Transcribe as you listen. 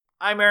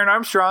I'm Aaron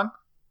Armstrong.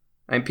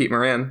 I'm Pete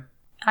Moran.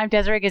 I'm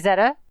Desiree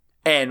Gazetta.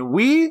 And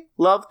we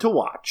love to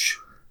watch.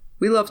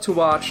 We love to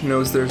watch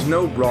knows there's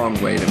no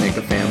wrong way to make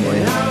a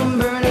family. I'm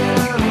burning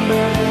for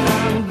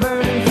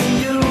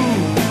you.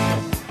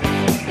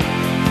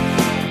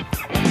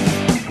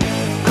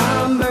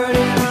 I'm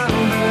burning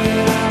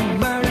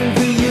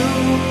for you.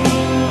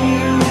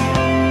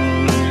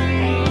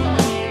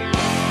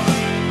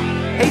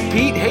 Hey,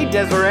 Pete. Hey,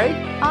 Desiree.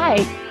 Hi.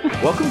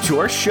 Welcome to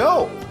our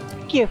show.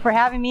 Thank you for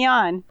having me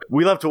on.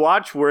 We love to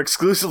watch. We're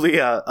exclusively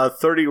a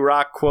 30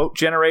 Rock quote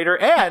generator,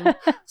 and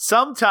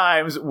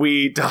sometimes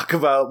we talk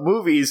about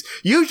movies.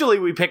 Usually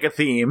we pick a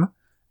theme,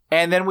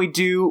 and then we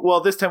do, well,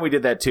 this time we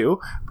did that too,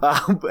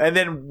 and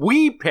then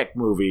we pick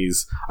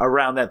movies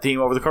around that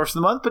theme over the course of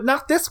the month, but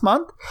not this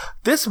month.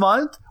 This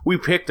month, we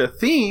picked a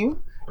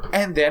theme,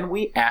 and then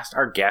we asked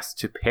our guests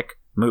to pick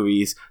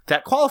movies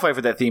that qualify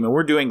for that theme, and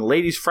we're doing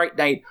Ladies Fright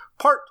Night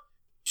Part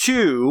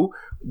 2,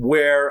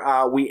 where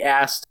we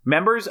asked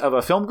members of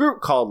a film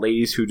group called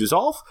Ladies Who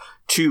Dissolve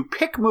to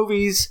pick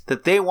movies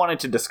that they wanted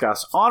to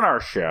discuss on our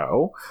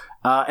show.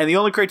 And the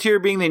only criteria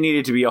being they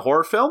needed to be a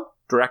horror film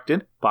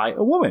directed by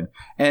a woman.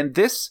 And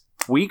this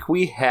week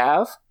we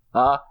have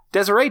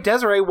Desiree.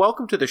 Desiree,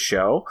 welcome to the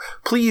show.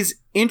 Please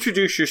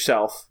introduce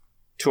yourself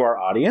to our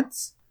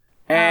audience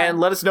and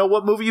let us know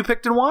what movie you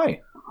picked and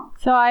why.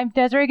 So I'm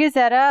Desiree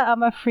Gazetta.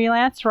 I'm a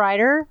freelance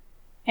writer,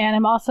 and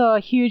I'm also a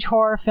huge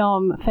horror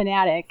film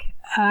fanatic.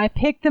 I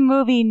picked the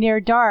movie Near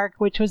Dark,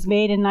 which was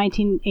made in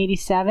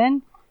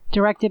 1987,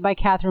 directed by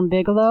Catherine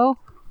Bigelow,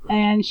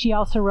 and she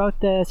also wrote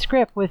the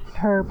script with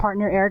her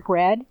partner Eric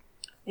Red.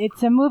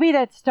 It's a movie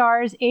that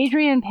stars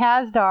Adrian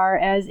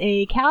Pasdar as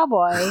a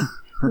cowboy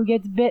who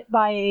gets bit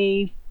by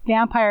a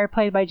vampire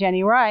played by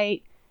Jenny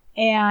Wright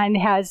and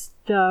has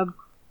the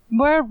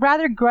more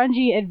rather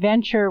grungy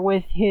adventure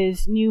with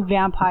his new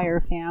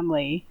vampire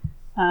family.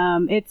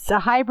 It's a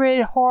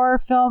hybrid horror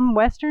film,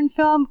 Western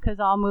film, because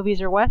all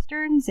movies are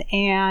Westerns,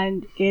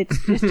 and it's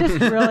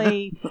just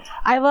really,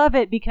 I love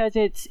it because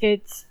it's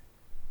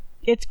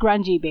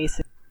grungy,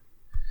 basically.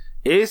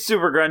 It is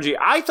super grungy.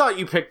 I thought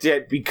you picked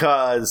it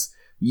because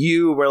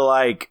you were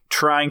like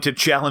trying to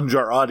challenge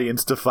our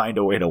audience to find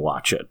a way to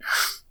watch it.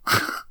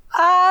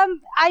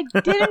 I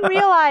didn't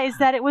realize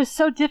that it was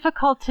so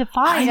difficult to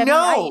find. I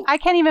know. I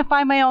can't even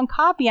find my own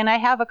copy, and I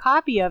have a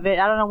copy of it.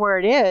 I don't know where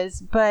it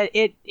is, but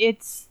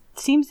it's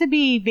seems to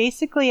be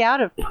basically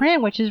out of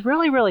print, which is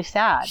really, really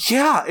sad.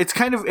 Yeah, it's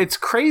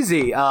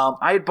crazy.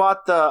 I had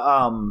bought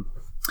the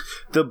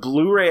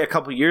Blu-ray a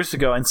couple years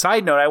ago, and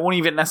side note, I won't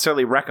even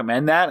necessarily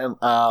recommend that,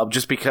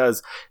 just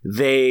because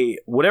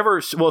whatever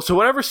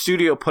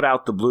studio put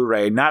out the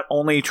Blu-ray not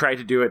only tried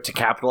to do it to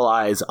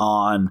capitalize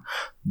on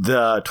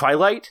the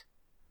Twilight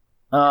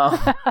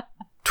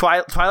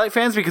Twilight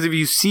fans, because if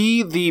you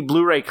see the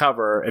Blu-ray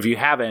cover, if you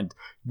haven't,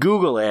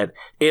 Google it.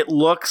 It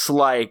looks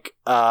like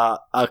a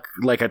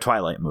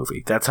Twilight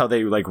movie. That's how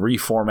they like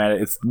reformat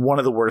it. It's one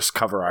of the worst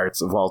cover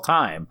arts of all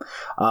time.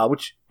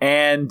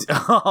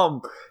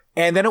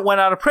 And then it went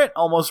out of print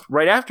almost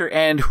right after.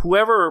 And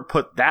whoever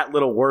put that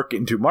little work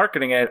into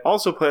marketing it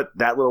also put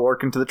that little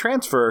work into the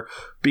transfer,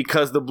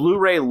 because the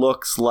Blu-ray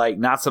looks like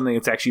not something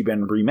that's actually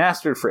been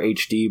remastered for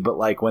HD, but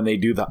like when they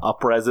do the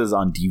up-reses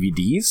on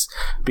DVDs,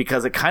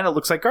 because it kind of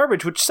looks like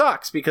garbage, which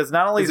sucks because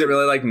not only is it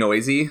really like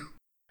noisy?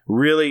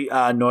 Really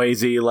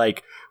noisy,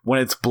 like when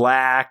it's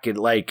black, and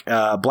like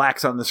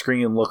blacks on the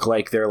screen look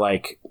like they're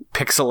like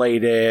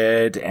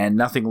pixelated and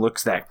nothing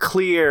looks that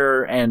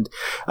clear. And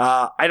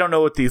I don't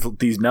know what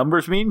these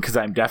numbers mean because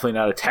I'm definitely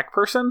not a tech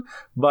person,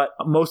 but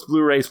most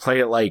Blu-rays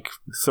play at like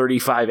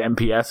 35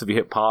 MPS. If you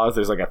hit pause,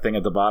 there's like a thing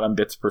at the bottom,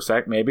 bits per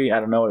sec, maybe. I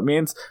don't know what it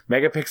means.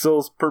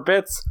 Megapixels per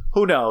bits,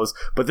 who knows?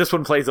 But this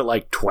one plays at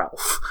like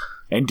 12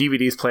 and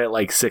DVDs play at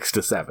like 6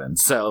 to 7.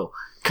 So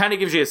kind of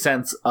gives you a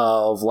sense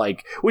of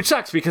like, which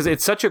sucks because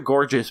it's such a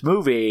gorgeous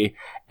movie,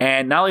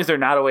 and not only is there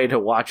not a way to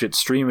watch it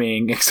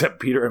streaming, except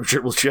Peter, I'm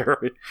sure, will share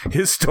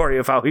his story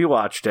of how he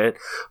watched it,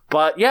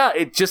 but yeah,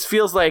 it just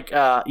feels like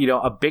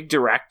a big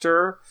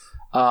director,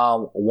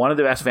 one of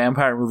the best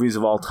vampire movies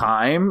of all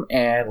time,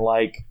 and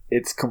like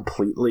it's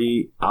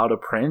completely out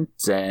of print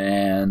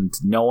and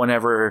no one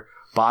ever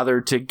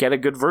bothered to get a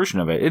good version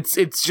of it.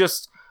 It's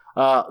just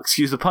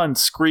excuse the pun,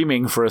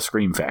 screaming for a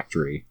Scream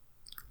Factory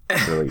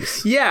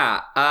release.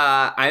 Yeah,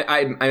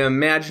 I'm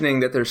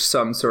imagining that there's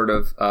some sort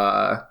of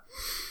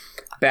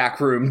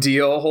backroom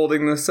deal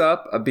holding this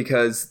up,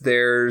 because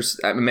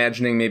I'm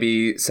imagining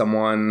maybe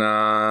someone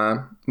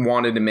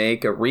wanted to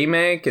make a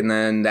remake and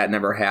then that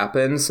never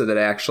happened, so that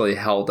actually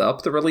held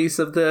up the release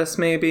of this.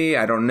 Maybe,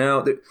 I don't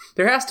know.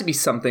 There has to be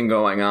something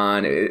going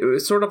on. It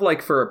was sort of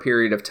like for a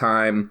period of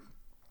time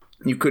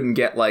you couldn't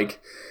get like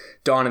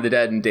Dawn of the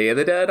Dead and Day of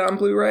the Dead on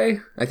Blu-ray.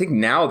 I think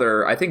now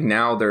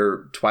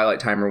they're Twilight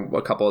Time, or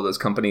a couple of those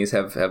companies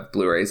have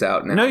Blu-rays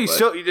out now. No,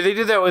 they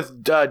did that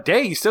with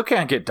Day. You still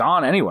can't get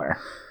Dawn anywhere.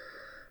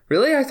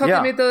 Really? I thought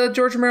they made the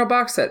George Romero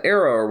box set,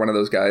 Arrow or one of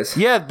those guys.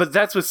 Yeah, but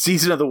that's with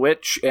Season of the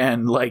Witch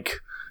and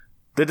like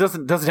That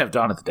doesn't have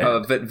Dawn of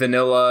the Dead.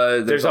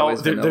 Vanilla. There's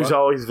always vanilla. There's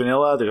always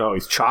vanilla. There's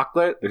always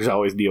chocolate. There's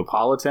always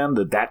Neapolitan.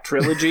 That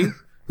trilogy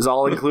is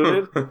all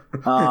included.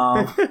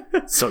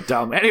 So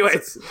dumb.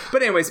 Anyways,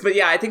 but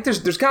yeah, I think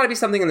there's got to be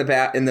something in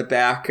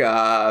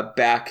the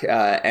back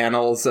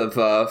annals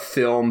of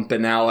film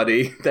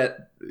banality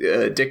that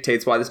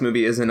dictates why this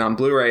movie isn't on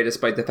Blu-ray,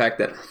 despite the fact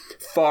that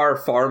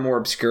far more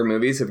obscure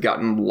movies have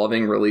gotten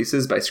loving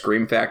releases by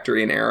Scream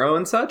Factory and Arrow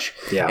and such.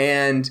 Yeah.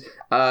 And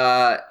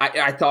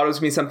I thought it was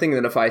going to be something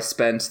that if I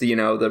spent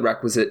the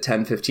requisite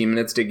 10-15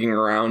 minutes digging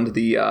around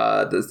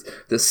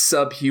the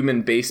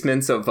subhuman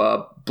basements of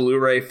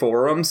Blu-ray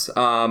forums,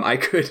 I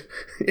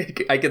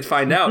could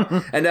find out.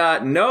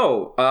 And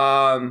no,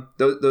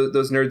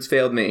 those nerds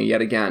failed me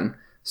yet again.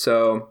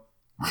 So,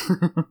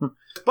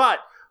 but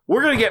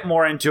we're gonna get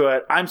more into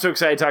it. I'm so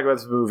excited to talk about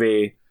this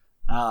movie.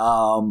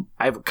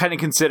 I've kind of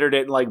considered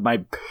it like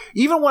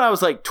even when I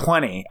was like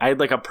 20, I had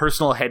like a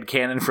personal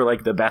headcanon for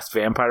like the best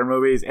vampire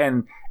movies,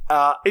 and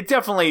it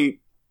definitely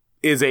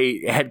is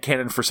a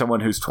headcanon for someone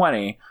who's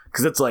 20,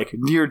 because it's like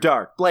Near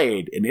Dark,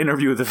 Blade, An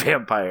Interview with a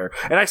Vampire,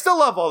 and I still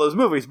love all those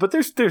movies, but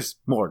there's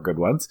more good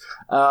ones.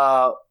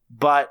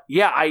 But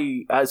yeah,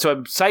 so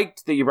I'm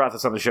psyched that you brought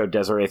this on the show,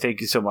 Desiree.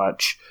 Thank you so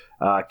much.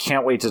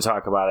 Can't wait to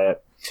talk about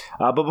it.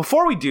 But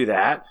before we do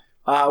that,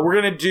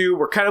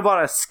 we're kind of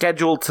on a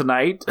schedule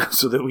tonight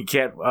so that we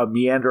can't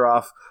meander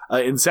off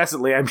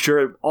incessantly. I'm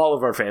sure all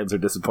of our fans are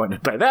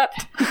disappointed by that.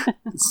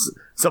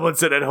 Someone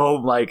said at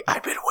home, like,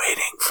 I've been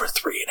waiting for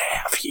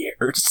 3.5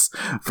 years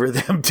for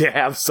them to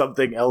have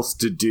something else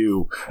to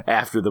do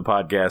after the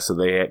podcast so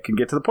they can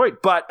get to the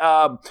point. But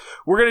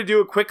we're going to do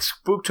a quick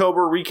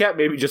Spooktober recap,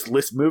 maybe just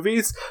list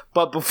movies.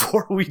 But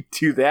before we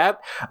do that,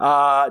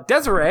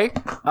 Desiree,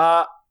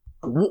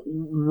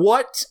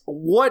 what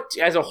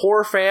as a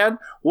horror fan,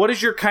 what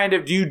is your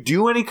do you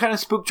do any kind of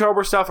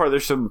Spooktober stuff? Are there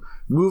some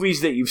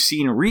movies that you've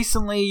seen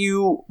recently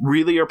you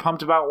really are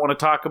pumped about, want to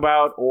talk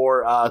about,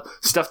 or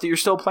stuff that you're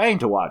still planning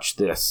to watch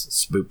this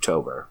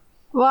Spooktober?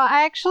 Well,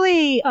 I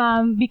actually,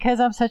 because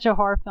I'm such a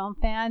horror film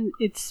fan,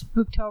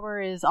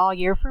 Spooktober is all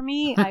year for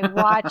me. I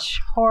watch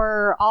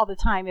horror all the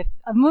time. If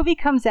a movie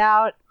comes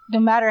out, no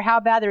matter how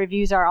bad the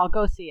reviews are, I'll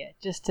go see it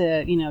just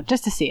to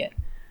see it.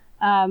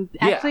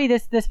 Actually,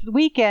 this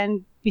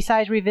weekend,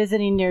 besides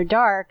revisiting Near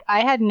Dark,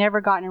 I had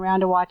never gotten around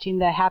to watching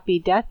the Happy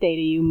Death Day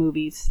to You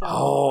movies. So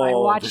I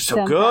watched they're so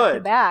them good. back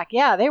to back.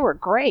 Yeah, they were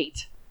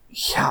great.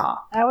 Yeah.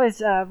 I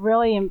was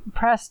really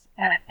impressed,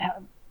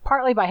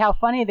 partly by how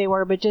funny they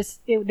were, but just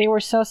they were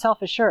so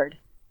self-assured.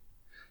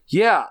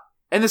 Yeah.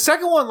 And the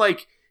second one,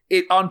 like,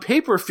 it on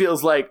paper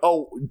feels like,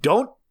 oh,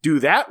 don't do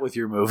that with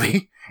your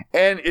movie.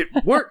 And it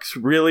works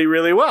really,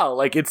 really well.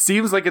 Like, it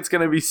seems like it's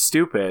going to be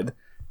stupid.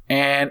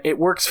 And it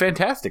works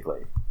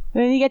fantastically.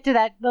 Then you get to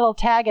that little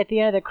tag at the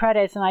end of the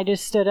credits, and I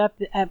just stood up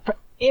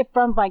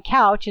from my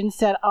couch and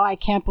said, "Oh, I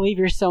can't believe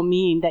you're so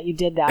mean that you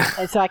did that."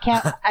 And so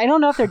I don't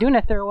know if they're doing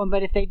a third one,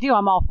 but if they do,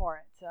 I'm all for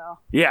it. So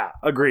yeah,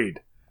 agreed.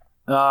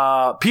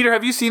 Peter,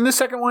 have you seen the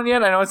second one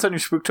yet? I know it's on your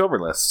Spooktober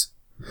list.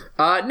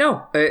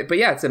 No, but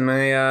yeah, it's in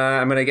my.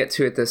 I'm gonna get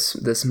to it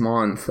this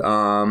month.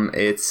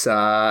 It's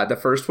the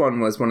first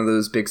one was one of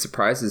those big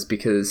surprises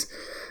because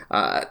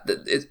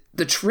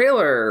the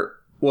trailer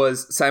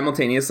was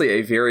simultaneously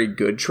a very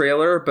good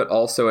trailer, but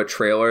also a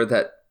trailer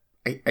that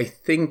I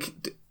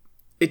think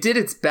it did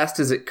its best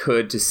as it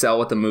could to sell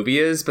what the movie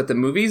is, but the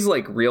movie's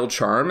like real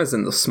charm is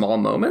in the small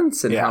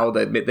moments and how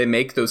they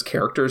make those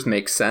characters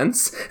make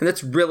sense, and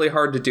that's really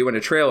hard to do in a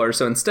trailer.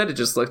 So instead it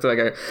just looked like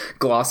a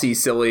glossy,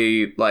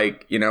 silly,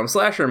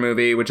 slasher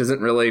movie, which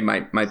isn't really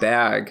my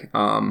bag.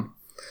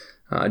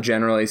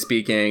 Generally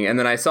speaking. And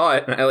then I saw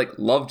it and I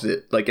loved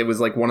it. It was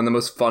one of the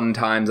most fun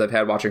times I've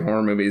had watching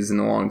horror movies in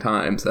a long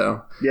time.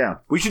 So yeah,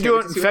 we should do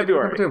it in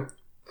February.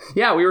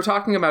 Yeah, we were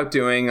talking about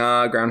doing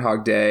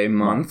Groundhog Day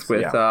month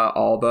with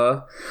all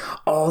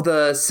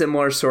the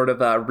similar sort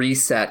of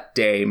reset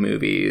day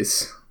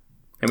movies.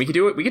 And we could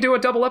do a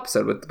double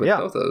episode with both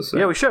of those. So.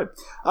 Yeah, we should.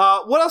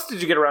 What else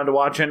did you get around to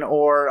watching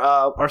or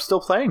are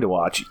still planning to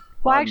watch?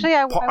 Well, actually,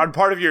 on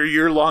part of your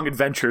year-long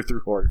adventure through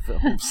horror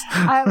films.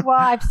 I've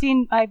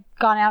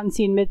gone out and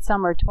seen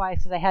Midsommar twice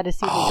because I had to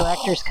see the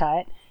director's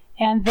cut.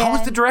 And then, how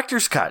was the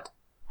director's cut?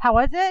 How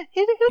was it?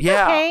 It was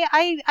okay.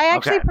 I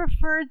actually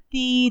preferred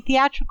the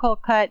theatrical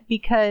cut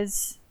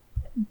because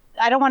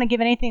I don't want to give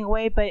anything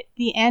away, but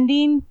the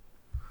ending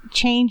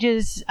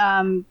changes.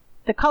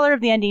 The color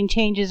of the ending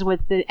changes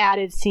with the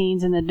added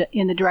scenes in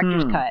the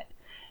director's cut,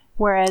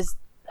 whereas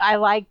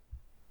I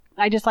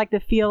just like the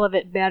feel of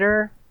it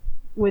better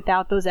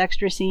without those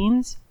extra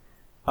scenes.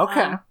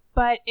 Okay.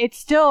 But it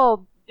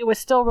was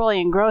still really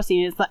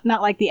engrossing. It's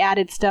not like the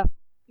added stuff,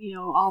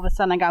 all of a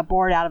sudden I got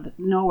bored out of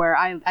nowhere.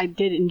 I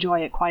did enjoy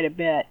it quite a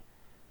bit.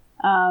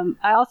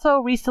 I also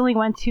recently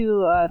went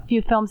to a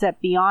few films at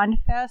Beyond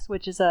Fest,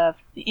 which is a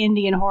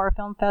Indian horror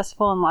film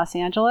festival in Los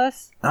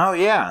Angeles. Oh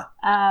yeah.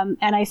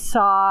 And I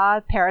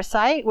saw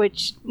Parasite,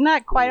 which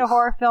not quite a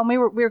horror film. We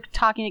were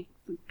talking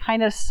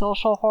kind of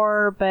social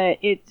horror, but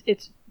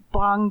it's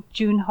Bong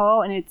Joon-ho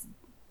and it's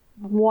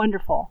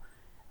wonderful.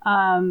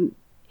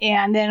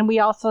 And then we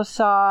also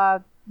saw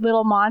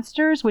Little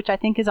Monsters, which I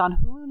think is on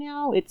Hulu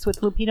now. It's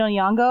with Lupita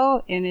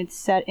Nyong'o, and it's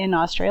set in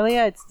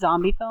Australia. It's a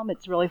zombie film.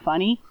 It's really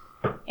funny.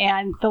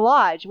 And The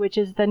Lodge, which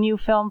is the new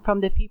film from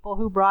the people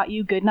who brought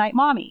you Goodnight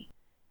Mommy.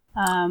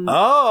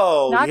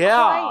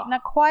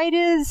 Not quite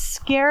as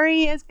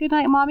scary as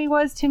Goodnight Mommy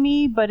was to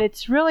me, but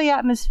it's really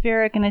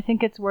atmospheric, and I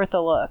think it's worth a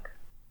look.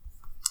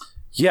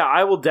 Yeah,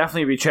 I will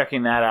definitely be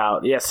checking that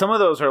out. Yeah, some of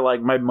those are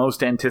like my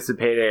most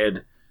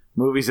anticipated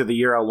movies of the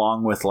year,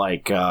 along with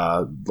like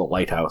The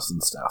Lighthouse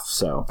and stuff.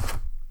 So,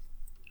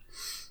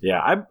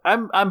 yeah,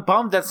 I'm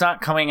bummed that's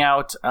not coming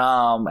out,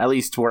 at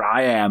least where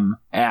I am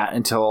at,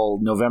 until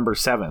November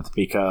 7th,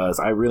 because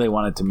I really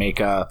wanted to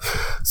make a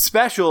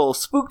special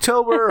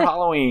Spooktober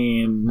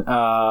Halloween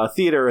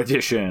theater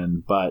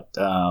edition, but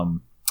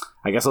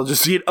I guess I'll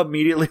just see it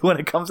immediately when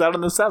it comes out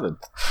on the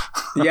 7th.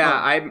 Yeah,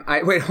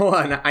 I wait, hold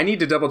on. I need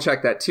to double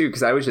check that too,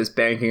 because I was just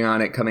banking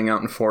on it coming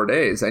out in 4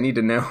 days. I need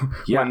to know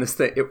when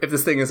if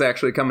this thing is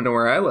actually coming to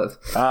where I live.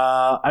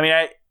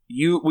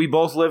 We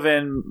both live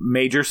in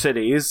major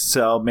cities,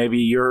 so maybe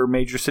your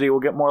major city will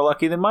get more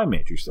lucky than my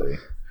major city.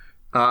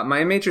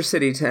 My major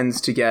city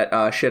tends to get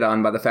shit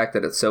on by the fact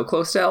that it's so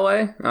close to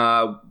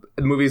LA.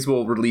 Movies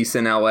will release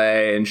in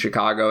LA and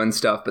Chicago and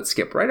stuff, but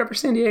skip right over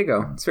San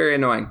Diego. It's very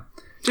annoying.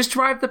 Just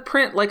drive the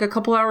print like a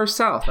couple hours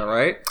south, all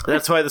right?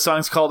 That's why the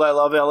song's called I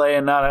Love LA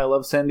and not I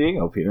Love San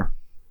Diego, Peter.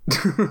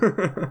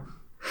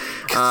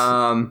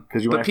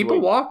 But people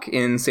walk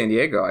in San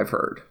Diego, I've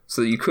heard.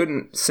 So you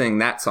couldn't sing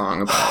that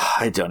song about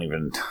I don't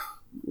even...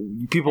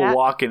 People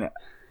walk in...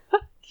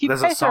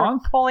 There's a song?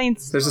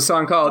 There's a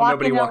song called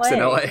Nobody Walks in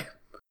LA.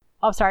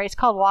 Oh, sorry. It's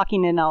called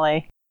Walking in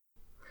LA.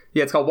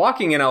 Yeah, it's called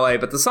Walking in LA,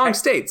 but the song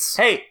states...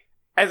 Hey,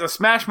 as a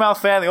Smash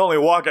Mouth fan, the only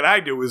walking I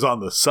do is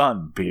on the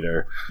sun,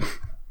 Peter.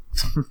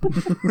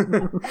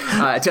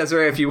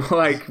 Desiree, if you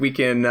like, we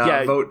can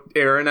vote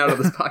Aaron out of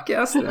this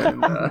podcast.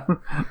 And,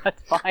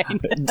 that's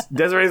fine.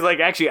 Desiree's like,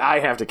 actually,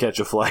 I have to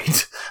catch a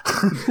flight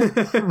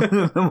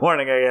in the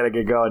morning. I gotta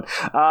get going.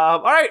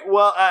 All right.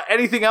 Well,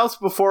 anything else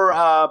before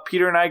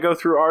Peter and I go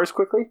through ours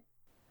quickly?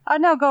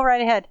 No, go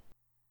right ahead.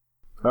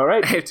 All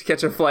right. I have to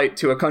catch a flight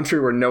to a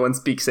country where no one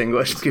speaks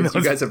English because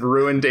you guys have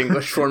ruined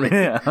English for me.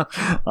 Yeah.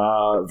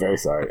 Very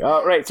sorry.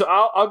 All right. So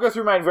I'll go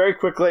through mine very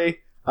quickly.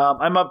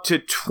 I'm up to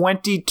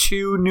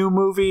 22 new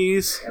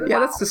movies. Yeah,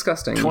 that's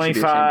disgusting.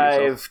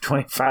 25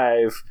 total.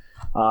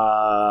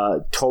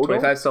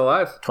 25 still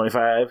alive.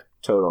 25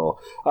 total.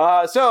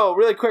 So,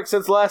 really quick,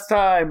 since last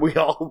time we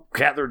all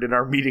gathered in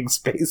our meeting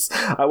space,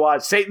 I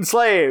watched Satan's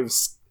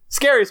Slaves.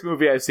 Scariest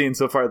movie I've seen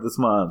so far this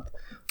month.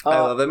 I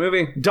love that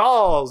movie.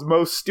 Dolls,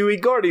 most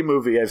Stewie Gordy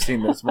movie I've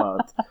seen this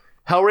month.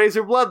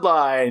 Hellraiser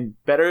Bloodline,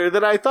 better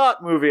than I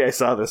thought movie I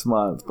saw this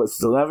month, but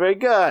still not very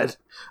good.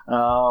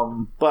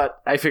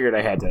 But I figured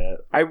I had to.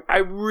 I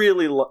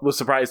really was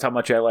surprised how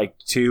much I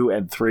liked 2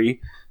 and 3,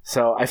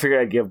 so I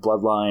figured I'd give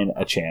Bloodline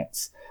a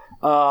chance.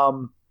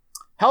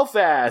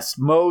 Hellfest,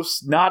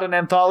 most not an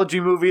anthology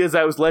movie as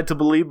I was led to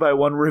believe by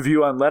one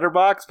review on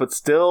Letterboxd, but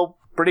still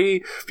pretty.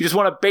 If you just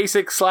want a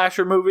basic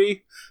slasher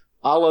movie,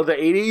 a la the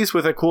 80s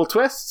with a cool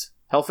twist,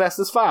 Hellfest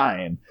is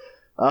fine.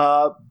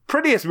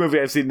 Prettiest movie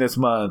I've seen this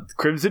month,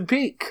 Crimson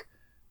Peak.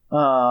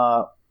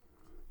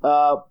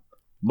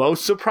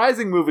 Most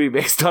surprising movie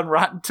based on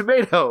Rotten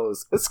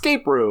Tomatoes,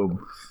 Escape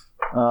Room.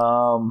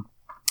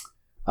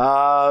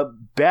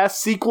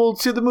 Best sequel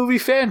to the movie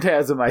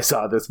Phantasm I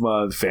saw this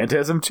month,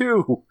 Phantasm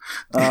 2.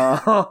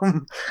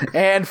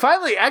 And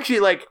finally,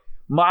 actually, like,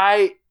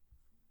 I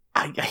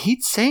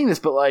hate saying this,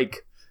 but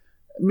like,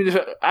 I mean,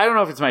 I don't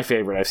know if it's my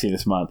favorite I've seen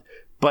this month,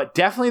 but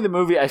definitely the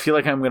movie I feel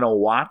like I'm going to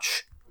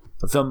watch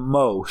the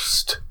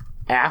most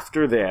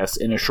after this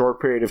in a short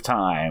period of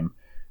time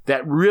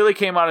that really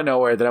came out of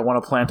nowhere that I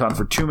want to plant on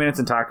for 2 minutes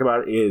and talk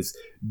about is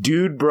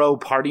Dude Bro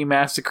Party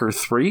Massacre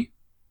 3,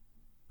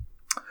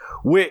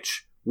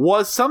 which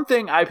was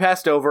something I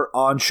passed over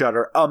on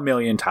Shudder a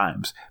million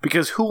times,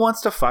 because who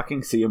wants to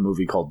fucking see a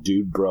movie called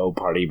Dude Bro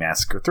Party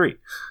Massacre 3?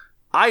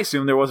 I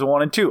assumed there was a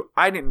 1 and 2.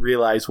 I didn't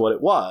realize what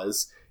it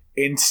was.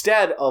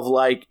 Instead of,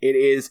 like, it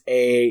is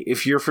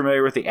if you're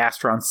familiar with the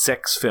Astron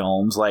 6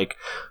 films, like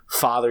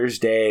Father's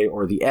Day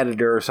or The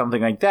Editor or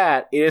something like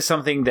that, it is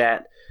something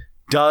that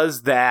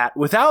does that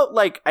without,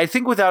 like, I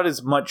think without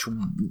as much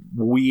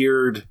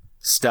weird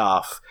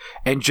stuff,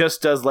 and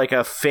just does, like,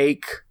 a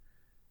fake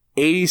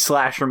 80s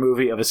slasher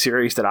movie of a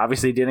series that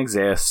obviously didn't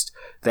exist,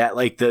 that,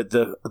 like,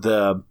 the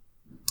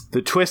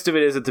twist of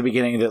it is at the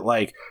beginning that,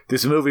 like,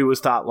 this movie was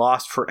thought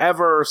lost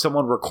forever.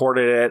 Someone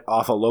recorded it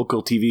off a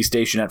local TV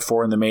station at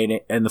 4 in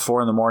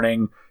the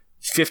morning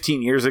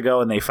 15 years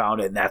ago, and they found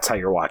it, and that's how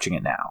you're watching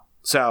it now.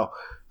 So,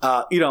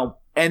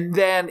 and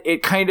then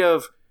it kind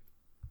of,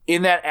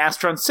 in that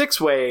Astron 6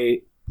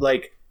 way,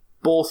 like,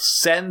 both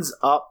sends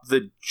up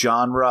the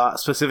genre,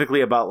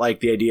 specifically about, like,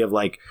 the idea of,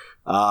 like,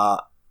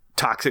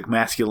 toxic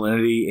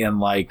masculinity in,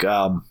 like,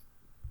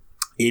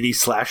 80s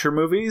slasher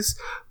movies,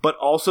 but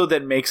also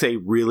then makes a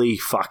really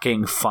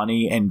fucking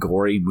funny and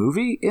gory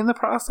movie in the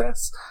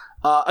process.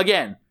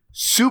 Again,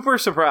 super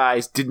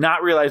surprised, did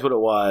not realize what it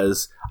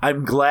was.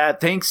 I'm glad,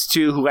 thanks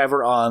to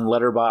whoever on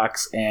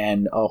Letterboxd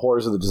and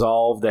Horrors of the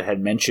Dissolve that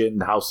had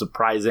mentioned how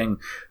surprising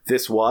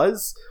this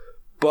was.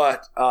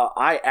 But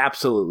I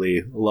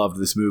absolutely loved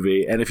this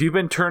movie. And if you've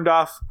been turned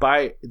off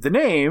by the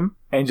name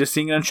and just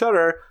seeing it on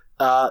Shudder,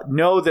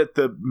 know that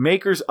the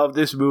makers of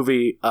this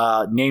movie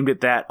named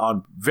it that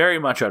on very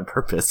much on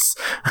purpose.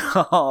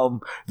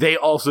 They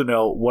also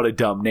know what a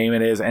dumb name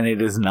it is, and it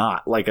is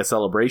not like a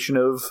celebration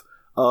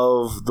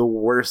of the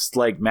worst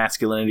like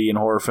masculinity in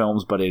horror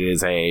films, but it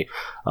is a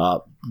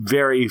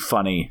very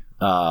funny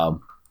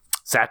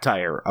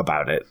satire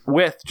about it,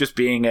 with just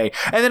being and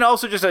then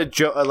also just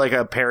like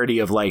a parody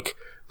of like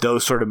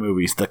those sort of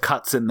movies, the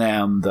cuts in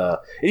them,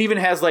 it even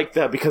has like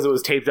because it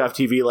was taped off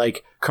TV,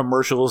 like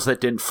commercials that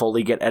didn't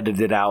fully get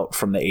edited out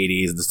from the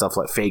 80s and stuff,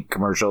 like fake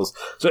commercials.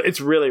 So it's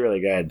really, really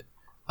good.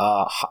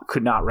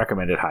 Could not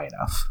recommend it high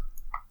enough.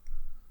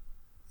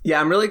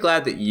 Yeah, I'm really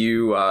glad that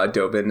you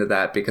dove into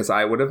that, because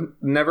I would have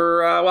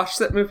never watched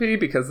that movie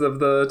because of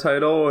the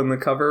title and the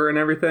cover and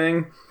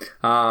everything.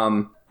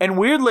 And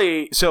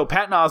weirdly, so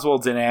Patton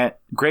Oswalt's in it,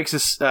 Greg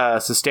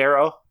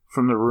Sestero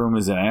from The Room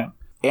is in it,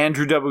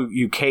 Andrew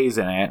W.K.'s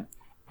in it,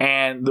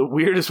 and the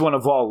weirdest one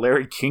of all,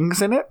 Larry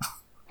King's in it.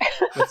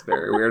 That's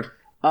very weird.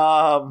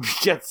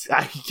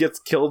 Gets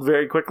killed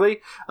very quickly.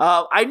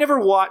 I never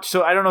watched,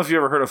 so I don't know if you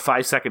ever heard of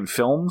 5 Second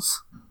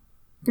Films.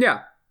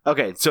 Yeah.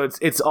 Okay, so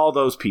it's all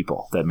those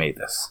people that made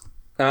this.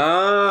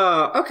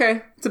 Oh,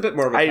 okay. It's a bit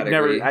more of a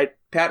pedigree.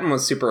 Patton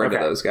was super into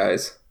those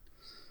guys.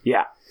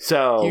 Yeah,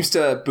 so He used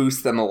to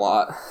boost them a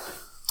lot.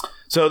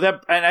 So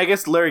that, and I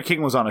guess Larry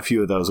King was on a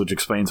few of those, which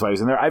explains why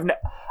he's in there.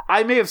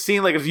 I may have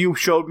seen, like, if you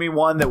showed me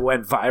one that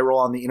went viral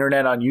on the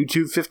internet on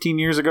YouTube 15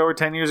 years ago or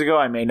 10 years ago,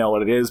 I may know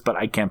what it is, but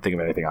I can't think of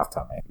anything off the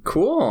top of my head.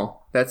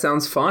 Cool. That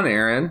sounds fun,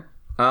 Aaron.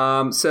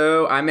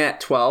 So I'm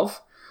at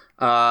 12.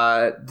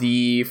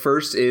 The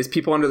first is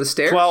People Under the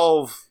Stairs.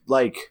 12,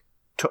 like,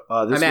 this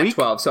I'm week? at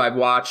 12, so I've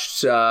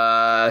watched...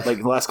 like,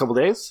 the last couple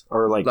days?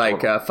 Or, like...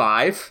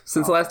 5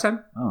 since the last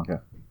time. Oh, okay.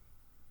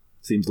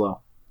 Seems low.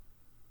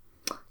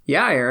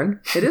 Yeah, Aaron.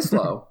 It is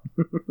low.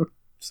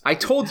 I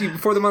told you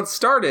before the month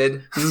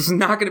started, this is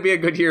not going to be a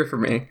good year for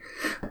me.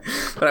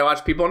 But I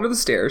watched People Under the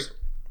Stairs.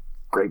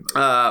 Great.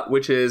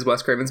 Which is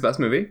Wes Craven's best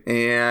movie,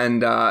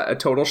 and a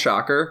total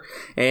shocker.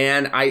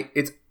 And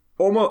it's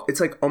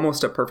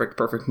almost a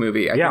perfect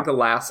movie. I think the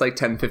last like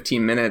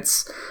 10-15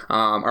 minutes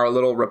are a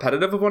little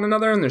repetitive of one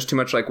another, and there's too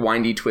much like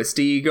windy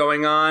twisty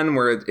going on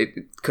where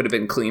it could have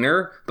been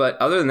cleaner. But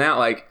other than that,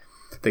 like,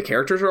 the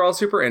characters are all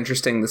super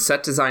interesting. The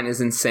set design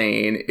is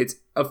insane. It's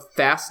a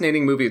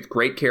fascinating movie with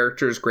great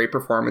characters, great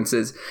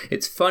performances.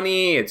 It's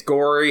funny, it's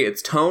gory,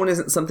 its tone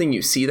isn't something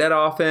you see that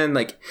often.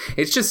 Like,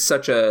 it's just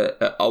such a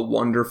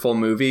wonderful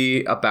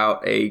movie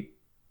about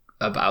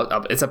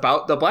it's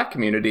about the Black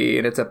community,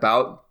 and it's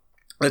about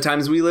the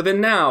times we live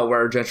in now,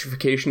 where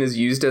gentrification is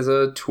used as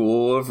a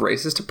tool of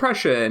racist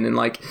oppression, and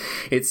like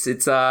it's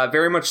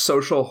very much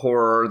social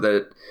horror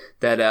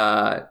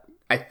that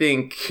I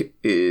think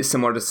is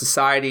similar to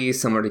Society,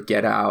 similar to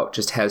Get Out,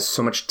 just has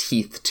so much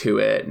teeth to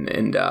it,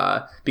 and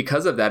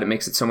because of that, it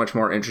makes it so much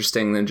more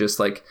interesting than just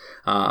like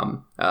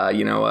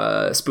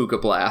a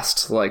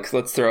spook-a-blast. Like,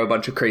 let's throw a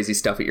bunch of crazy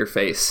stuff at your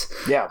face.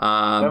 Yeah,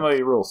 MLB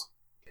rules.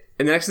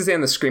 And the next day,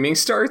 the screaming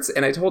starts,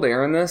 and I told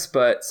Aaron this,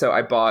 but so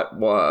I bought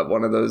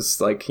one of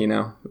those like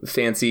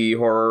fancy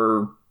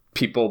horror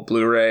people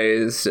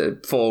Blu-rays,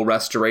 full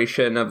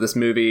restoration of this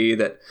movie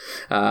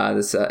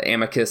this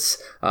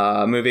Amicus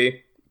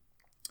movie.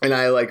 And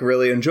I like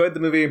really enjoyed the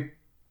movie,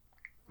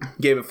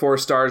 gave it 4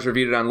 stars,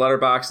 reviewed it on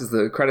Letterboxd as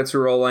the credits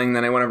were rolling.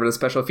 Then I went over to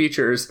special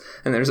features,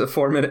 and there's a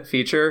 4-minute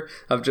feature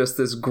of just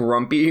this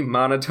grumpy,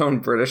 monotone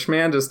British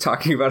man just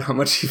talking about how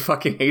much he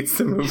fucking hates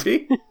the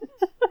movie.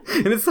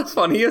 And it's the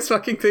funniest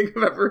fucking thing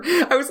I've ever...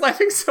 I was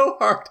laughing so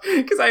hard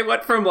because I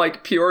went from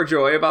like pure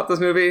joy about this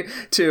movie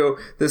to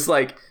this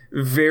like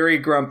very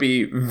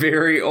grumpy,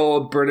 very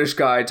old British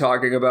guy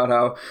talking about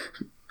how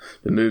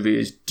the movie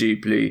is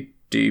deeply,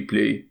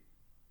 deeply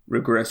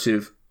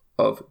regressive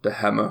of the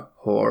Hammer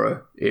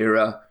horror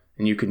era,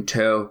 and you can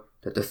tell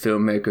that the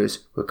filmmakers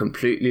were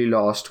completely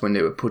lost when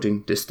they were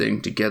putting this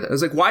thing together. I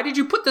was like, why did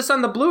you put this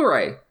on the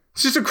Blu-ray?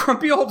 It's just a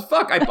grumpy old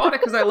fuck. I bought it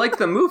because I like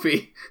the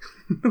movie.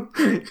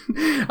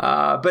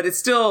 But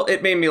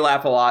it made me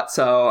laugh a lot,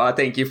 so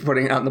thank you for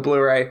putting it on the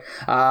Blu-ray.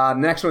 The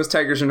next one was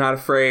Tigers Are Not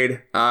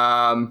Afraid.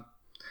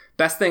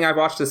 Best thing I've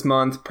watched this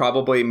month,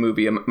 probably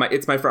movie.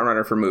 It's my front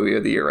runner for movie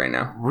of the year right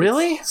now.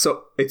 Really?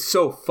 It's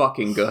so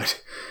fucking good.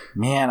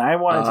 Man, I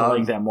wanted to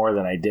like that more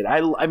than I did.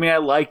 I mean, I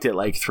liked it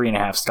like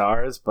 3.5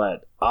 stars,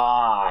 but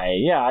I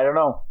don't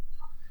know.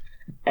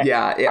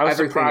 Yeah,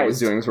 everything surprised. it was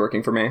doing was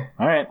working for me.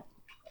 All right.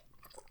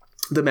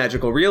 The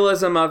magical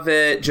realism of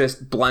it,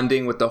 just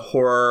blending with the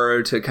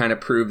horror to kind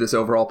of prove this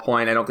overall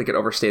point. I don't think it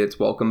overstayed its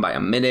welcome by a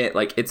minute.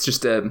 Like, it's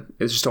just a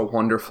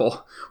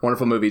wonderful,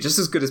 wonderful movie. Just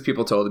as good as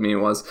people told me it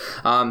was.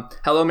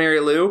 Hello, Mary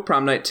Lou,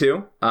 Prom Night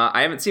 2.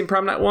 I haven't seen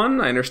Prom Night 1.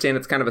 I understand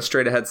it's kind of a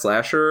straight ahead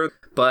slasher,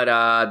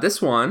 but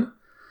this one,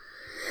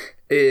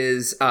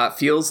 is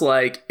feels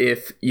like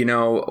if, you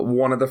know,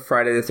 one of the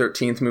Friday the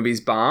 13th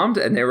movies bombed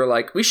and they were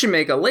like, we should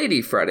make a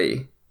Lady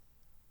Freddy.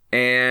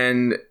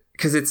 And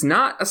because it's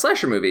not a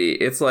slasher movie,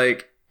 it's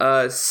like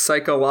a it's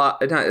like a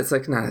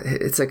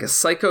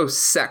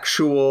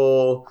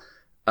psychosexual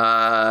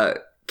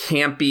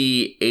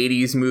campy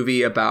 80s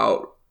movie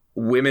about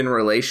women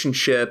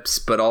relationships,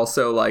 but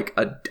also like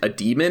a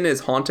demon is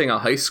haunting a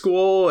high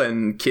school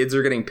and kids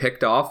are getting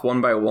picked off one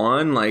by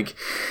one. Like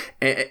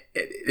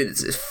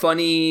it's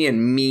funny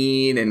and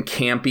mean and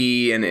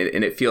campy, and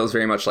it feels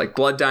very much like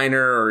Blood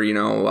Diner or, you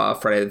know,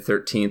 Friday the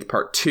 13th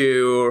Part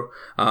 2.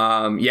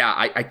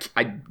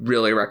 I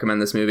really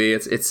recommend this movie.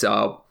 It's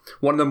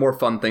one of the more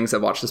fun things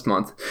I've watched this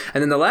month.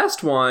 And then the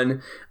last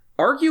one,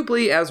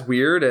 arguably as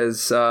weird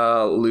as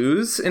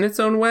Lose in its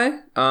own way,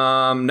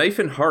 Knife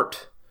and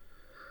Heart.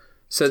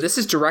 So this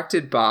is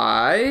directed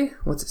by,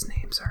 what's his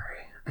name? Sorry.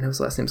 I know his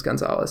last name's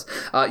Gonzalez.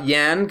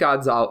 Yan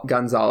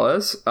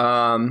Gonzalez.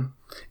 And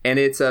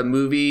it's a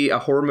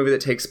horror movie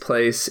that takes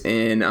place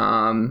in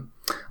sort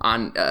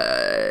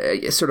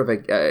of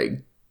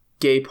a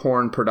gay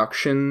porn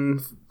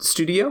production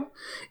studio.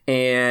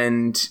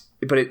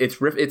 But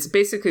it's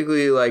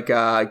basically like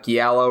a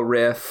Giallo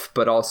riff,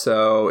 but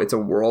also it's a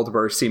world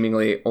where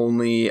seemingly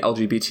only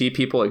LGBT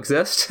people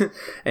exist.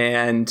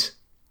 And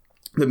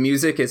the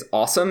music is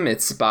awesome.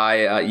 It's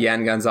by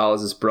Yan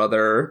Gonzalez's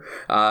brother,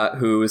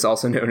 who is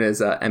also known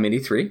as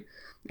M83.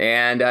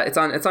 And it's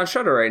on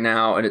Shudder right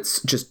now, and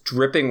it's just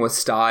dripping with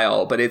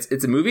style. But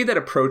it's a movie that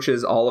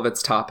approaches all of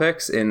its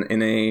topics in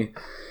a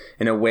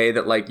way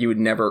that like you would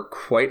never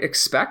quite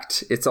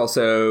expect. It's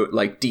also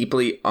like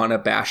deeply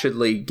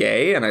unabashedly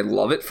gay, and I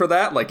love it for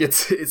that. Like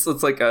it's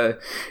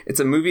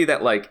a movie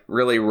that like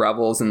really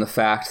revels in the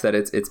fact that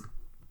it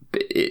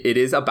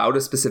is about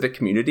a specific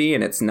community,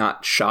 and it's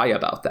not shy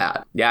about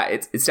that. Yeah,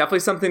 it's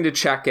definitely something to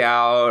check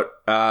out,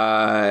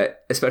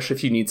 especially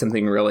if you need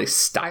something really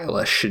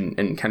stylish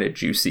and kind of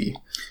juicy.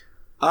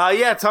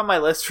 Yeah, it's on my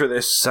list for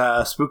this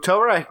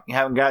Spooktober. I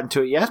haven't gotten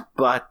to it yet,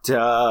 but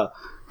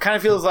kind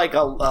of feels like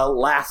a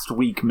last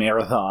week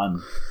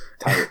marathon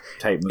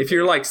type movie. If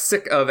you're like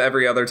sick of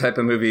every other type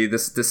of movie,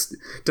 this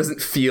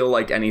doesn't feel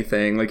like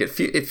anything. Like it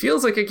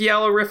feels like a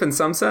Giallo riff in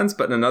some sense,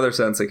 but in another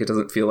sense, like it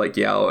doesn't feel like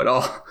Giallo at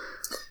all.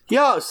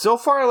 Yeah, so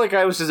far, like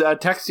I was just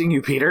texting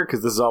you, Peter,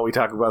 because this is all we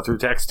talk about through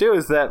text too,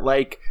 is that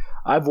like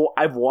I've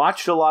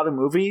watched a lot of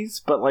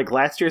movies, but like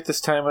last year at this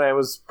time when I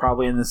was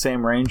probably in the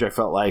same range, I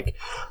felt like,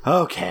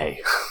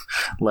 okay,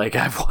 like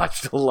I've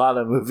watched a lot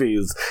of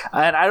movies.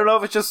 And I don't know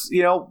if it's just,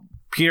 you know,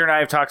 Peter and I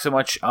have talked so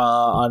much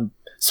on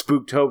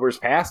Spooktober's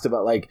past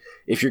about like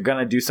if you're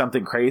gonna do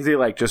something crazy,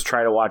 like just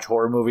try to watch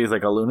horror movies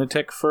like a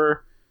lunatic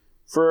for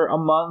a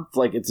month.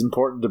 Like it's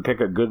important to pick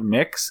a good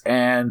mix.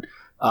 And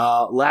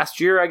last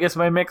year, I guess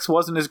my mix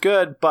wasn't as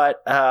good,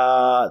 but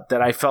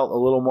that I felt a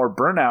little more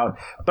burnout.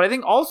 But I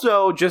think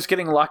also just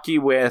getting lucky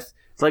with,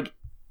 like,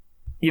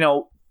 you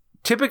know,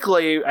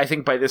 typically, I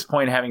think by this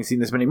point, having seen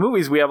this many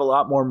movies, we have a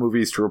lot more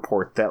movies to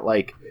report that,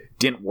 like,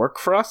 didn't work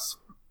for us.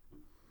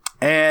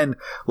 And,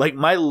 like,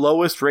 my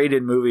lowest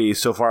rated movie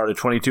so far out of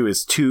 22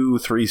 is 2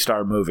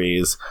 3-star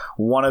movies.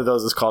 One of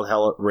those is called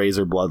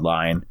Hellraiser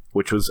Bloodline,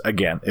 which was,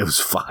 again, it was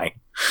fine.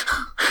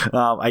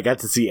 I got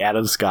to see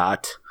Adam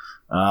Scott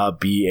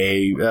be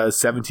a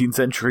 17th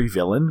century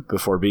villain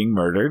before being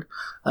murdered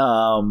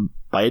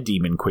by a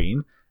demon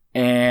queen,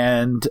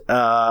 and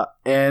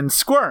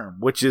Squirm,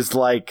 which is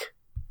like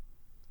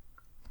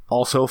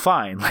also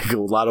fine, like a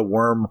lot of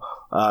worm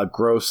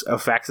gross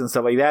effects and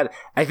stuff like that.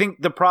 I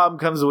think the problem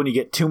comes when you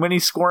get too many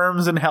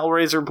Squirms in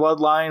Hellraiser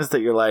Bloodlines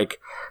that you're like,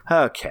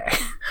 okay.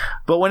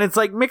 But when it's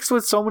like mixed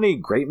with so many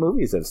great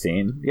movies I've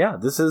seen, yeah,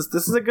 this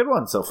is a good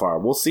one so far.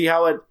 We'll see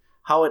how it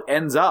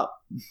ends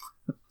up.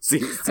 I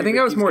think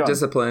I was more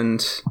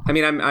disciplined. I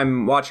mean,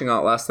 I'm watching a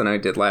lot less than I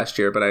did last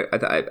year, but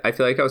I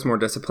feel like I was more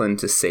disciplined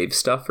to save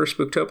stuff for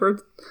Spooktober.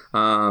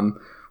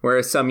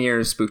 Whereas some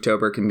years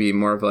Spooktober can be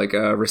more of like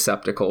a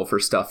receptacle for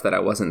stuff that I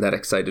wasn't that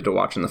excited to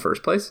watch in the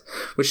first place,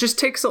 which just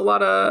takes a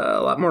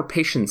lot more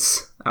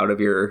patience out of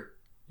your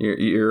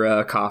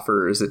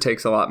coffers. It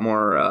takes a lot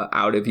more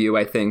out of you,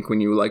 I think,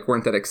 when you like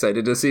weren't that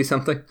excited to see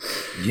something.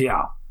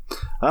 Yeah.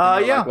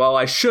 Yeah. Like, well,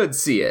 I should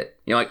see it.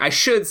 You know, like I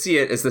should see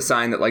it as the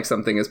sign that like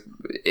something is,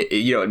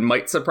 you know, it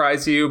might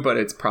surprise you, but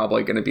it's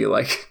probably going to be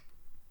like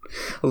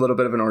a little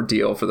bit of an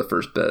ordeal for the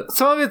first bit.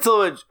 Some of it's a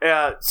little,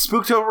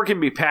 Spooktober can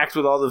be packed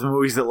with all those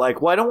movies that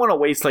like, well, I don't want to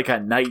waste like a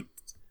night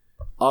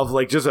of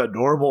like just a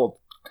normal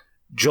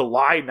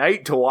July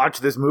night to watch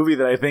this movie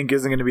that I think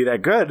isn't going to be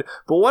that good.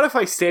 But what if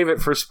I save it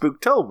for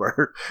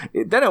Spooktober?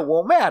 Then it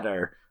won't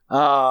matter.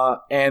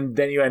 And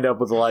then you end up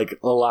with like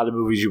a lot of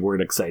movies you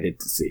weren't excited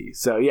to see.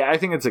 So yeah, I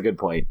think it's a good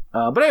point.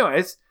 But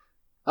anyways,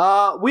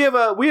 we have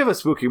a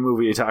spooky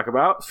movie to talk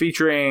about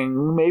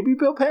featuring maybe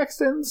Bill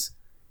Paxton's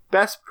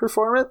best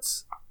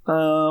performance.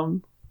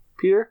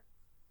 Peter?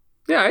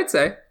 Yeah, I'd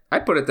say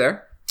I'd put it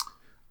there.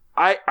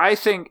 I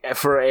think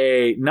for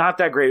a not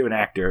that great of an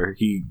actor,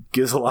 he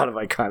gives a lot of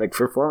iconic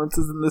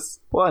performances in this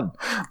one.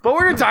 But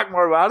we're going to talk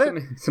more about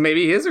it. So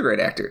maybe he is a great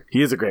actor.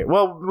 He is a great.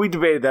 Well, we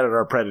debated that in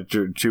our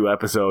Predator 2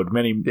 episode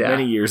many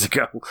years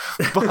ago.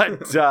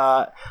 But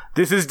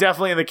this is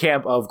definitely in the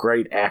camp of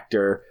great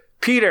actor.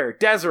 Peter,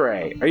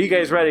 Desiree, are you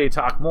guys ready to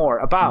talk more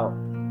about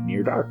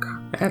Near Dark?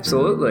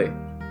 Absolutely.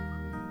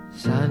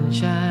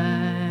 Sunshine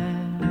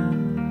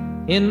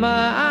in my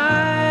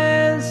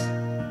eyes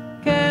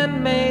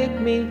can make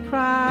me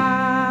cry.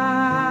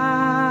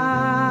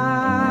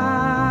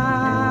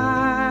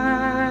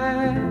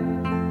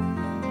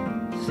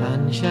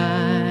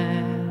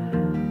 Sunshine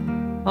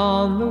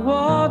on the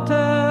water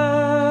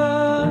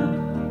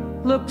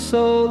looks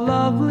so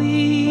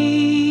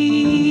lovely.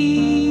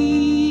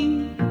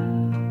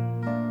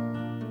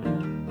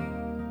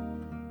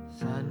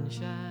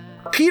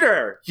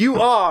 Peter, you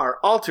are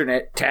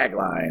alternate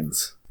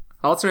taglines.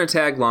 Alternate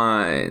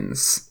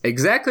taglines.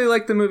 Exactly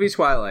like the movie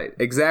Twilight.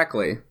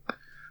 Exactly.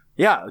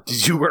 Yeah.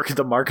 Did you work at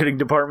the marketing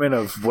department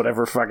of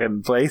whatever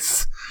fucking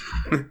place?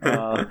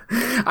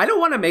 I don't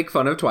want to make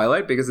fun of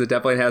Twilight because it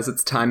definitely has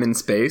its time and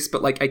space,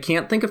 but like I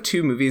can't think of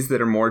two movies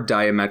that are more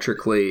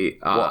diametrically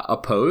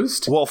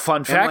opposed. Well,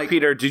 fun fact,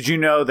 Peter, did you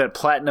know that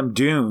Platinum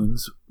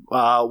Dunes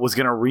was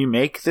going to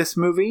remake this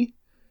movie?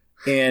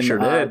 In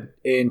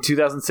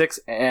 2006,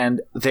 and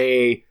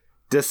they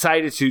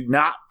decided to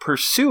not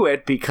pursue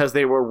it because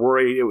they were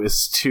worried it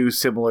was too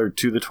similar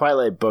to the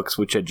Twilight books,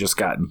 which had just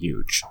gotten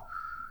huge.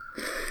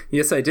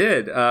 Yes, I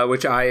did,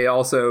 which I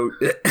also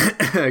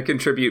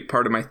contribute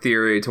part of my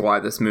theory to why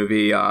this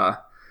movie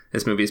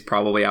is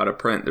probably out of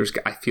print.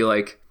 I feel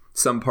like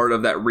some part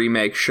of that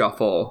remake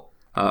shuffle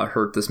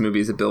hurt this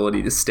movie's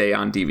ability to stay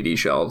on DVD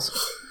shelves.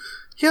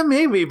 Yeah,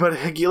 maybe, but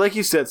like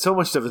you said, so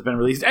much stuff has been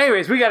released.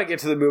 Anyways, we got to get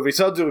to the movie,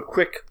 so I'll do a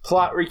quick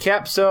plot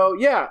recap. So,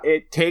 yeah,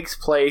 it takes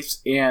place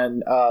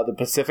in the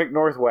Pacific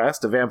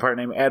Northwest, a vampire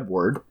named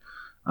Edward.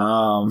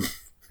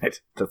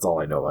 That's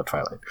all I know about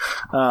Twilight.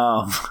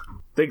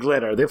 They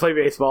glitter. They play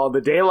baseball in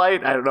the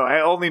daylight. I don't know. I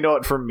only know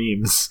it from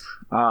memes.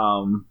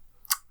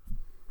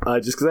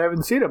 Just because I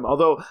haven't seen them.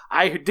 Although,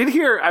 I did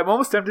hear, I'm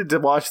almost tempted to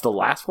watch the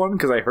last one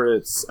because I heard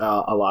it's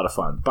a lot of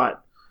fun.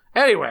 But,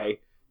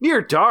 anyway... Near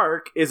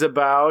Dark is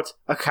about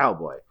a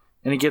cowboy,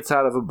 and he gets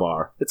out of a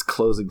bar. It's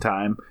closing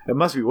time. It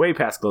must be way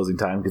past closing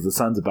time because the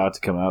sun's about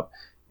to come up.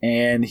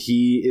 And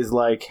he is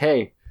like,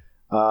 hey,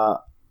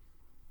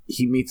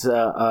 he meets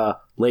a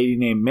lady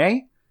named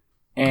May,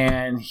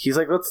 and he's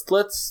like,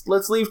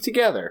 let's leave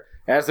together.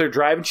 As they're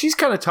driving, she's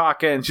kind of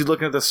talking. She's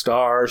looking at the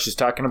stars. She's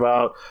talking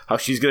about how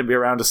she's going to be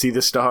around to see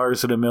the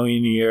stars in a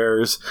million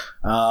years.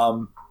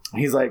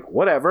 He's like,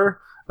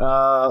 whatever.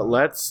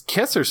 Let's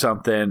kiss or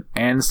something.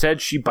 And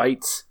instead she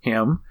bites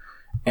him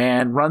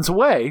and runs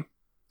away.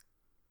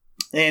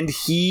 And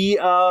he,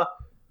 all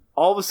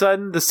of a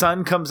sudden the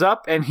sun comes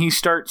up and he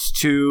starts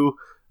to,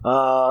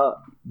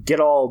 get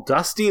all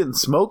dusty and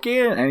smoky,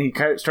 and he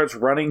kind of starts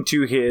running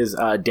to his,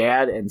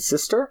 dad and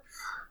sister.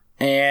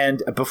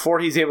 And before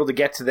he's able to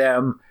get to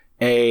them,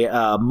 a,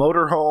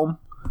 motorhome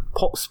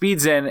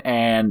speeds in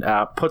and,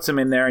 puts him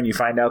in there, and you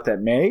find out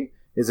that May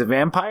is a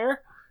vampire.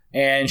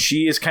 And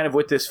she is kind of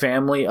with this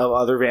family of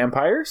other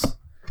vampires,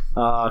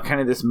 kind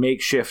of this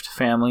makeshift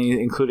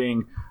family,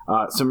 including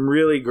some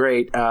really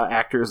great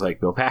actors like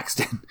Bill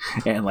Paxton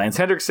and Lance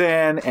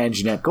Henriksen and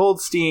Jeanette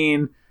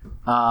Goldstein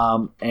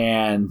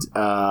and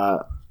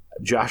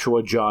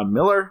Joshua John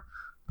Miller.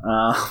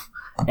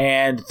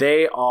 And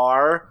they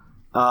are,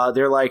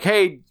 they're like,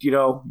 hey, you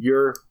know,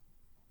 you're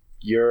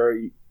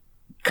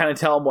kind of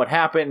tell him what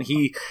happened.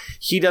 He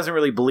doesn't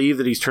really believe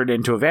that he's turned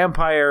into a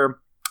vampire.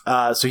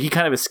 So he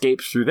kind of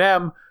escapes through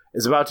them,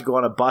 is about to go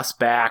on a bus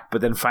back, but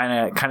then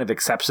finally kind of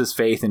accepts his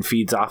faith and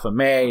feeds off of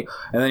May.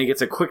 And then he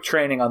gets a quick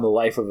training on the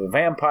life of a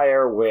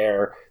vampire,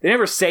 where they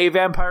never say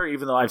vampire,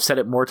 even though I've said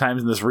it more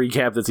times in this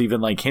recap that's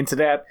even like hinted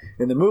at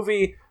in the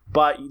movie.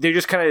 But they're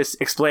just kind of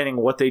explaining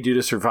what they do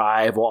to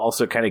survive while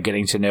also kind of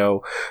getting to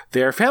know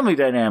their family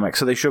dynamic.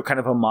 So they show kind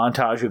of a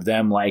montage of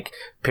them like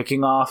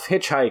picking off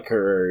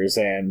hitchhikers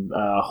and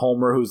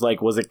Homer, who's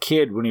like was a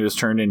kid when he was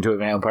turned into a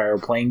vampire,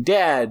 playing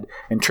dead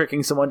and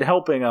tricking someone to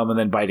helping him and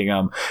then biting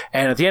him.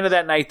 And at the end of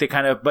that night, they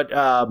kind of but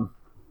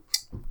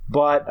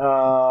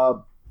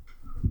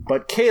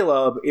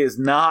Caleb is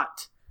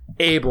not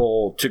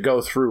able to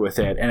go through with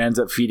it and ends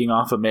up feeding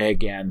off of May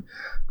again.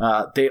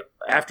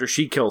 After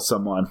she kills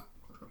someone.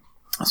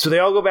 So they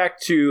all go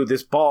back to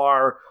this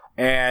bar,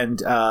 and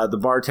the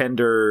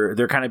bartender,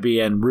 they're kind of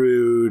being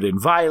rude and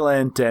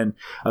violent, and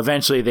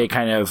eventually they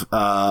kind of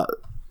are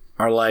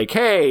like,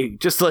 hey,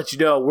 just to let you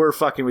know, we're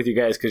fucking with you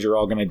guys because you're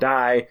all going to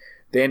die.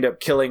 They end up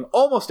killing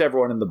almost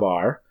everyone in the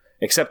bar,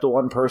 except the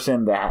one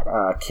person that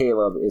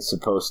Caleb is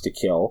supposed to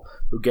kill,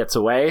 who gets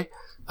away.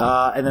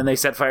 And then they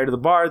set fire to the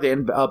bar. They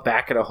end up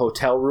back at a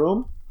hotel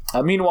room.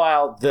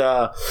 Meanwhile,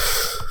 the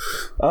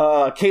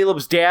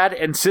Caleb's dad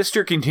and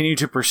sister continue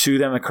to pursue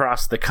them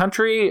across the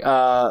country,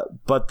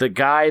 but the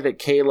guy that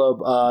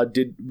Caleb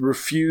did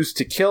refuse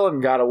to kill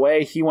and got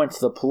away, he went to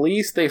the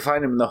police. They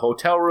find him in the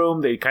hotel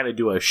room. They kind of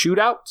do a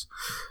shootout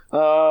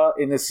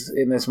in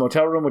this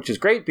motel room, which is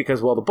great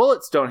because, well, the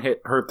bullets don't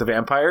hurt the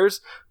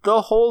vampires.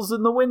 The holes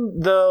in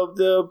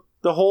the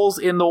holes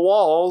in the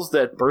walls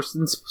that burst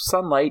in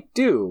sunlight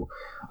do.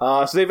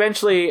 So they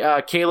eventually,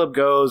 Caleb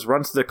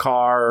runs to the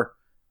car.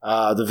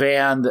 The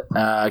van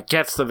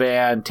gets the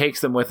van,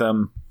 takes them with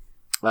him.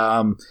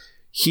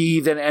 He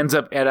then ends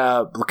up at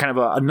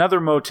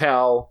another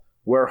motel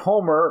where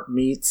Homer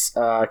meets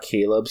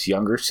Caleb's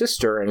younger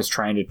sister and is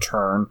trying to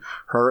turn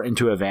her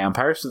into a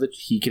vampire so that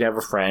he can have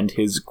a friend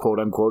his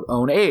quote-unquote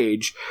own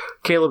age.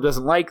 Caleb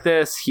doesn't like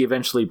this. He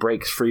eventually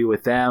breaks free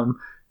with them.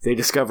 They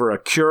discover a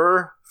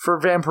cure for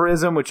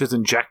vampirism, which is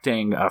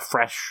injecting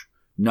fresh,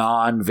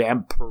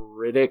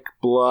 non-vampiric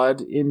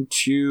blood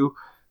into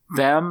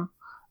them.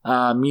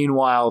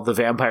 Meanwhile, the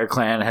vampire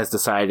clan has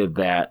decided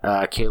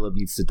that Caleb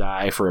needs to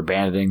die for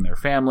abandoning their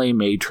family.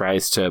 May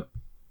tries to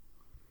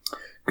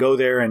go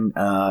there and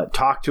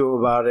talk to him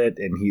about it,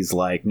 and he's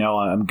like, no,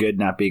 I'm good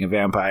not being a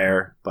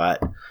vampire,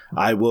 but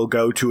I will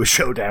go to a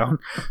showdown.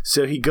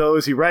 So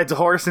he rides a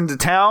horse into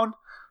town,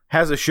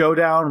 has a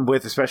showdown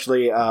with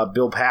especially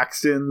Bill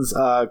Paxton's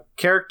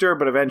character,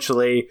 but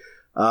eventually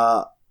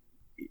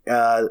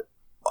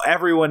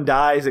everyone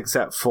dies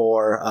except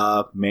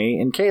for May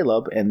and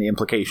Caleb, and the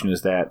implication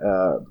is that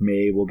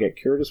May will get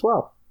cured as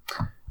well.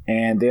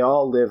 And they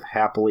all live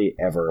happily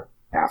ever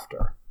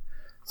after.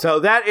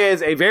 So that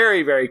is a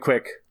very, very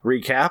quick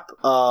recap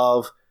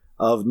of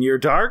Near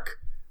Dark.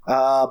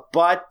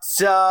 But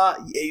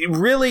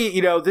really,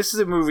 this is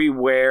a movie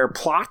where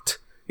plot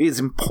is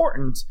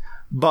important,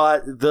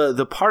 but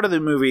the part of the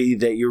movie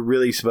that you're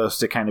really supposed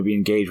to kind of be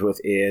engaged with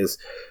is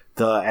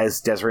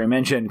as Desiree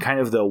mentioned, kind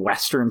of the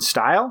Western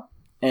style.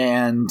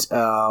 And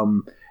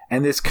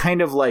this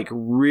kind of like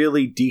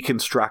really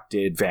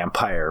deconstructed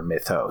vampire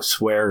mythos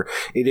where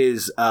it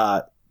is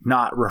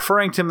not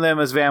referring to them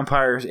as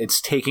vampires. It's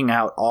taking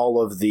out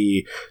all of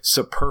the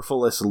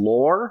superfluous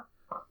lore.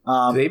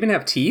 Do they even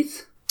have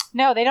teeth?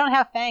 No, they don't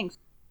have fangs.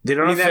 They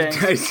don't have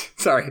fangs.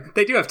 Sorry,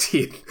 they do have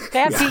teeth. They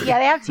have teeth. Yeah,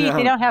 they have teeth.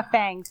 They don't have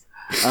fangs.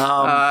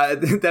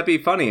 That'd be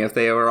funny if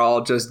they were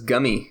all just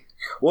gummy.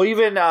 Well,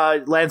 even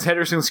Lance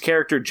Henderson's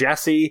character,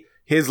 Jesse,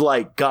 his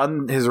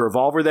gun, his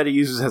revolver that he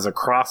uses has a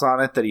cross on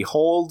it that he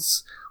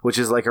holds, which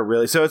is like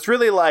so it's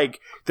really like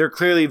they're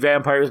clearly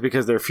vampires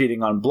because they're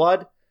feeding on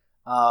blood.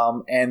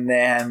 And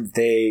then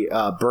they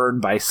burn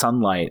by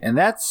sunlight. And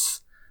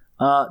that's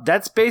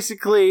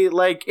basically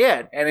like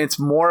it. And it's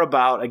more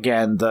about,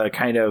 again, the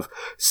kind of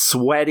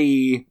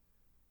sweaty,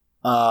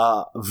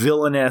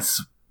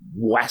 villainous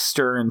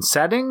Western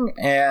setting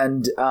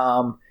and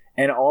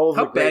all of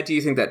How bad do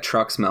you think that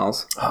truck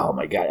smells? Oh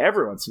my god,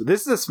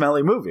 this is a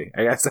smelly movie,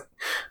 I guess.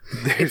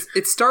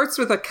 It starts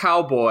with a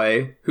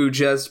cowboy who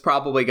just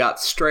probably got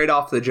straight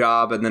off the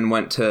job and then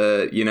went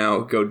to,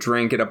 go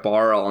drink at a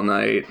bar all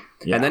night.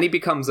 Yeah. And then he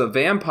becomes a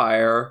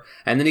vampire,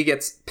 and then he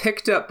gets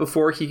picked up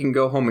before he can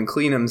go home and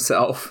clean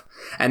himself.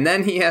 And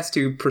then he has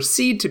to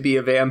proceed to be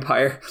a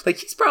vampire. Like,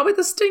 he's probably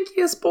the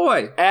stinkiest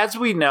boy. As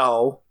we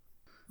know,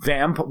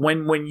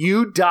 when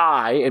you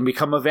die and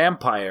become a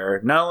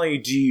vampire, not only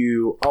do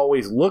you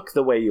always look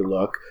the way you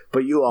look,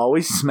 but you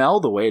always smell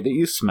the way that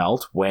you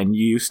smelt when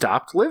you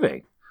stopped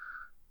living.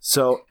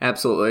 So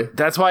absolutely,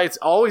 that's why it's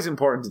always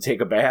important to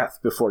take a bath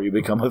before you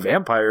become a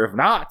vampire. If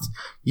not,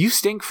 you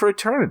stink for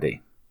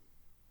eternity.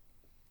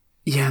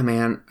 Yeah,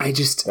 man. The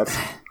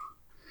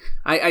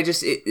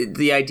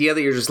idea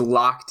that you're just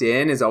locked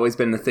in has always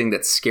been the thing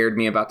that scared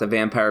me about the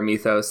vampire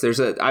mythos.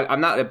 I'm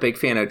not a big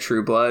fan of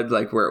True Blood,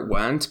 like where it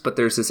went, but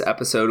there's this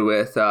episode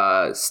with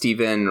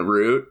Stephen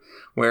Root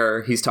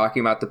where he's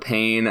talking about the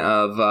pain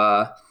of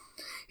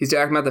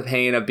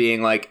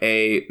being like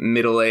a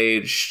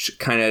middle-aged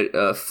kind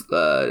of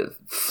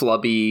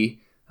flubby,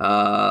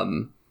 guy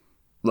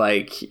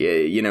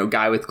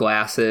with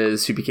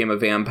glasses who became a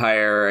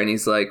vampire, and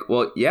he's like,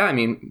 well, yeah, I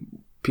mean,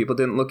 people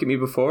didn't look at me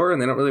before,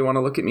 and they don't really want to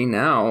look at me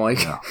now. Like,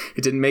 no.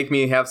 It didn't make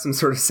me have some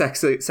sort of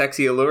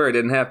sexy allure. It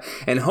didn't have.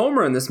 And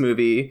Homer in this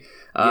movie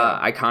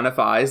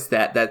iconifies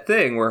that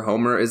thing where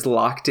Homer is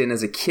locked in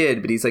as a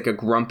kid, but he's like a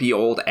grumpy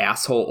old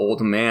asshole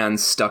old man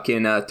stuck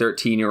in a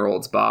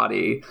 13-year-old's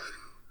body.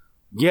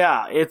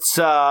 Yeah, it's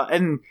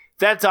and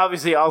that's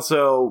obviously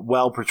also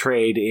well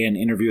portrayed in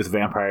Interview with a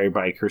Vampire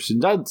by Kirsten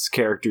Dunst's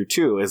character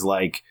too. Is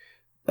like.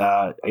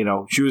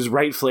 She was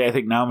rightfully, I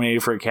think,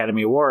 nominated for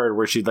Academy Award,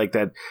 where she'd like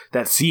that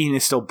scene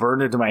is still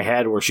burned into my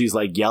head where she's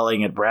like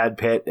yelling at Brad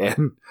Pitt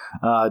and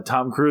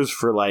Tom Cruise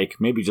for like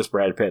maybe just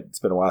Brad Pitt. It's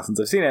been a while since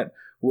I've seen it.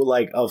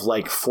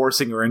 Of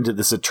forcing her into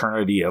this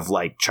eternity of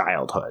like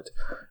childhood.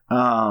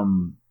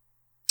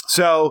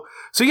 So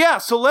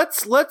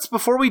let's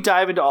before we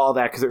dive into all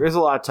that, because there is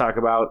a lot to talk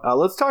about.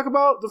 Let's talk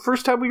about the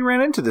first time we ran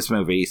into this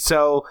movie.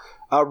 So.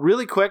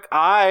 Really quick,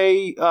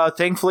 I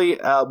thankfully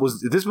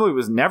this movie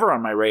was never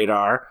on my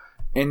radar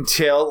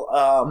until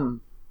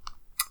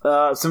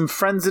some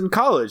friends in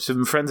college,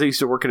 some friends I used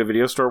to work at a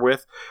video store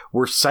with,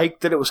 were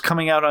psyched that it was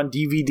coming out on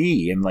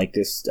DVD and like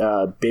this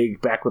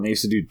big, back when they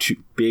used to do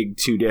big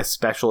 2-disc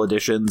special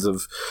editions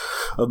of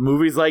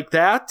movies like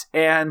that.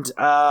 And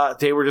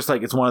they were just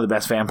like, it's one of the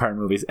best vampire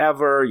movies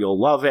ever. You'll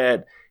love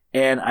it.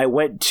 And I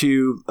went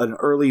to an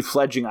early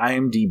fledgling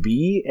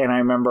IMDb, and I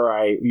remember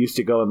I used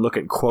to go and look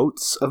at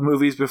quotes of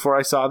movies before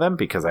I saw them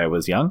because I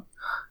was young.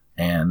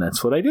 And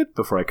that's what I did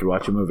before I could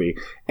watch a movie.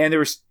 And there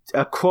was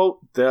a quote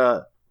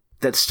that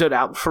stood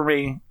out for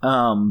me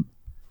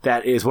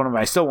that is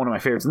still one of my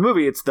favorites in the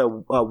movie. It's the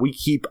 "We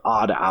keep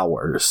odd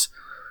hours,"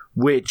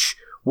 which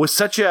was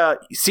such a,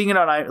 seeing it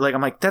on, like,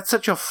 I'm like, that's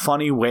such a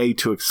funny way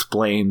to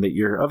explain that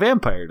you're a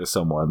vampire to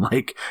someone.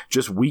 Like,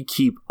 just "we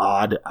keep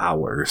odd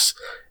hours."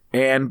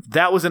 And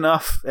that was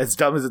enough, as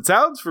dumb as it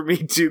sounds, for me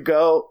to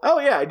go, oh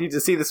yeah, I need to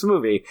see this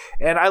movie.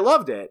 And I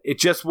loved it. It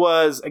just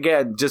was,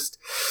 again, just,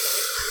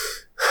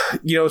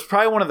 it was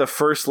probably one of the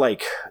first,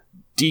 like,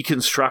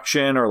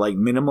 deconstruction or, like,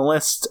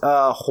 minimalist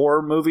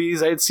horror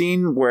movies I'd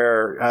seen,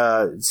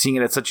 where seeing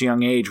it at such a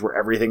young age where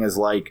everything is,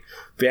 like,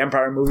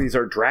 vampire movies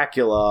are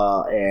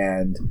Dracula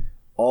and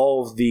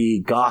all of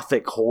the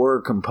gothic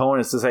horror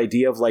components, this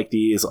idea of, like,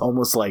 these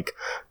almost, like,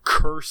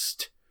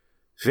 cursed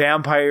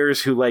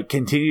vampires who like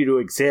continue to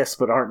exist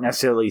but aren't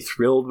necessarily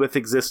thrilled with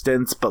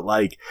existence, but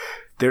like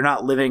they're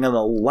not living in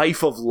a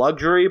life of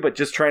luxury but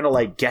just trying to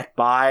like get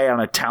by on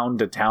a town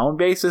to town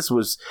basis,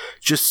 was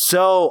just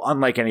so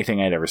unlike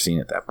anything I'd ever seen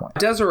at that point.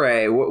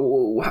 Desiree,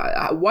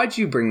 why'd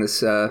you bring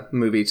this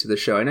movie to the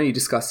show? I know you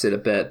discussed it a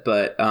bit,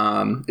 but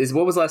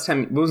what was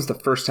the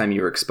first time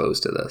you were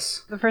exposed to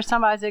this? The first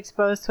time I was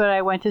exposed to it,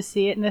 I went to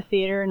see it in the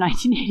theater in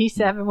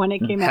 1987 when it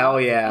came out.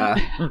 Hell yeah.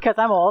 Because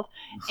I'm old.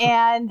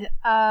 And,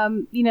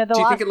 Do you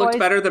think it looked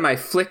better than my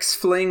Flix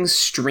Fling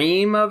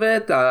stream of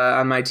it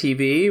on my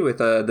TV with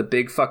the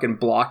big fucking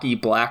blocky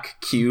black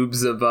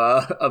cubes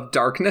of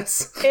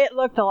darkness? It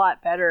looked a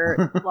lot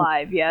better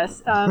live,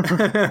 yes.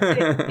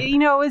 It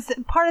was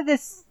part of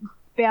this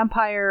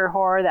vampire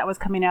horror that was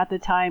coming out at the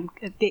time,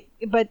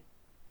 but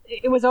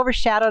it was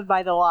overshadowed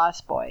by The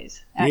Lost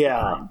Boys at the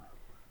time.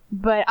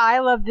 But I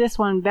loved this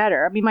one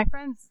better. I mean, my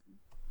friends,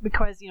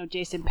 because,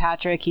 Jason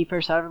Patrick,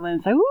 Kiefer Sutherland,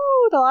 it's like,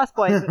 ooh, The Lost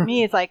Boys. But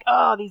me, it's like,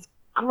 oh, these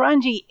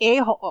grungy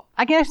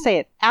I can't say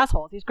it,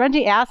 assholes. These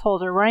grungy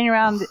assholes are running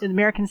around the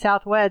American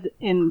Southwest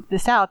in the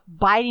South,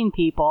 biting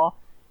people,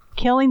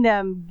 killing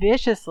them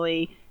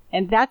viciously,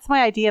 and that's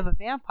my idea of a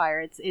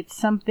vampire. It's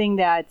something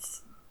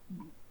that's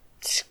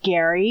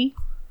scary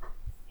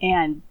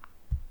and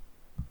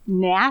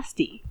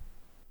nasty.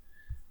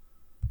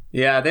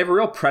 Yeah, they have a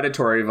real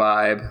predatory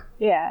vibe.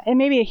 Yeah, and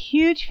maybe a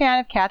huge fan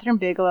of Catherine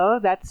Bigelow.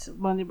 That's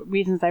one of the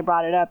reasons I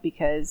brought it up,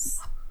 because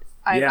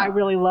I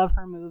really love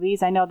her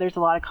movies. I know there's a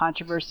lot of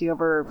controversy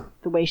over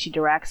the way she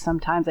directs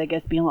sometimes, I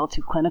guess, being a little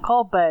too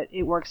clinical, but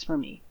it works for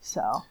me.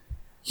 So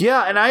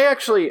yeah, and I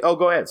actually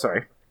go ahead,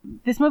 sorry.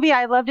 This movie,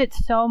 I loved it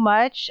so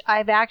much.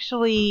 I've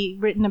actually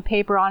written a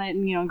paper on it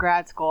in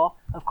grad school,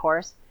 of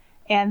course.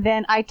 And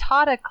then I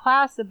taught a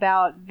class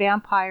about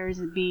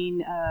vampires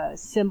being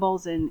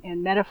symbols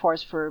and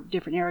metaphors for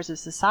different eras of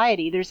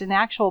society. There's an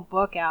actual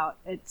book out.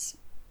 It's,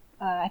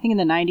 I think, in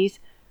the 90s.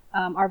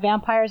 Our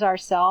Vampires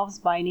Ourselves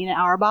by Nina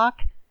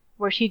Auerbach,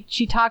 where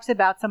she talks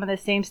about some of the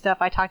same stuff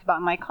I talked about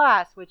in my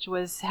class, which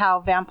was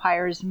how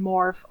vampires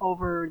morph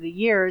over the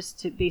years.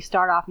 They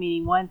start off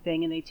meaning one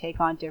thing and they take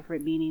on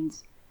different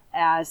meanings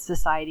as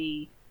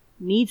society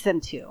needs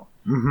them to.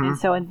 Mm-hmm. And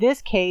so in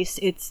this case,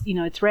 it's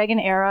Reagan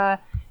era,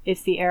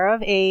 it's the era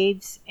of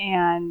AIDS,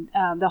 and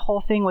the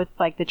whole thing with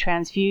like the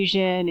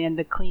transfusion and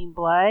the clean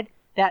blood,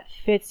 that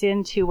fits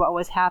into what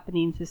was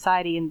happening in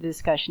society in the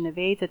discussion of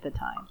AIDS at the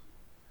time.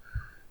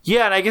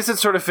 Yeah, and I guess it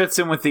sort of fits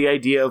in with the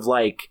idea of,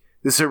 like,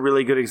 this is a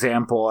really good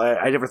example.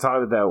 I never thought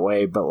of it that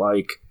way, but,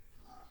 like,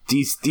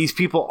 these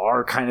people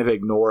are kind of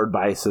ignored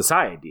by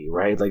society,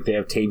 right? Like, they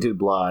have tainted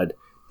blood.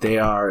 They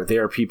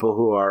are people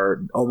who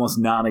are almost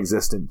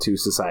non-existent to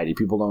society.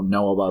 People don't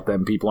know about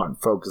them. People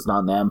aren't focused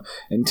on them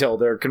until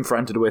they're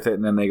confronted with it,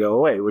 and then they go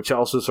away, which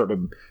also sort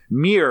of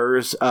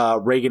mirrors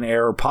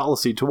Reagan-era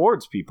policy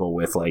towards people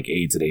with, like,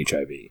 AIDS and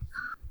HIV.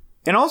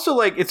 And also,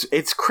 like,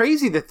 it's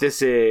crazy that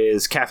this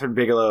is Catherine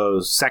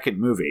Bigelow's second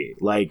movie.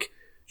 Like,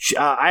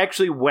 I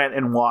actually went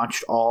and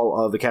watched all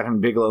of the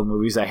Catherine Bigelow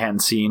movies I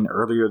hadn't seen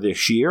earlier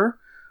this year.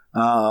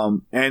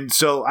 And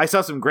so I saw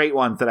some great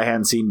ones that I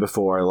hadn't seen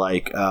before,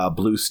 like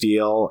Blue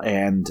Steel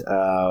and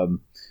I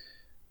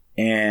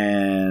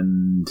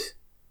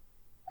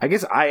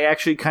guess I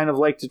actually kind of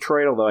like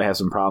Detroit, although I have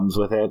some problems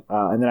with it.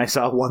 And then I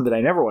saw one that I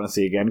never want to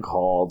see again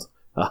called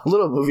a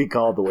little movie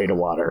called The Way to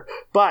Water.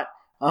 But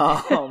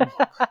what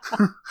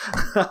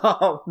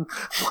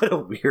a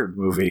weird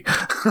movie.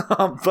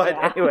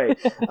 But anyway,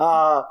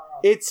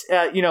 it's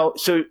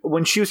so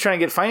when she was trying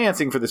to get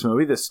financing for this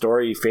movie, the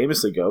story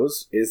famously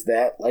goes is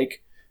that,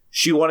 like,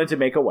 she wanted to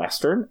make a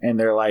Western, and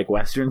they're like,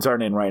 Westerns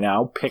aren't in right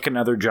now, pick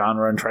another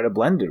genre and try to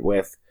blend it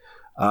with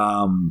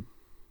a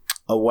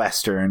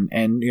Western.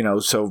 And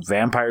so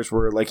vampires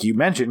were, like you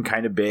mentioned,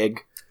 kind of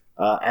big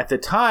at the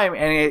time,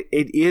 and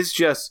it is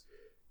just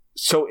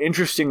so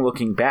interesting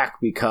looking back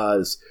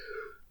because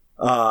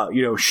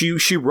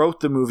she wrote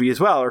the movie as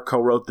well, or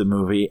co-wrote the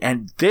movie,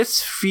 and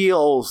this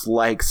feels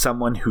like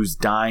someone who's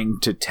dying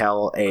to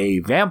tell a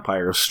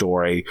vampire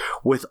story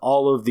with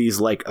all of these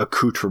like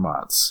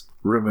accoutrements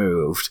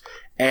removed.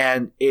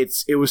 And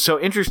it was so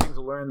interesting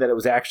to learn that it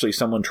was actually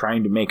someone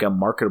trying to make a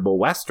marketable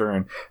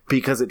Western,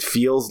 because it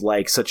feels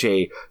like such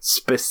a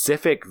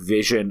specific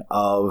vision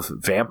of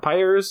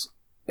vampires,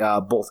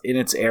 both in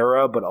its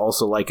era, but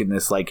also like in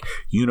this like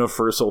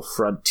universal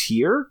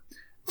frontier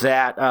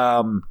that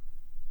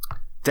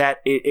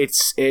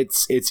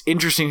it's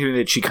interesting to me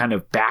that she kind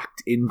of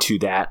backed into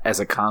that as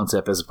a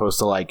concept as opposed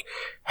to like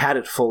had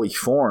it fully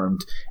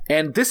formed.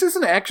 And this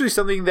isn't actually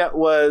something that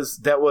was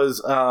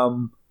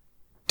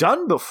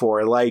done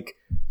before. Like,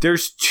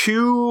 there's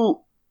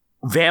 2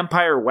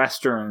 vampire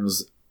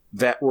westerns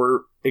that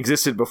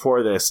existed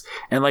before this,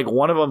 and like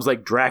one of them's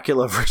like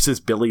Dracula versus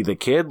Billy the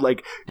Kid.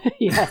 Like,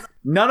 Yes.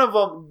 none of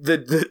them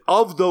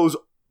of those,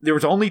 there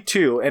was only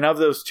 2, and of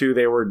those 2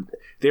 they were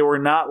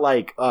not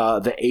like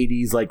the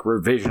 80s like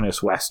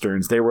revisionist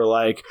westerns. They were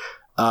like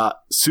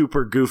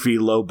super goofy,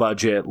 low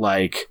budget,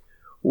 like,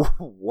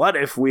 what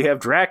if we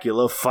have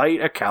Dracula fight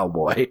a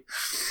cowboy?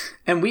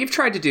 And we've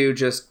tried to do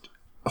just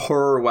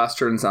horror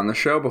westerns on the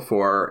show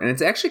before, and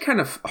it's actually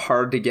kind of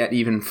hard to get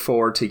even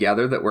 4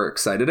 together that we're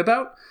excited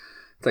about.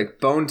 It's like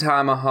Bone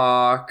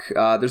Tomahawk.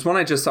 There's one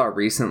I just saw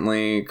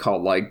recently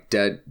called like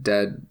Dead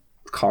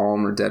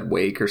Calm or Dead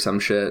Wake or some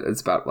shit. It's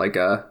about like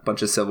a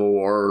bunch of Civil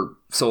War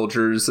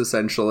soldiers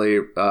essentially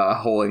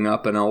holing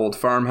up in an old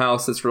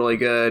farmhouse. That's really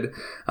good.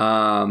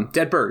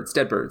 Dead Birds.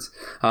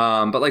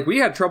 But like we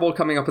had trouble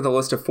coming up with a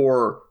list of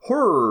 4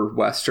 horror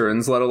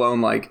westerns, let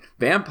alone like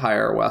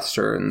vampire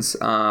westerns.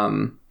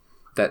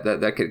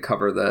 That could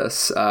cover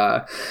this,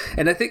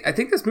 and I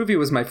think this movie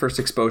was my first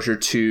exposure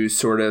to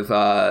sort of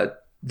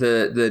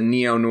the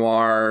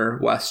neo-noir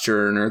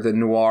western or the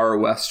noir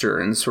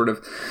western, sort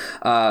of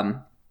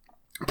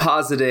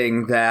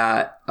positing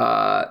that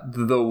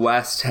the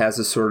West has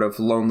a sort of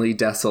lonely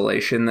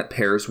desolation that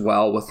pairs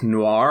well with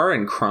noir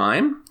and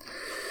crime,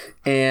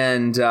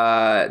 and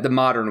the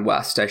modern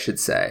West, I should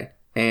say.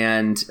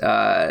 And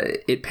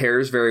it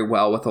pairs very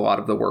well with a lot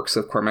of the works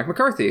of Cormac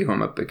McCarthy, who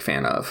I'm a big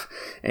fan of.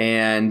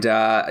 And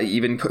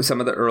even some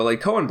of the early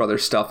Coen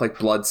Brothers stuff like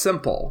Blood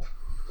Simple,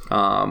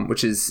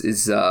 which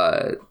is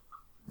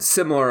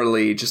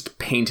similarly just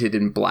painted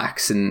in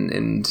blacks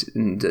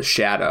and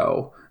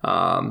shadow.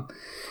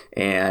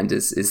 And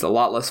is a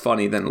lot less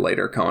funny than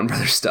later Coen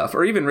Brothers stuff,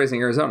 or even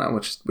Raising Arizona,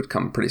 which would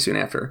come pretty soon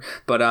after.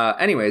 But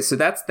anyway, so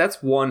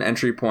that's one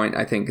entry point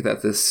I think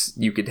that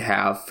you could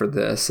have for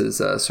this, is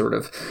a sort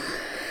of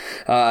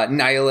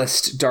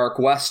nihilist dark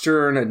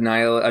western,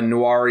 a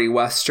noir-y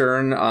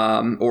western,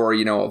 or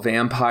a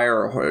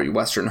vampire or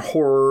western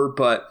horror.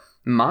 But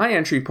my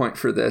entry point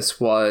for this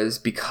was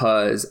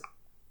because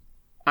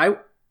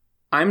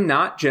I'm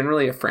not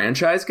generally a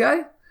franchise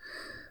guy.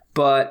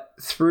 But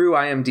through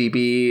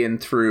IMDb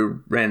and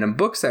through random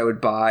books I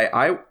would buy,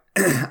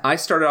 I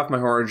started off my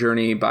horror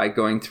journey by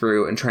going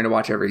through and trying to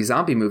watch every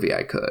zombie movie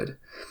I could.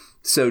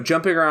 So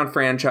jumping around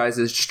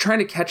franchises, just trying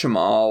to catch them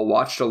all.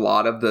 Watched a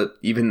lot of the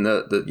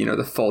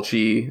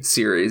Fulci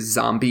series,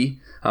 Zombie.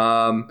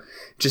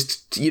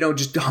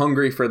 Just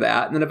hungry for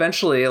that. And then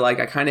eventually, like,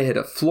 I kind of hit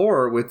a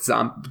floor with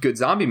good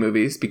zombie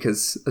movies,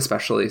 because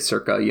especially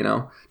circa,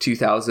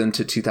 2000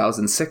 to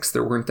 2006,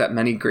 there weren't that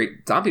many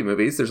great zombie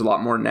movies. There's a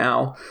lot more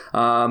now.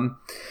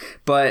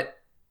 But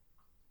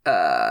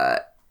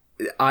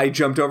I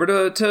jumped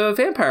over to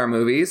vampire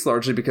movies,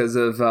 largely because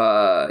of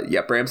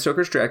Bram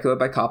Stoker's Dracula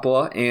by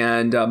Coppola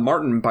and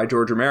Martin by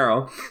George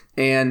Romero.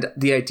 And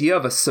the idea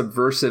of a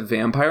subversive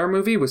vampire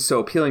movie was so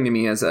appealing to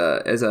me as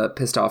a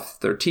pissed off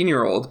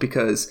 13-year-old,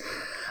 because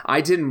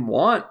I didn't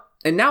want,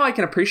 and now I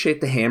can appreciate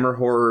the Hammer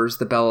horrors,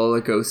 the Bela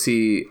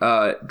Lugosi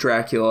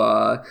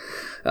Dracula,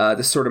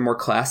 the sort of more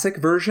classic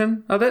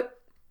version of it.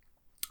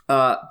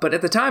 But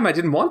at the time, I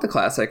didn't want the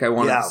classic. I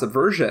wanted the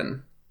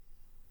subversion.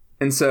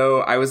 And so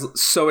I was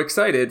so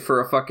excited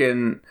for a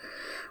fucking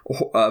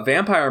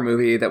vampire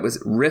movie that was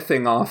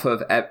riffing off of,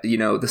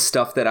 the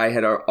stuff that I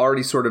had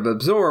already sort of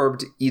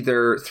absorbed,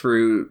 either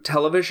through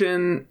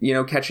television,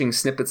 catching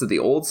snippets of the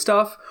old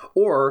stuff,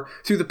 or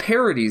through the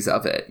parodies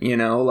of it,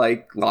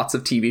 like lots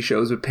of TV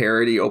shows would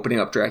parody opening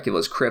up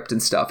Dracula's crypt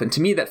and stuff. And to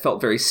me, that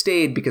felt very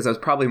staid, because I was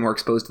probably more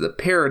exposed to the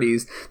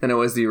parodies than I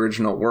was the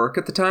original work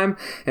at the time.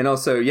 And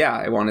also,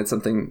 I wanted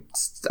something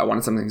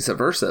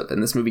subversive.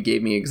 And this movie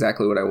gave me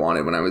exactly what I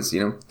wanted when I was,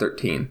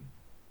 13.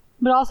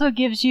 But also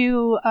gives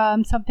you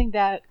something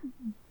that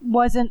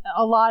wasn't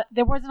a lot.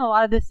 There wasn't a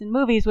lot of this in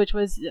movies, which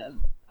was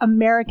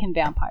American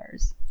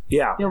vampires.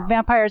 Yeah,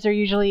 vampires are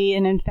usually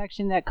an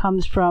infection that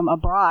comes from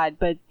abroad,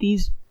 but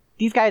these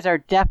guys are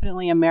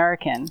definitely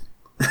American.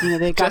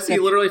 They got Jesse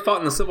literally fought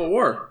in the Civil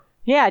War.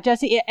 Yeah,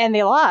 Jesse, and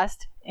they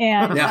lost.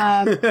 And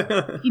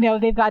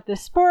they've got the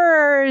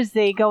spurs.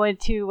 They go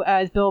into,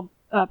 as Bill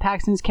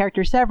Paxton's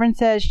character Severin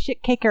says,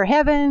 shit kicker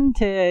heaven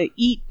to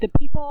eat the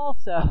people.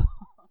 So.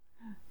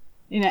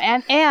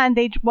 And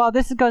they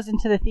this goes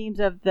into the themes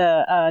of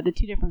the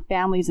two different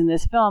families in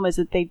this film, is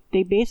that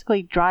they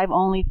basically drive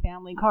only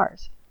family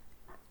cars.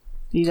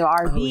 These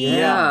are RVs.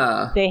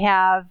 Yeah. They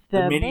have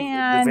the The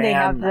van. They van.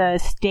 have the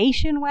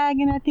station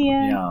wagon at the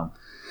end. Yeah.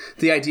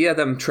 The idea of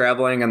them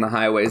traveling on the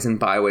highways and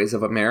byways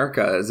of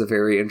America is a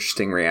very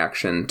interesting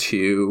reaction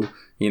to,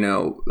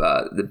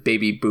 the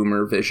baby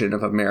boomer vision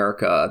of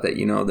America, that,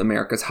 the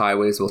America's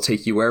highways will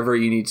take you wherever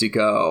you need to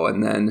go.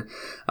 And then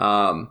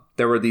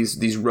there were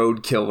these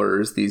road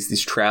killers,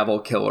 these travel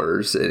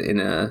killers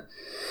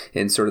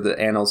in sort of the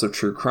annals of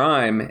true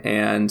crime.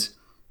 And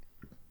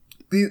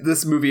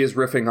this movie is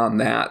riffing on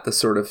that. The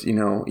sort of,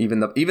 even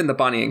the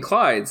Bonnie and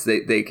Clydes,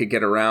 they could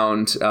get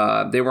around.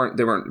 They weren't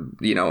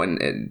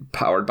and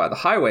powered by the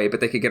highway, but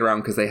they could get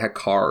around because they had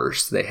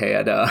cars. They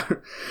had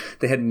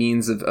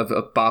means of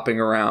bopping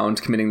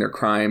around, committing their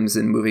crimes,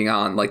 and moving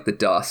on like the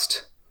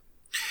dust.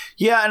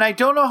 Yeah, and I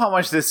don't know how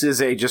much this is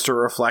just a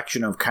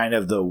reflection of kind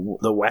of the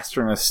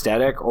Western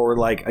aesthetic, or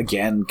like,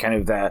 again, kind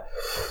of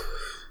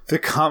the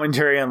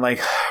commentary on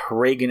like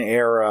Reagan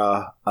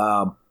era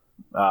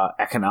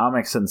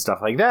economics and stuff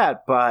like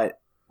that. But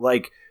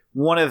like,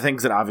 one of the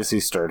things that obviously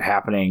started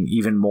happening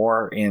even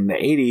more in the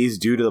 80s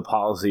due to the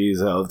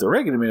policies of the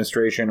Reagan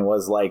administration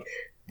was like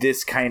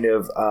this kind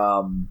of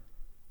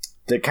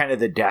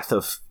the death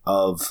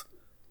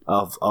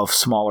of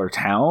smaller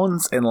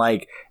towns. And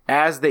like,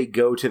 as they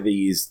go to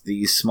these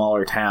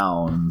smaller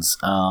towns,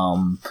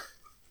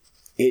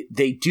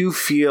 they do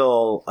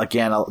feel,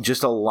 again,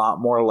 just a lot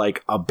more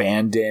like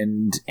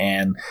abandoned.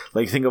 And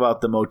like, think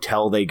about the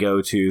motel they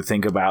go to,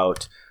 think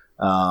about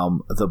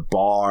the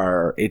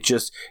bar.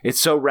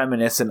 It's so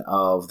reminiscent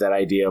of that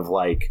idea of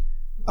like,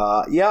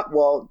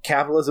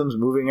 capitalism's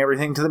moving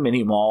everything to the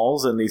mini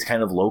malls, and these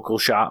kind of local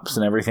shops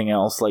and everything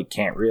else like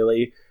can't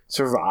really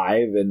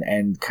survive,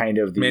 and kind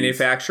of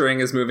manufacturing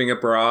is moving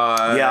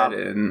abroad. Yeah.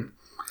 And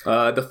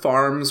the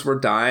farms were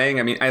dying.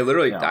 I mean, I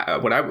literally,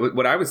 what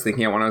I was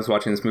thinking of when I was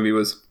watching this movie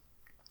was,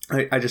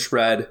 I just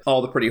read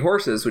All the Pretty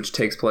Horses, which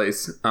takes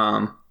place,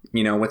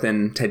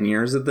 within 10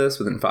 years of this,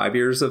 within 5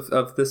 years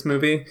of this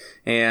movie.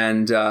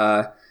 And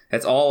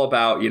it's all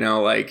about,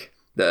 like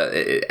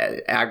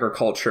the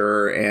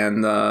agriculture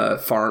and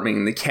the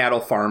farming, the cattle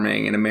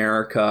farming in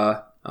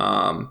America,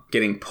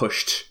 getting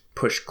pushed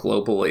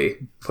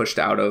globally, pushed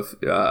out of,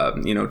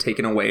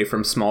 taken away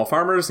from small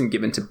farmers and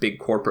given to big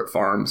corporate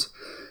farms.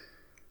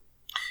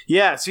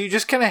 Yeah, so you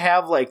just kind of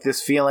have like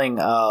this feeling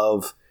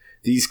of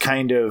these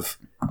kind of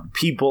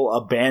people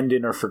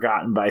abandoned or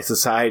forgotten by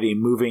society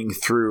moving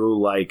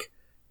through like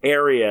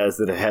areas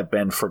that have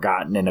been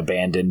forgotten and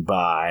abandoned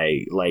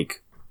by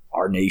like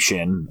our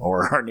nation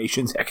or our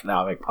nation's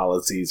economic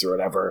policies or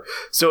whatever.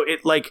 So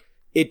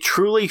it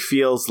truly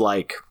feels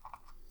like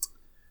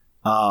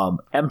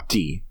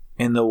empty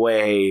in the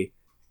way,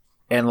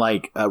 and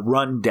like a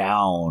run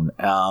down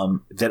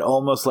that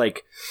almost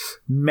like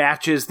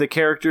matches the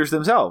characters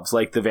themselves.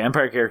 Like the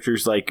vampire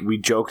characters, like we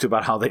joked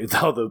about how the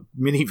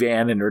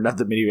minivan, or not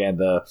the minivan,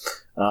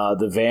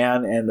 the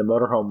van and the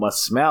motorhome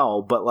must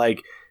smell. But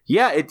like,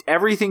 yeah,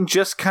 everything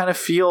just kind of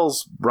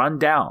feels run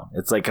down.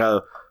 It's like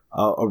a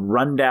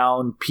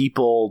rundown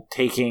people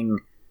taking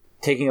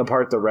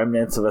apart the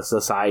remnants of a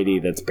society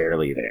that's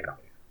barely there.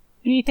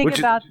 When you think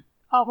about,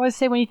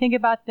 when you think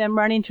about them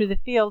running through the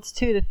fields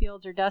too, the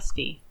fields are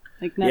dusty.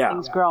 Like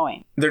nothing's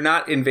growing. They're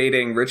not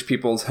invading rich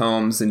people's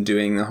homes and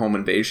doing the home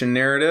invasion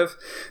narrative.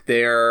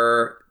 They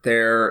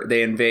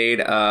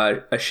invade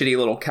a shitty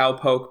little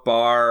cowpoke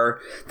bar.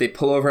 They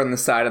pull over on the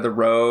side of the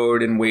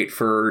road and wait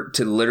to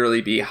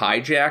literally be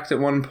hijacked at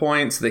one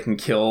point so they can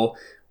kill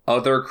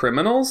other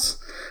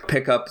criminals,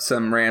 pick up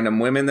some random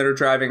women that are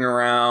driving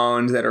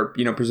around that are,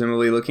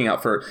 presumably looking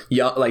out for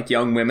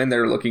young women that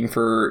are looking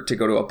to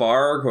go to a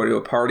bar, go to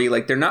a party.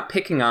 Like, they're not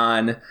picking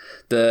on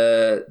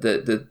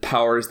the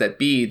powers that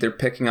be. They're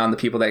picking on the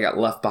people that got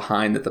left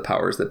behind at the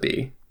powers that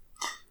be.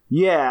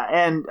 Yeah,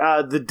 and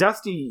the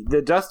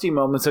dusty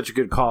moment's such a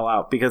good call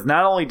out, because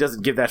not only does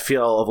it give that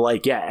feel of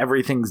like, yeah,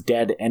 everything's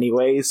dead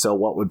anyway, so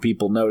what would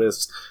people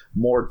notice?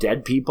 More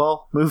dead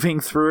people moving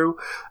through.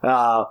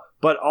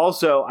 But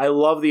also, I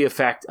love the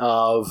effect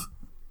of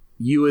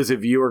you as a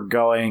viewer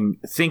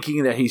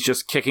thinking that he's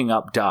just kicking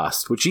up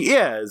dust, which he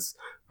is,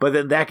 but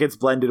then that gets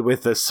blended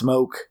with the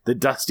smoke, the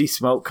dusty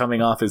smoke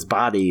coming off his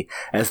body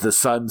as the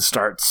sun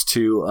starts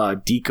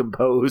to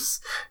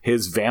decompose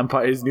his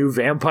new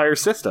vampire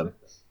system.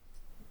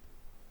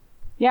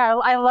 Yeah,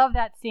 I love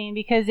that scene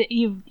because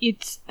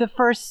it's the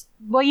first.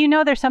 Well,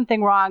 there's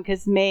something wrong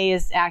because May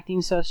is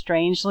acting so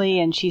strangely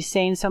and she's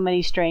saying so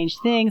many strange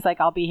things,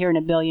 like "I'll be here in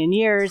a billion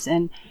years,"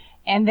 and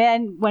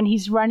then when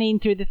he's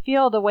running through the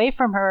field away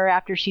from her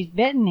after she's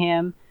bitten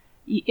him,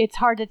 it's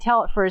hard to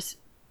tell at first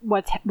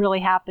what's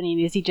really happening.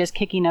 Is he just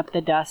kicking up the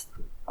dust,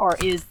 or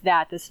is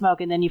that the smoke?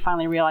 And then you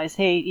finally realize,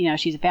 hey,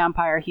 she's a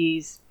vampire.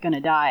 He's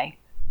gonna die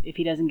if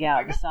he doesn't get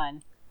out of the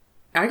sun.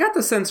 I got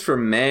the sense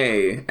from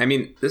May, I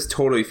mean, this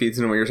totally feeds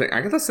into what you're saying.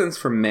 I got the sense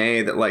from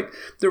May that, like,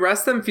 the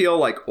rest of them feel,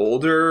 like,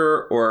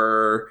 older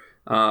or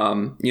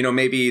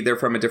Maybe they're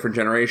from a different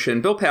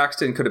generation. Bill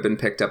Paxton could have been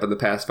picked up in the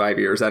past 5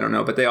 years. I don't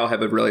know, but they all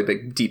have a really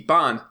big, deep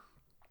bond.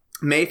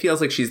 May feels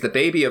like she's the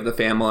baby of the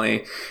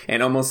family,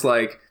 and almost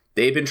like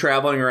they've been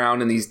traveling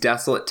around in these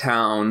desolate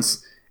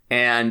towns,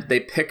 and they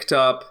picked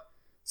up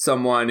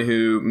someone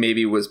who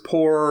maybe was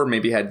poor,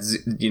 maybe had,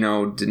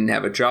 didn't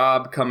have a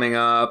job coming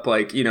up.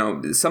 Like,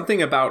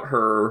 something about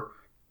her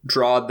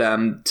drawed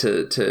them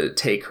to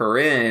take her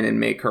in and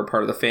make her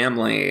part of the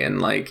family.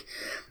 And like,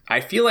 I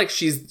feel like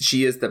she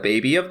is the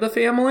baby of the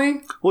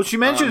family. Well, she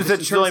mentions that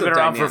she's only been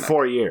around for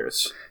 4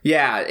 years.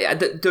 Yeah,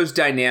 those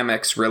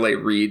dynamics really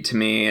read to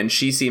me, and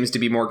she seems to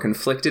be more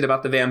conflicted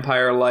about the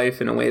vampire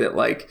life in a way that,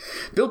 like,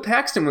 Bill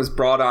Paxton was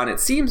brought on, it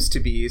seems to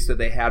be, so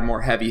they had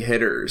more heavy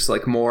hitters,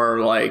 like more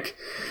like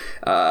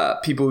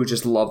people who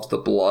just loved the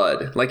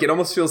blood. Like, it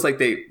almost feels like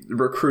they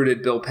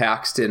recruited Bill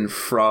Paxton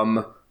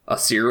from a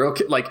serial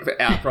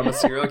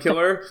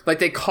killer. Like,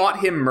 they caught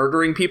him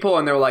murdering people,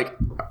 and they're like,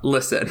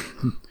 listen,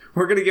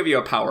 we're gonna give you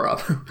a power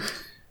up.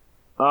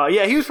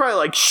 Yeah, he was probably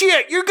like,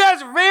 shit, you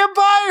guys are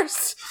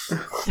vampires?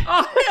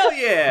 Oh, hell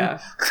yeah.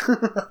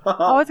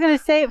 I was going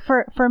to say,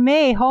 for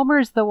May,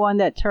 Homer's the one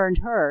that turned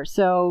her.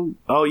 So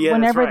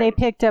whenever they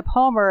picked up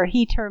Homer,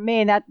 he turned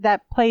May, and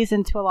that plays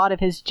into a lot of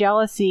his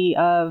jealousy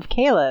of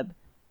Caleb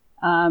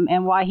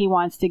and why he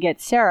wants to get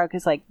Sarah.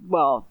 Because, like,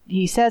 well,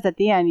 he says at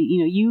the end,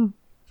 you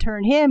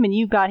turned him,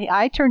 and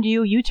I turned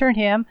you, you turned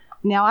him,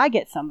 now I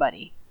get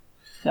somebody.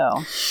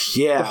 So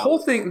yeah, the whole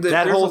thing,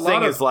 that whole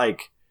thing is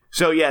like,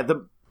 so yeah,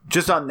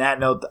 just on that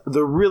note,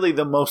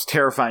 the most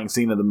terrifying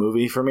scene of the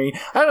movie for me,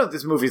 I don't know if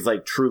this movie is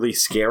like truly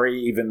scary,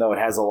 even though it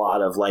has a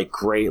lot of like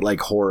great like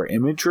horror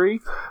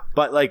imagery,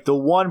 but like the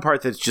one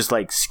part that's just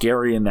like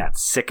scary in that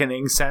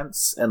sickening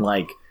sense, and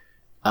like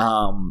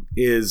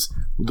is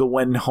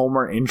when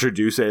Homer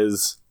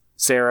introduces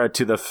Sarah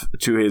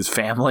to his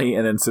family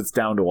and then sits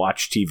down to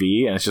watch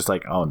TV, and it's just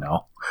like, oh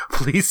no,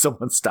 please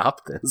someone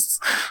stop this.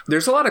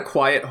 There's a lot of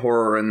quiet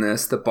horror in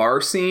this. The bar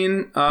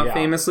scene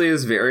famously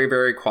is very,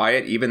 very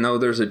quiet, even though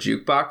there's a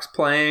jukebox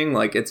playing.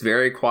 Like, it's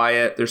very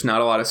quiet. There's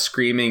not a lot of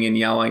screaming and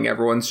yelling.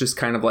 Everyone's just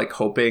kind of like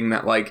hoping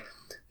that like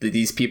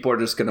these people are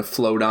just going to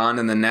float on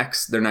in their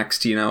next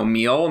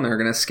meal, and they're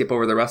going to skip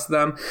over the rest of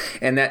them.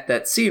 And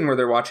that scene where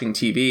they're watching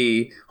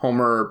TV,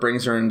 Homer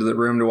brings her into the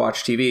room to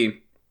watch TV.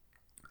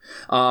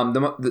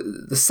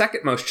 The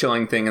second most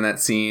chilling thing in that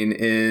scene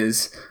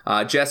is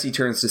Jesse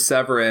turns to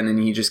Severin, and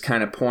he just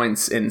kind of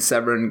points, and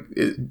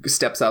Severin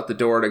steps out the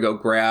door to go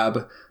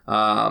grab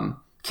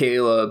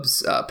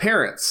Caleb's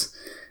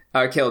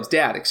Caleb's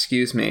dad,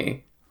 excuse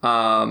me.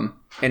 And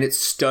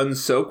it's done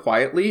so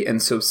quietly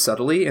and so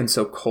subtly and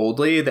so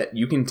coldly that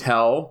you can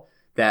tell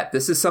that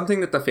this is something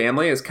that the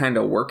family is kind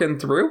of working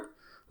through.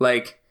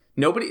 Like,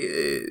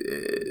 Nobody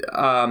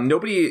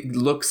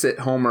looks at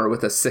Homer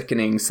with a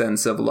sickening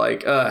sense of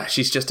like,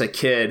 she's just a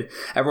kid.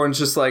 Everyone's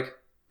just like,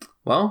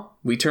 well,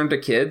 we turned to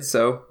kids,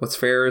 so what's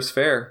fair is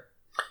fair.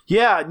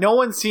 Yeah, no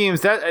one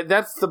seems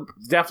that's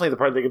definitely the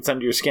part that gets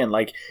under your skin.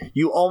 Like,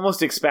 you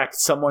almost expect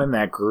someone in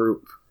that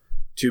group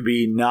to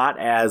be not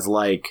as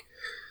like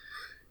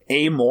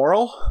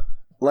amoral.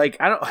 Like,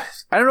 I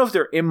don't know if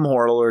they're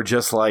immoral or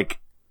just like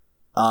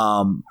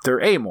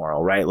they're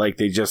amoral, right? Like,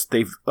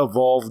 they've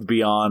evolved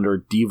beyond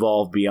or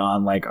devolved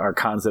beyond like our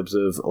concepts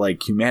of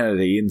like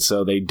humanity, and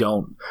so they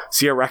don't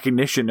see a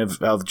recognition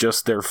of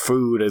just their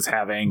food as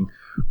having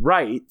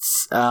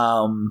rights.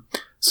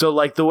 So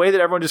like the way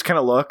that everyone just kind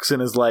of looks and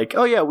is like,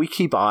 oh yeah, we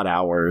keep odd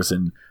hours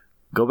and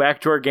go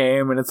back to our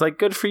game, and it's like,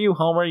 good for you,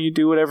 Homer, you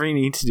do whatever you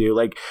need to do.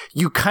 Like,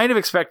 you kind of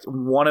expect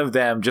one of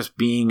them, just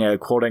being a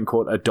quote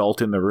unquote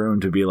adult in the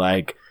room, to be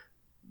like,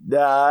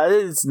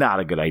 it's not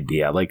a good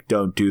idea, like,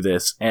 don't do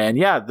this. And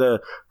yeah,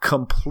 the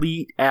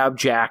complete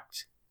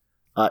abject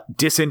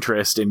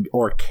disinterest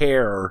or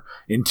care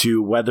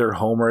into whether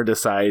Homer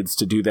decides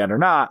to do that or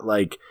not,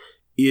 like,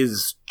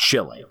 is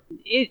chilling.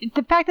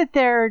 The fact that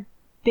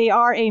they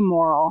are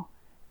amoral,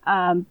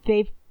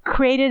 they've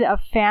created a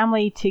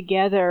family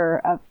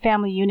together, a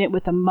family unit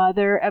with a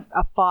mother,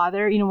 a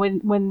father.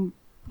 When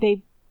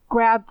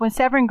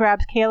Severin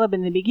grabs Caleb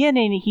in the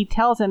beginning, he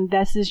tells him,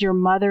 "This is your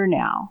mother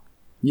now."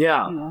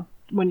 Yeah.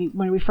 When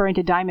referring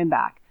to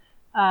Diamondback.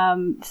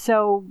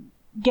 So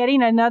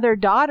getting another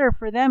daughter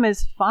for them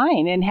is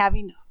fine, and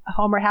having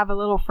Homer have a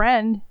little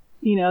friend,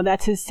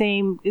 that's is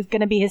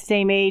going to be his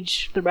same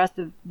age the rest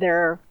of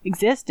their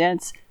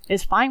existence,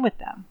 is fine with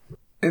them.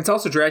 It's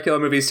also, Dracula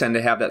movies tend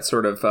to have that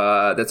sort of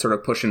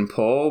push and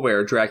pull,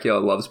 where Dracula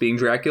loves being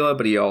Dracula,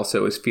 but he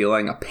also is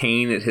feeling a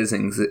pain at his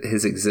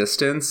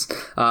existence.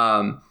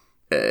 I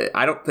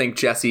don't think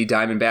Jesse,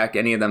 Diamondback,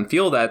 any of them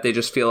feel that. They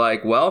just feel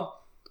like, well,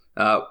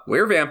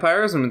 we're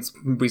vampires and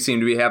we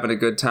seem to be having a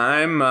good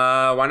time.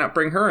 Why not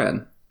bring her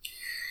in?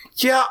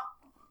 Yeah,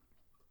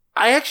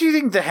 I actually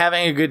think that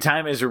having a good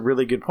time is a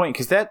really good point,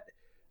 because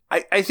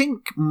I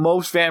think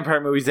most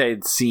vampire movies I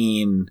had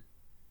seen,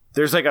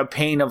 there's like a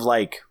pain of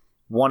like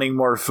wanting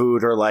more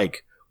food or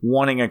like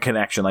wanting a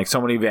connection. Like, so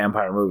many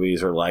vampire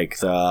movies are like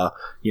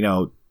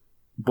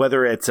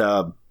whether it's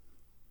a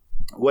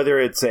whether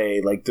it's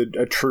a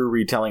true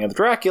retelling of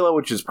Dracula,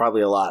 which is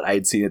probably a lot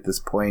I'd seen at this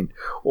point,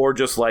 or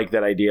just like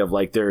that idea of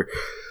like they're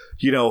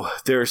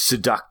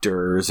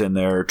seductors and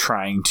they're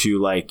trying to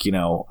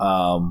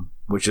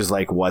which is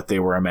like what they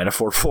were a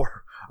metaphor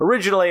for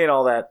originally and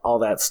all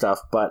that stuff.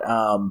 But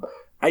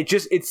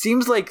it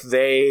seems like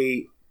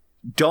they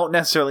don't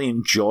necessarily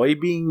enjoy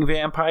being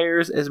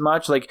vampires as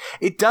much. Like,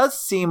 it does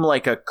seem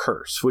like a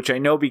curse, which I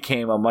know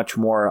became a much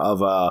more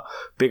of a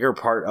bigger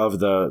part of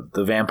the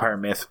vampire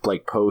myth,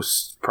 like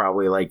post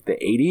probably like the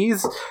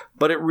 80s.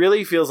 But it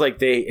really feels like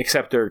they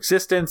accept their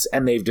existence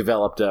and they've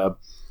developed a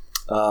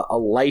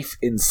life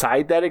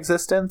inside that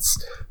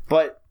existence.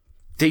 But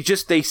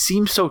they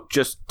seem so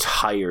just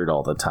tired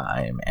all the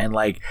time, and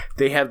like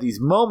they have these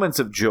moments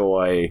of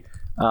joy,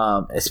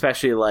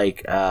 especially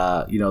like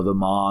the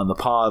ma and the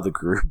pa of the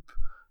group.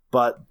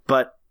 But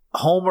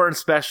Homer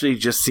especially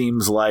just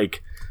seems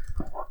like,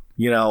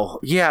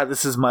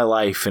 this is my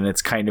life and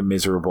it's kind of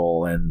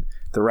miserable, and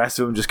the rest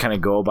of them just kind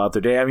of go about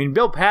their day. I mean,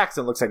 Bill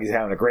Paxton looks like he's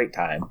having a great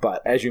time,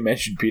 but as you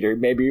mentioned, Peter,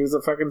 maybe he was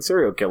a fucking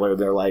serial killer.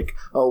 They're like,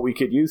 oh, we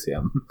could use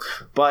him.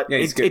 But yeah,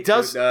 it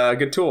does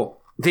good tool.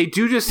 They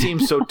do just seem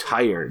so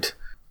tired.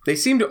 They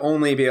seem to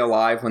only be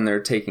alive when they're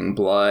taking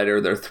blood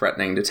or they're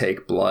threatening to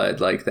take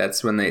blood. Like,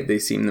 that's when they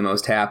seem the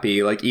most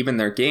happy. Like, even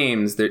their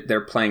games,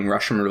 they're playing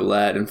Russian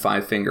roulette and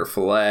Five Finger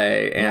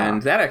Filet.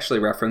 And that actually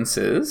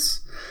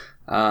references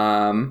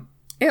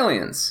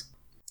aliens.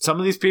 Some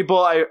of these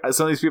people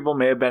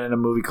may have been in a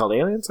movie called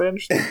Aliens, I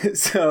understand.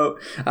 So,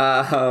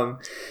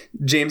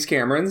 James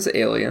Cameron's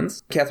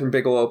Aliens. Catherine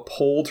Bigelow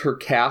pulled her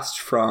cast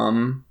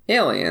from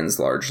Aliens,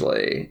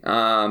 largely.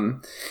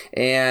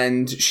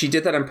 And she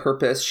did that on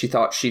purpose. She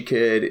thought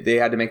they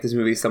had to make this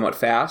movie somewhat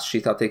fast. She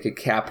thought they could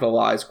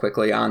capitalize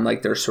quickly on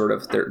like their sort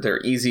of their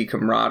easy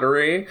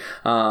camaraderie,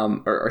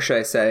 or should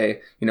I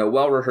say,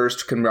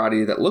 well-rehearsed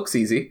camaraderie that looks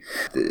easy.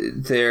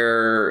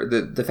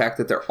 The fact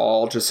that they're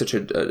all just such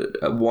a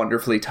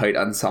wonderfully tight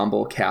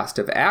ensemble cast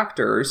of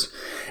actors.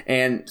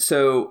 And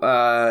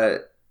so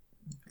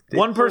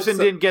one person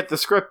didn't get the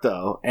script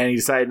though, and he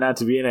decided not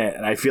to be in it,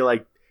 and I feel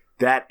like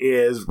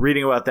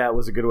reading about that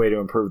was a good way to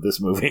improve this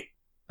movie.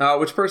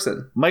 Which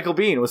person? Michael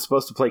Biehn was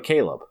supposed to play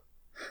Caleb.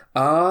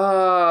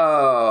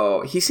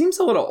 Oh, he seems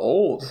a little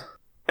old.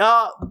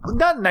 Not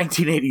in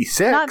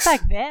 1986. Not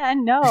back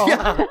then, no.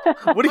 Yeah.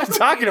 What are you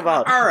talking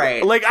about? All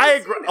right. Like, I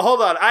agree.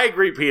 Hold on. I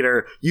agree,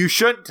 Peter. You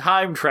shouldn't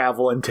time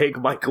travel and take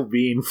Michael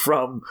Biehn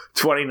from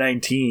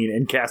 2019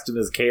 and cast him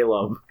as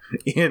Caleb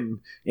in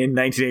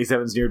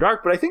 1987's Near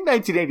Dark. But I think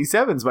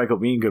 1987's Michael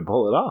Biehn could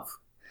pull it off.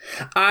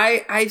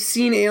 I've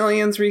seen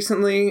Aliens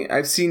recently.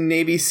 I've seen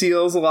Navy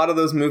SEALs, a lot of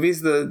those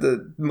movies,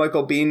 the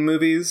Michael Biehn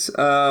movies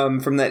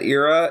from that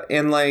era,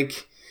 and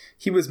like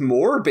he was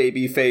more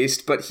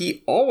baby-faced, but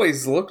he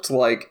always looked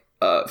like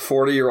a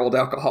 40-year-old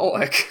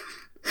alcoholic.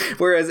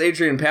 Whereas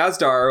Adrian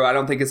Pasdar, who I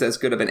don't think is as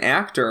good of an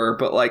actor,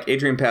 but like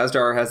Adrian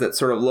Pasdar has that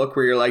sort of look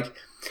where you're like,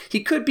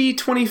 he could be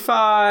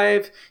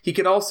 25. He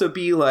could also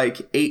be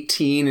like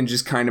 18 and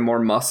just kind of more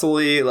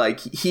muscly. Like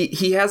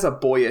he has a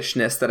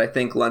boyishness that I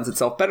think lends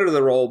itself better to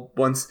the role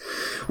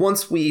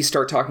once we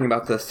start talking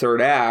about the third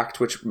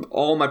act, which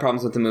all my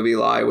problems with the movie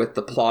lie with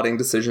the plotting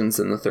decisions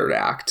in the third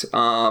act.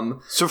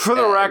 So for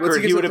the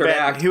record, he would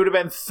have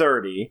been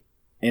 30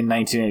 in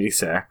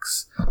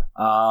 1986.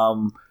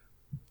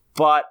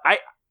 But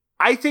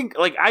I think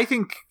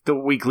the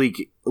weak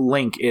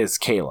link is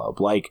Caleb.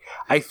 Like,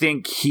 I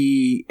think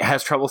he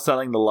has trouble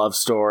selling the love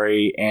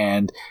story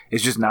and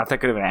is just not that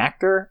good of an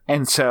actor.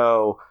 And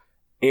so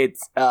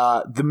it's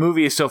the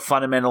movie is so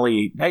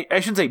fundamentally, I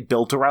shouldn't say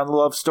built around the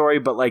love story,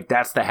 but like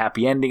that's the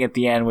happy ending at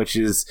the end, which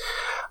is,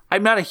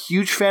 I'm not a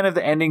huge fan of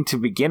the ending to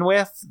begin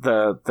with.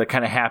 The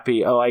kind of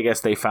happy, oh, I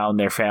guess they found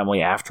their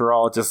family after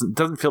all. It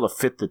doesn't feel to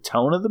fit the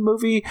tone of the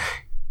movie.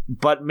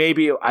 But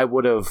maybe I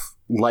would have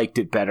liked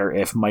it better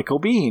if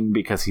Michael Biehn,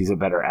 because he's a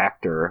better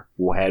actor,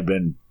 had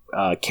been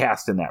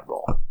cast in that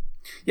role.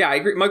 Yeah, I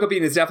agree. Michael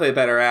Biehn is definitely a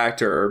better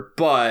actor,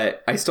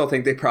 but I still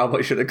think they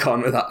probably should have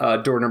gone with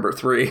door number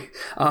 3.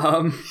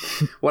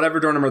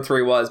 Whatever door number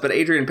 3 was. But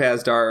Adrian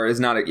Pasdar is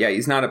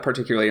he's not a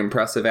particularly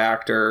impressive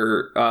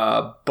actor,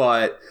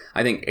 but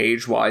I think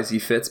age-wise he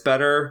fits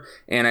better.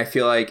 And I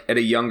feel like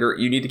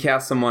you need to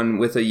cast someone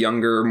with a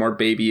younger, more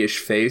babyish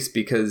face,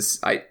 because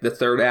the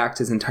third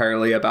act is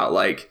entirely about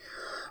like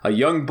a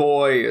young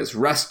boy is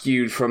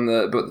rescued from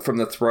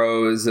the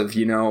throes of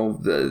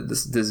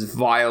this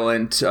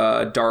violent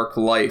dark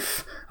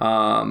life,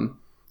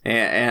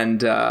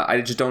 and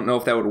I just don't know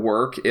if that would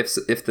work if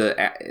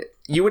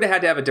you would have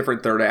had to have a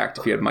different third act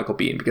if you had Michael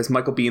Biehn, because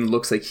Michael Biehn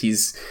looks like he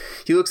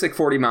looks like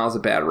 40 miles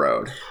of bad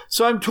road.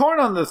 So I'm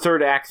torn on the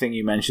third act thing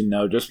you mentioned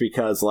though, just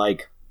because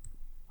like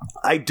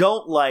I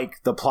don't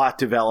like the plot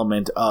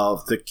development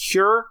of The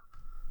Cure.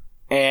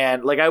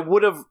 And like I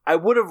would have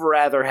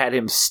rather had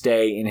him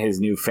stay in his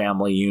new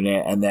family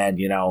unit and then,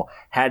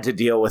 had to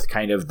deal with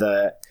kind of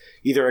the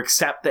either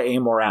accept the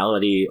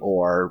amorality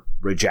or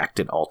reject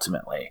it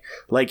ultimately.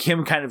 Like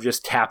him kind of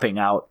just tapping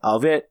out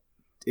of it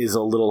is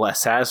a little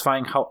less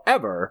satisfying.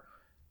 However,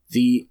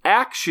 the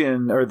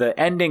action or the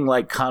ending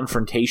like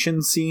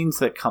confrontation scenes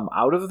that come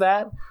out of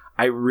that,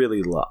 I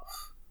really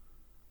love.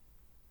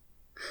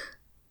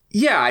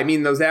 Yeah, I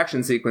mean, those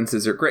action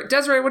sequences are great.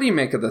 Desiree, what do you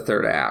make of the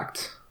third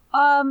act?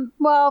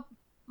 Well,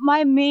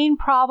 my main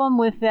problem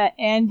with that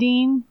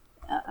ending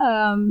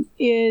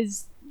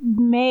is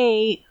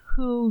May,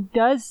 who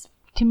does,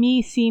 to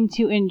me, seem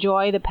to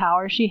enjoy the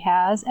power she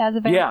has as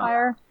a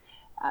vampire.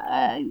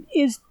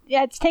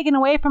 It's taken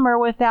away from her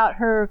without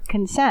her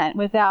consent,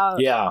 without,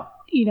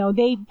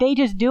 they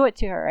just do it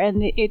to her.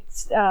 And it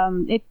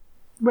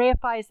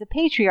reifies the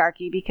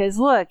patriarchy because,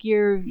 look,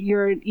 you're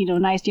a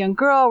nice young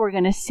girl. We're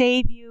going to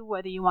save you,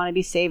 whether you want to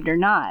be saved or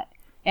not.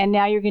 And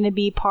now you're going to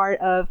be part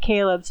of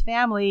Caleb's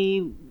family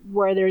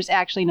where there's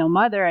actually no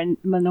mother, and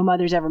no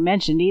mother's ever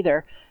mentioned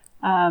either.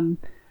 I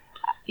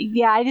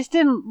just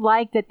didn't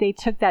like that they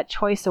took that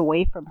choice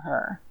away from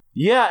her.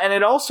 Yeah, and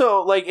it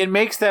also, like, it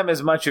makes them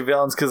as much of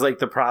villains because, like,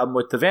 the problem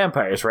with the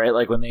vampires, right?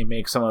 Like, when they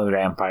make someone a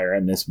vampire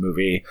in this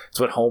movie, it's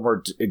what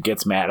Homer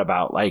gets mad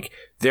about. Like,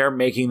 they're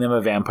making them a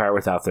vampire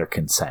without their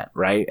consent,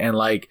 right? And,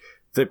 like,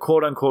 the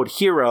quote-unquote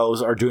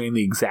heroes are doing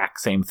the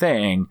exact same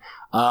thing.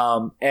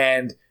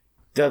 And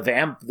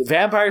the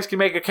vampires can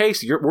make a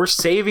case. We're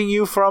saving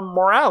you from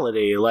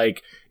morality.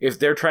 Like, if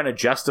they're trying to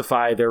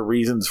justify their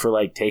reasons for,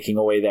 like, taking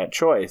away that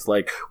choice,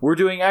 like, we're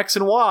doing X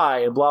and Y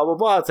and blah blah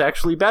blah, it's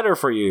actually better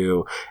for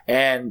you.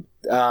 And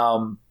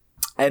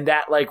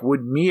that, like,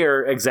 would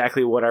mirror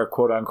exactly what our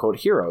quote unquote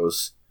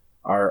heroes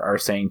are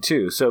saying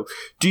too. So,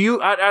 do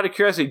you, out of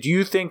curiosity, do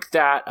you think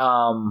that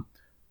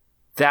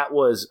that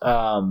was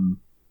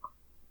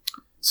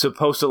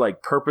supposed to,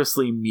 like,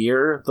 purposely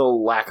mirror the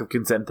lack of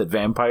consent that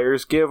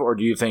vampires give, or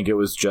do you think it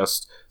was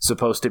just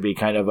supposed to be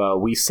kind of a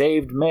we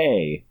saved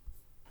May?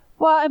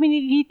 Well, I mean,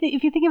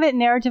 if you think of it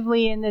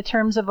narratively in the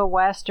terms of a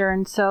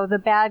Western, so the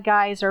bad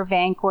guys are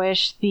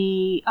vanquished,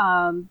 the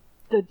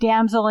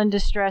damsel in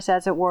distress,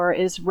 as it were,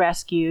 is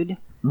rescued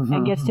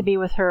and gets to be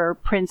with her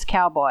prince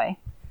cowboy.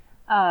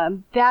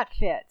 That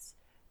fits.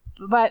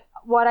 But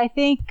what I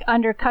think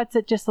undercuts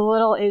it just a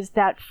little is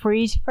that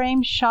freeze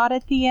frame shot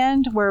at the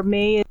end where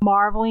May is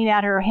marveling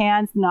at her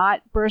hands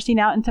not bursting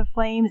out into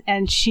flames,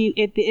 and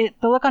the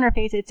look on her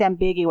face, it's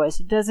ambiguous.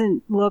 It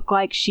doesn't look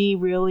like she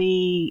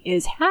really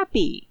is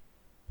happy,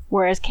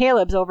 whereas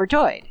Caleb's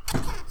overjoyed.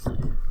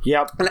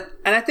 Yep.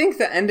 And I think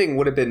the ending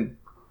would have been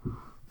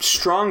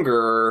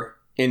stronger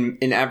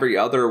in every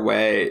other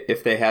way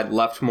if they had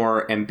left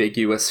more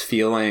ambiguous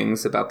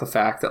feelings about the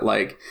fact that,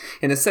 like,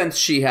 in a sense,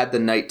 she had the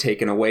night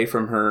taken away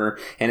from her,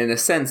 and in a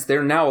sense,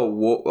 they're now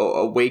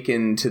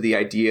awakened to the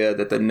idea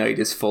that the night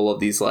is full of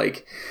these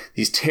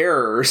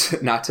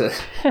terrors, not to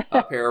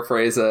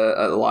paraphrase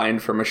a line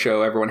from a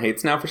show everyone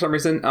hates now for some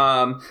reason,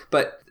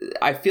 but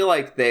I feel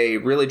like they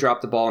really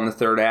dropped the ball in the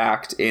third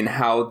act in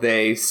how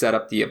they set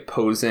up the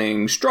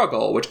opposing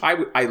struggle, which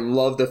I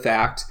love the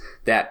fact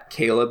that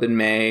Caleb and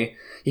May,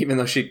 even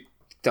though she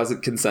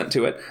doesn't consent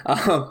to it,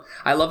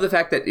 I love the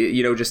fact that,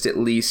 just at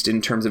least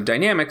in terms of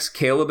dynamics,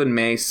 Caleb and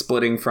May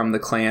splitting from the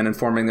clan and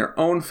forming their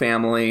own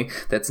family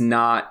that's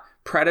not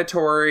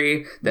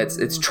predatory,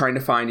 it's trying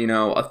to find,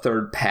 a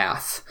third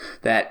path,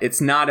 that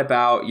it's not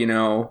about,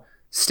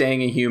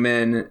 staying a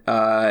human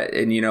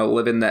and,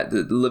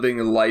 living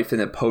a life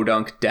in a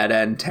podunk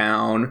dead-end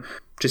town,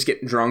 just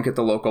getting drunk at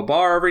the local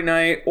bar every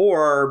night,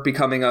 or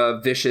becoming a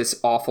vicious,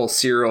 awful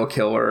serial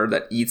killer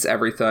that eats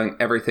everything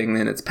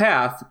in its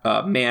path,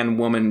 man,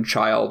 woman,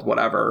 child,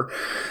 whatever.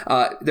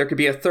 There could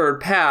be a third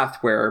path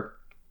where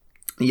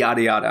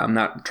yada yada. I'm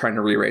not trying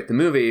to rewrite the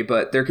movie,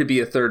 but there could be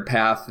a third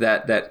path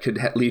that could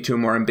lead to a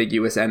more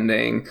ambiguous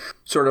ending,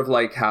 sort of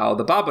like how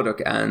the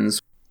Babadook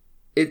ends.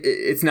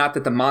 It's not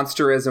that the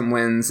monsterism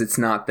wins. It's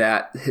not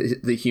that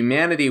the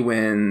humanity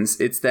wins.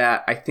 It's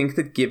that I think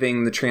that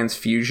giving the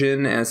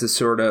transfusion as a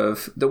sort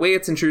of, the way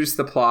it's introduced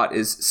the plot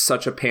is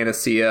such a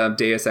panacea,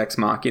 Deus Ex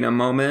Machina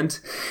moment.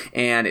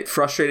 And it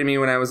frustrated me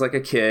when I was like a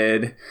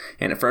kid,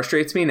 and it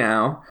frustrates me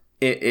now.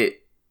 And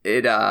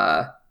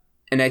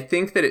I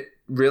think that it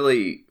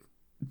really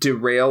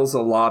derails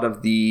a lot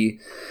of the,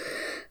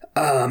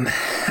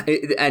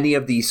 any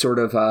of the sort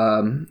of,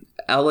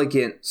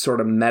 elegant sort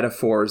of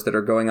metaphors that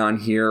are going on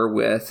here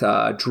with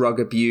drug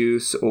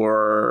abuse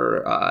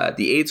or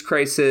the AIDS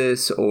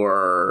crisis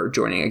or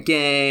joining a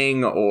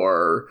gang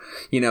or,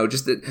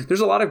 there's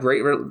a lot of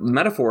great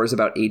metaphors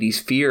about 80s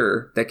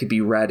fear that could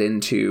be read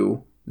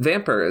into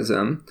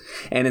vampirism.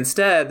 And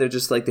instead, they're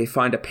just like, they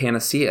find a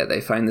panacea. They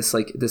find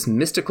this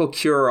mystical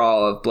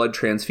cure-all of blood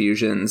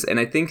transfusions. And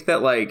I think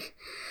that, like,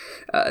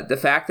 the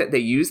fact that they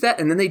use that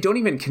and then they don't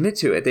even commit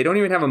to it. They don't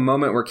even have a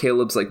moment where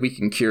Caleb's like, we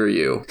can cure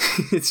you.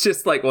 It's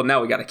just like, well,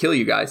 now we got to kill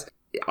you guys.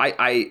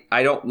 I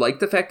don't like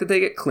the fact that they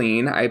get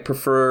clean. I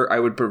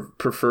would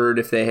preferred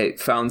if they had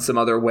found some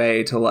other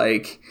way to,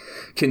 like,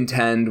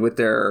 contend with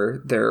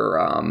their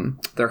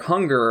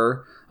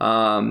hunger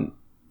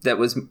that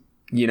was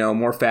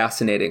more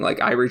fascinating.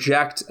 Like, I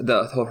reject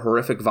the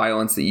horrific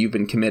violence that you've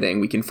been committing.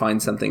 We can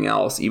find something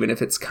else, even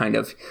if it's kind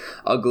of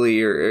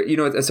ugly or,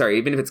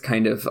 even if it's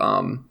kind of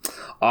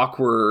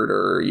awkward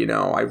or,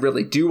 I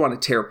really do want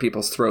to tear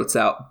people's throats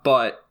out,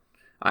 but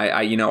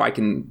I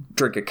can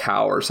drink a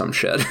cow or some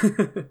shit.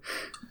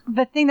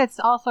 The thing that's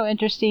also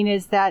interesting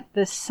is that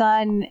the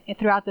sun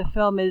throughout the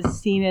film is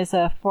seen as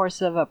a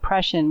force of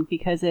oppression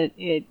because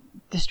it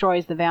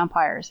destroys the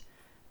vampires.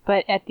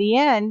 But at the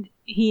end,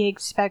 he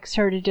expects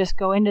her to just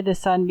go into the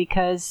sun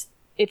because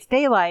it's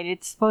daylight.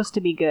 It's supposed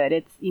to be good.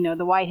 It's,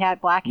 the white hat,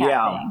 black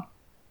hat thing.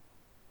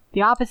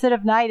 The opposite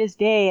of night is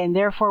day, and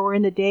therefore we're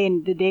in the day,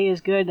 and the day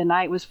is good. The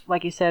night was,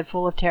 like you said,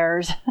 full of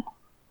terrors.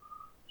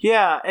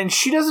 Yeah, and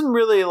she doesn't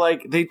really,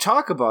 they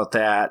talk about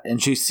that,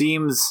 and she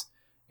seems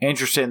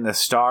interested in the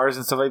stars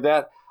and stuff like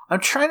that.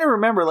 I'm trying to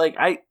remember,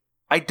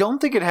 I don't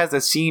think it has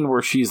a scene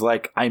where she's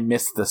like, I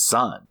miss the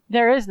sun.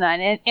 There is none.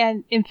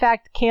 And in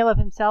fact, Caleb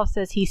himself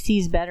says he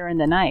sees better in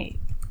the night.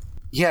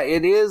 Yeah,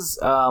 it is.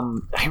 I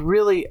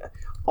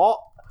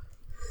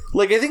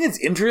think it's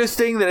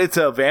interesting that it's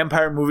a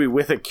vampire movie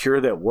with a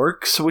cure that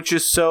works, which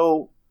is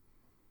so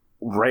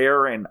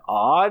rare and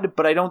odd,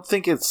 but I don't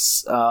think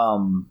its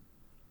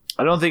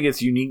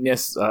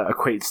uniqueness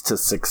equates to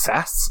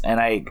success. And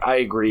I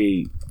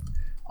agree.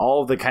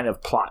 All of the kind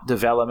of plot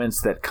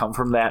developments that come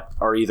from that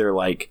are either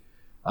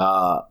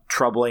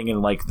troubling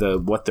in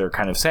what they're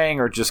kind of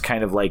saying, or just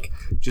kind of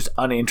just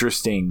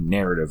uninteresting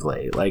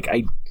narratively.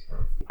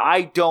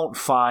 I don't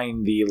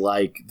find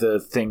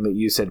the thing that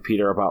you said,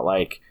 Peter, about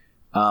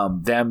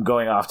them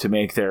going off to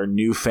make their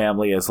new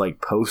family as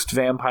post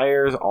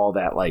vampires all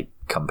that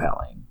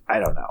compelling. I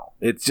don't know.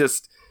 It's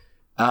just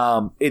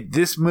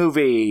this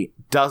movie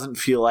doesn't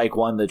feel like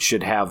one that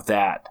should have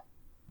that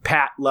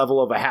pat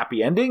level of a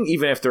happy ending,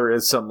 even if there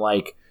is some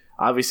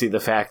obviously the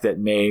fact that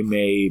May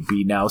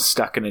be now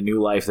stuck in a new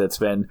life that's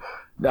been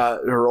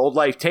her old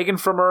life taken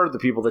from her, the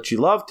people that she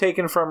loved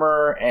taken from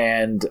her,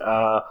 and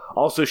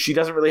also she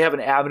doesn't really have an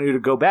avenue to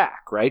go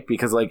back, right?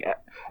 Because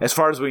as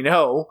far as we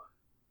know,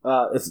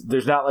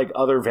 there's not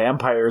other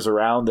vampires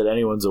around that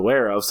anyone's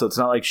aware of, so it's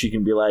not like she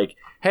can be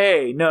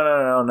hey, no,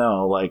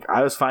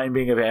 I was fine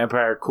being a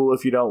vampire, cool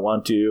if you don't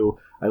want to,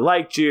 I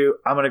liked you,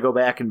 I'm gonna go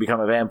back and become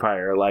a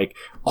vampire.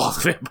 All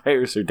the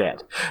vampires are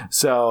dead,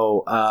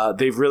 so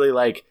they've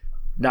really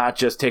not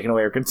just taken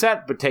away her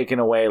consent, but taken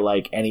away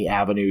any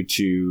avenue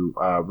to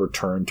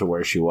return to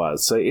where she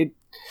was. So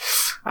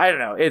I don't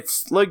know,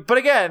 it's but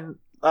again,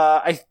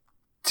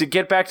 to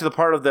get back to the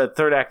part of the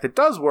third act that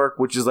does work,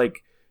 which is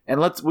and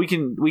we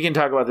can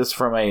talk about this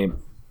from a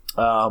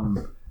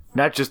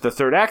not just the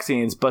third act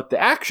scenes, but the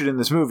action in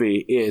this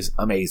movie is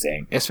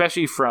amazing,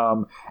 especially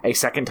from a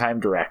second time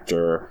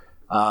director.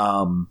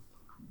 And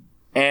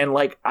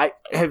I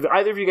have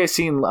either of you guys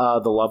seen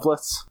The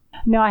Loveless?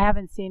 No, I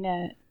haven't seen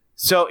it.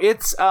 So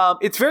it's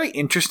very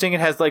interesting.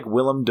 It has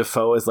Willem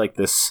Dafoe as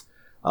this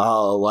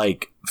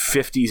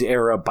 50s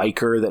era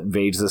biker that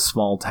invades this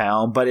small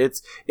town, but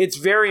it's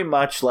very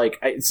much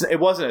it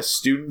wasn't a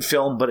student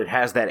film, but it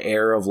has that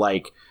air of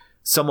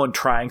someone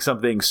trying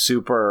something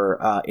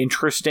super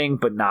interesting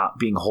but not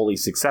being wholly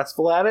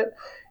successful at it.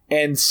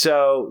 And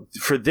so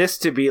for this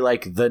to be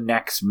the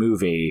next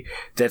movie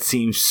that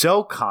seems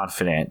so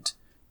confident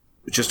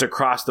just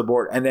across the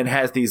board, and then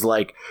has these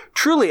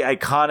truly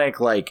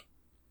iconic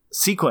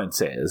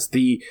sequences,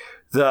 the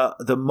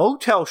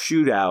motel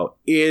shootout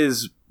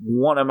is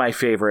one of my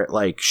favorite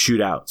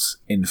shootouts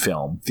in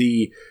film.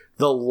 The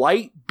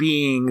light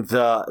being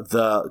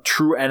the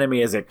true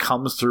enemy as it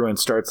comes through and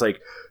starts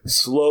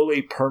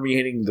slowly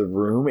permeating the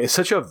room is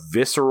such a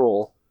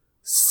visceral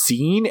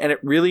scene, and it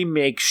really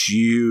makes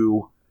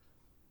you.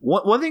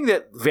 One thing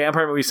that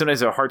vampire movies sometimes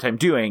have a hard time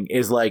doing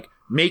is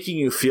making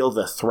you feel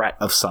the threat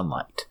of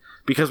sunlight,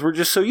 because we're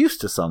just so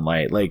used to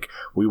sunlight.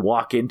 We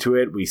walk into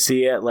it, we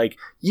see it,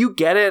 you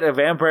get it, a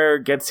vampire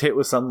gets hit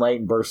with sunlight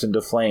and bursts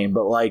into flame,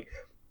 but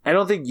I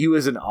don't think you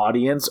as an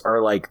audience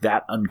are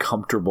that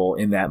uncomfortable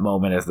in that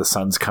moment as the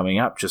sun's coming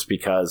up, just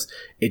because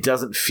it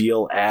doesn't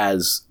feel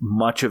as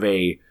much of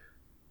a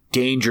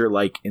danger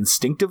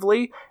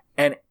instinctively.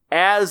 And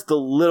as the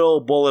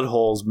little bullet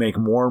holes make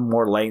more and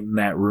more light in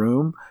that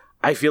room,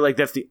 I feel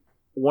that's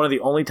one of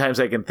the only times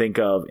I can think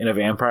of in a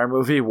vampire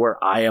movie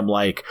where I am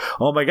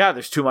oh my god,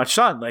 there's too much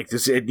sun,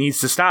 it needs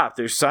to stop,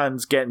 there's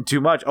sun's getting too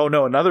much, oh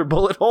no, another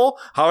bullet hole,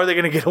 how are they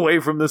going to get away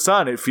from the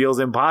sun, it feels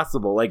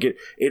impossible.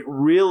 It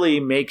really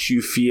makes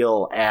you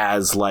feel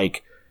as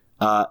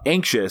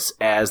anxious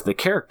as the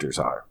characters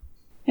are.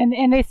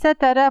 And they set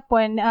that up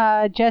when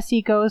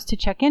Jesse goes to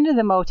check into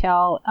the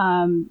motel,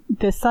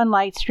 the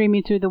sunlight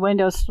streaming through the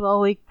window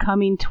slowly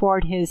coming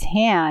toward his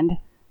hand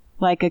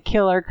like a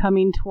killer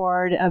coming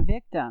toward a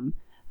victim,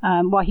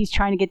 while he's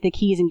trying to get the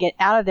keys and get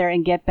out of there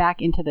and get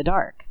back into the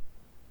dark.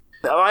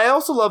 I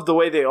also love the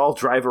way they all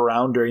drive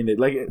around during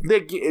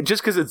the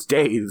just because it's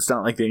day, it's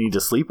not like they need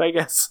to sleep, I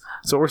guess.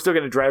 So we're still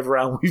going to drive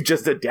around. We've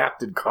just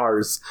adapted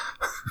cars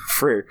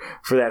for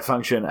that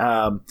function.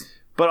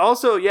 But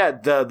also, yeah,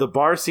 the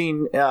bar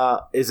scene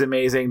is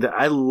amazing.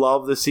 I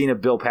love the scene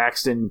of Bill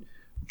Paxton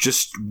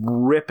just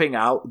ripping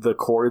out the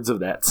cords of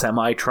that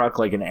semi truck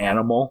like an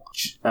animal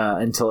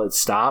until it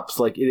stops.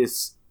 Like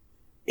it's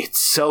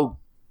so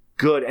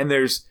good. And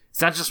it's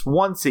not just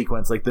one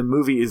sequence. Like the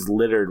movie is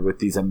littered with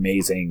these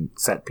amazing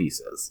set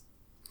pieces.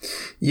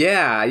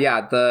 Yeah.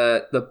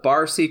 The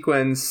bar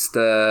sequence,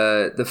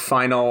 the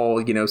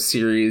final,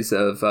 series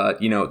of,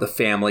 the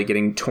family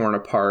getting torn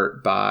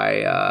apart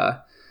by,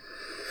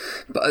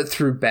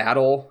 through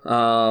battle,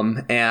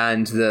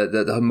 and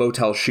the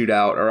motel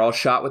shootout are all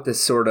shot with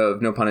this sort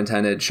of, no pun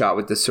intended, shot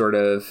with this sort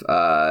of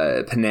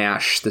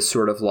panache, this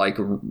sort of like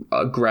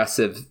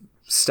aggressive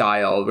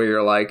style where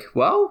you're like,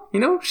 well,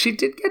 she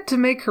did get to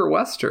make her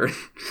Western.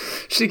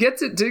 She did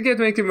get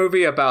to make a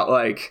movie about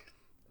like,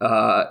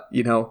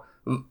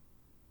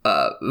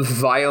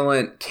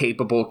 violent,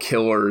 capable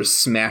killers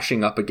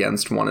smashing up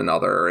against one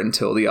another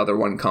until the other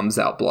one comes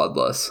out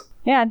bloodless.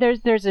 Yeah, there's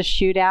a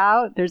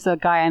shootout. There's a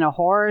guy on a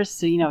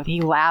horse.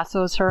 He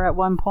lassos her at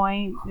one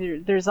point.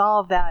 There's all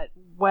of that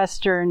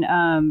Western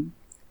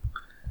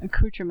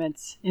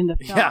accoutrements in the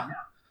film.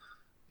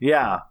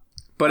 Yeah.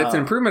 But it's an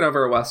improvement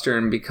over a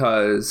Western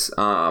because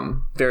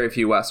very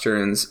few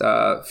Westerns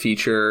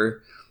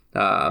feature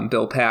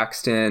Bill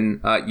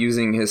Paxton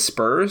using his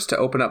spurs to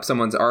open up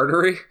someone's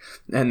artery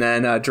and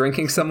then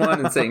drinking someone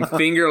and saying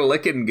finger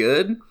licking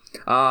good.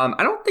 I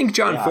don't think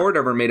John Ford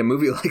ever made a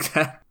movie like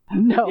that.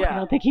 No, I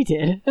don't think he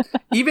did.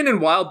 Even in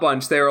Wild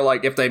Bunch, they were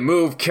like, if they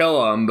move,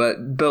 kill them.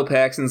 But Bill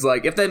Paxton's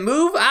like, if they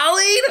move, I'll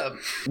eat them.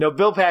 No,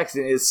 Bill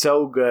Paxton is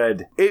so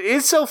good. It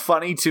is so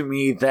funny to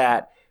me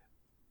that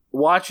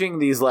watching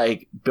these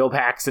like Bill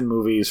Paxton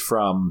movies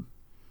from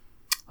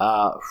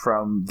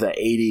the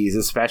 80s,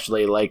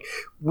 especially, like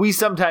we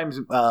sometimes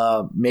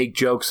make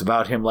jokes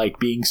about him like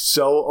being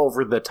so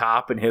over the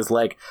top in his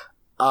like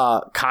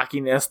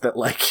cockiness that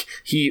like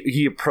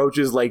he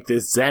approaches like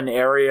this zen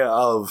area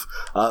of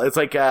it's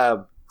like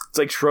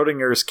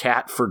Schrodinger's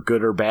cat for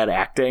good or bad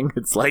acting.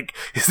 It's like,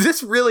 is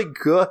this really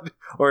good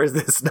or is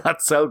this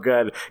not so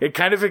good? It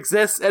kind of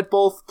exists at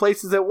both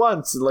places at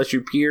once unless you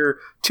peer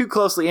too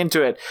closely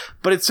into it.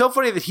 But it's so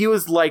funny that he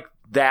was like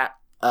that.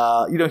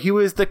 He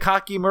was the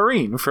cocky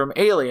Marine from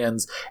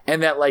Aliens,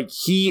 and that like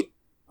he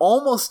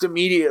almost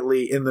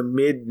immediately in the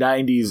mid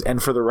 90s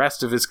and for the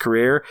rest of his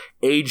career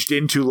aged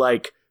into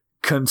like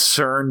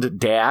concerned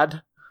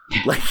dad.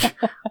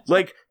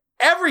 Like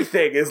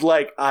everything is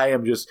like,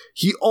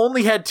 he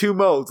only had two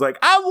modes, like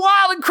I'm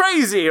wild and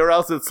crazy, or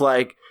else it's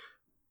like,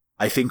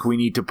 I think we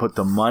need to put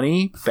the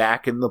money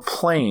back in the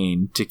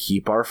plane to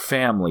keep our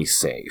family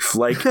safe.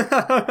 Like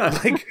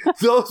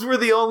those were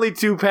the only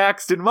two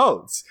Paxton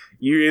modes.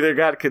 You either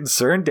got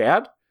concerned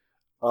dad,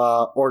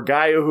 or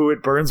guy who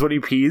it burns when he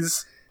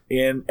pees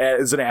in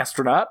as an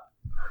astronaut,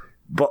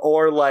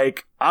 or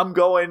like I'm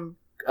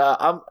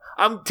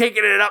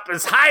taking it up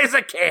as high as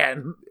I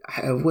can.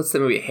 What's the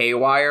movie?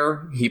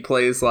 Haywire. He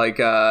plays like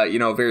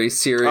very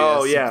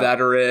serious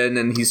veteran,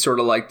 and he's sort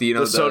of like the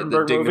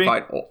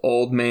dignified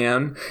old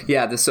man.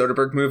 Yeah, the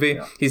Soderbergh movie.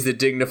 Yeah. He's the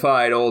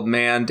dignified old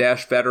man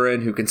dash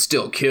veteran who can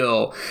still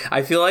kill.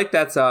 I feel like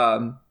that's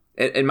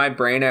in my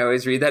brain, I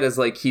always read that as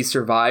like he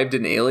survived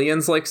an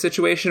Aliens like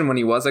situation when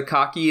he was a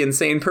cocky,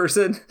 insane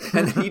person,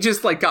 and then he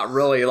just like got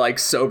really like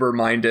sober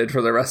minded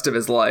for the rest of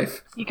his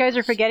life. You guys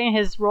are forgetting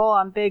his role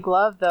on Big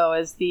Love though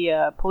as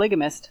the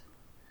polygamist.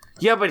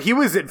 Yeah, but he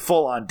was in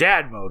full on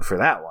dad mode for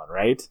that one,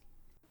 right?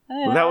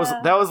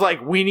 That was like,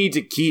 we need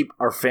to keep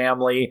our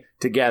family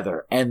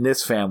together, and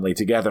this family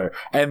together,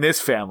 and this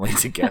family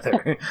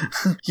together.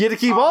 You had to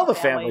keep all the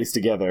families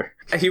together.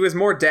 He was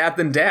more dad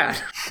than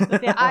dad.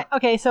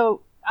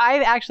 So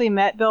I actually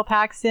met Bill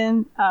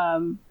Paxton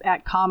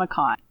at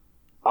Comic-Con.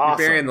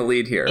 Awesome. You're bearing the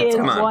lead here. He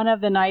Come on. one of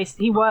the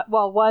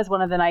was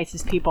one of the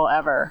nicest people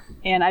ever,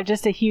 and I'm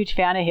just a huge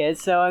fan of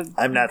his. So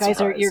I'm not guys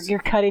surprised. You're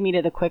cutting me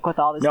to the quick with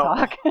all this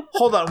talk.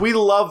 Hold on, we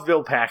love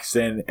Bill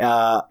Paxton,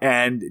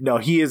 and no,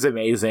 he is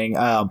amazing.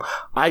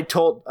 I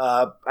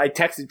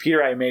texted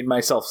Peter I made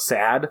myself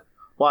sad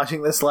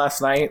watching this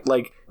last night.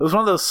 Like, it was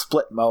one of those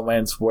split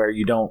moments where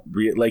you don't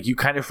you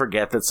kind of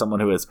forget that someone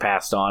who has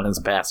passed on,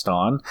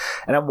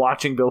 and I'm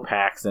watching Bill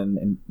Paxton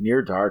in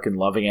Near Dark and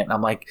loving it, and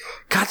I'm like,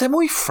 God, that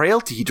movie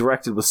Frailty he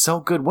directed was so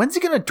good. When's he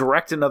gonna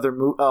direct another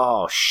movie?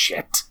 Oh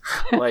shit.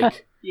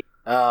 Like he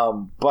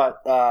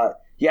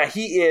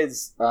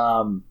is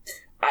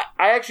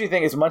I actually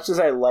think, as much as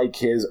I like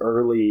his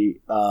early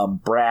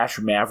brash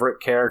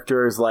maverick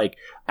characters, like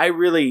I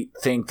really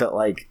think that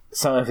like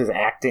some of his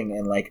acting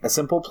in like A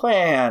Simple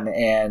Plan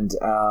and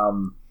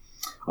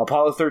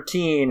Apollo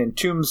 13 and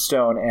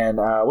Tombstone and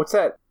what's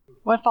that?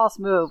 One False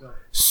Move.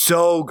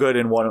 So good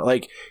in one.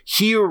 Like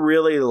he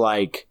really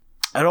like,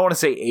 I don't want to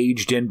say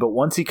aged in, but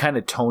once he kind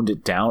of toned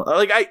it down,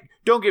 like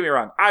don't get me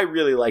wrong, I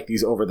really like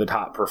these over the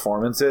top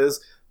performances,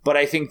 but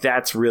I think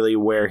that's really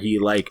where he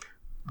like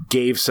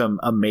gave some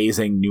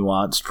amazing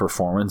nuanced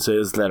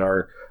performances that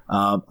are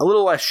a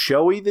little less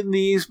showy than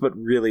these, but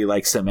really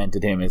like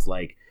cemented him as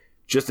like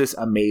just this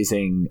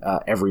amazing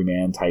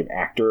everyman type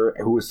actor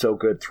who was so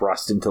good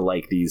thrust into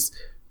like these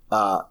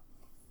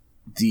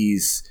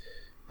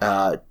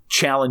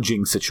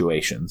challenging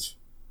situations.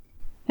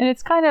 And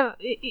it's kind of,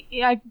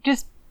 I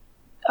just,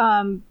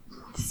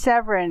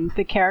 Severin,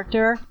 the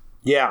character,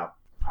 Yeah.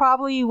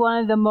 probably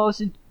one of the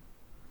most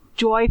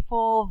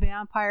joyful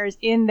vampires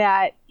in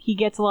that he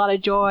gets a lot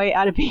of joy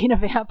out of being a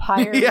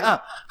vampire. Yeah.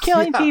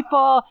 Killing Yeah.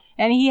 people,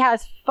 and he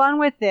has fun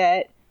with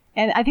it.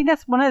 And I think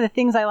that's one of the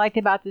things I liked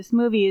about this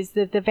movie is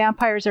that the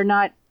vampires are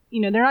not,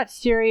 they're not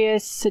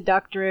serious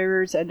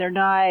seductors, and they're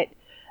not,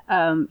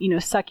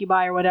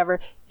 succubi or whatever.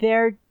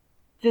 They're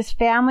this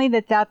family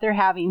that's out there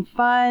having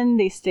fun.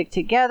 They stick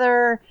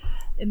together.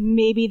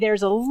 Maybe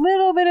there's a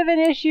little bit of an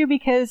issue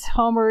because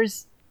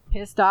Homer's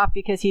pissed off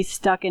because he's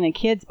stuck in a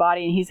kid's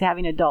body and he's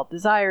having adult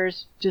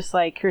desires, just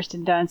like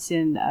Kirsten Dunst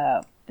in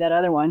that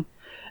other one.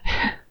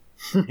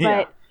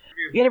 But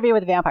Interview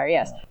with a Vampire,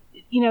 yes.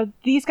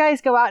 These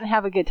guys go out and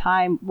have a good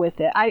time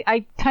with it.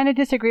 I kind of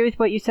disagree with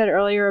what you said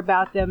earlier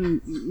about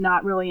them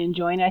not really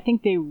enjoying it. I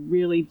think they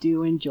really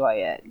do enjoy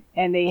it,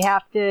 and they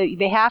have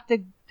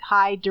to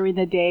hide during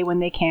the day when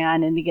they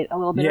can and to get a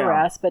little bit of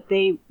rest. But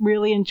they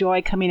really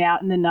enjoy coming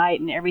out in the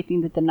night and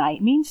everything that the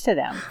night means to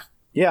them.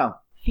 Yeah.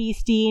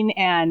 Feasting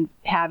and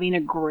having a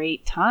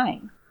great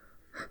time.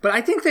 But I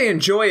think they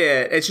enjoy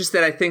it. It's just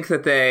that I think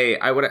that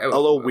a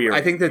little weird.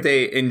 I think that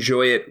they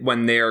enjoy it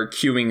when they're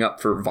queuing up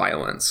for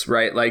violence,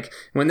 right? Like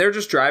when they're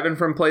just driving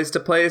from place to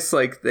place,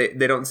 like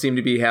they don't seem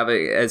to be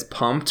having as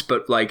pumped,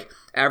 but like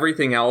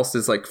everything else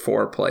is like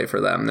foreplay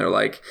for them. They're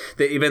like,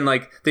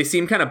 they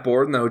seem kind of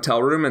bored in the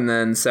hotel room, and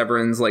then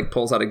Severin's like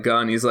pulls out a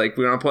gun. He's like,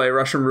 we want to play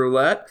Russian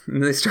roulette.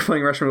 And they start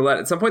playing Russian roulette.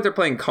 At some point they're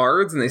playing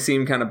cards and they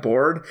seem kind of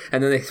bored,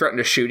 and then they threaten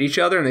to shoot each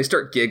other and they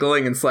start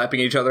giggling and slapping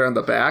each other on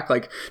the back.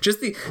 Like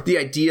just the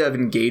idea of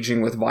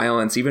engaging with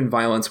violence, even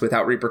violence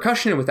without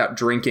repercussion and without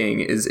drinking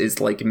is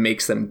like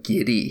makes them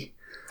giddy.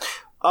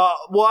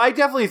 Well, I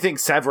definitely think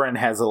Severin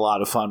has a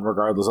lot of fun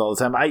regardless all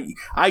the time.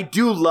 I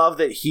do love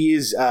that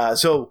he's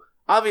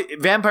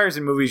vampires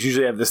in movies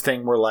usually have this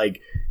thing where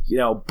like,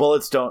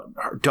 bullets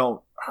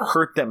don't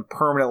hurt them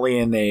permanently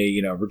and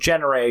they,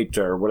 regenerate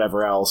or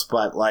whatever else,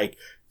 but like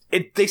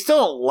they still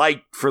don't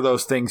like for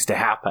those things to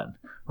happen,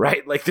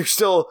 right? Like they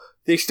still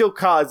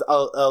cause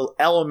a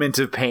element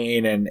of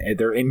pain and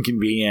they're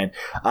inconvenient.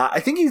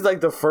 I think he's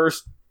like the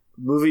first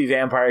movie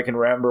vampire I can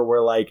remember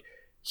where like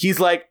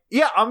he's like,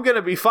 yeah, I'm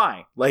gonna be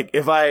fine. Like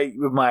if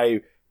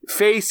my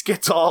face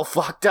gets all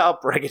fucked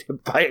up or I get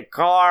hit by a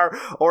car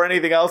or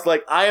anything else,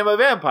 like I am a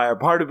vampire.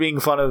 Part of being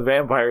fun of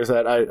vampires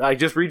that I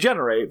just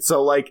regenerate.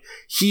 So like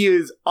he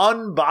is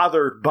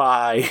unbothered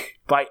by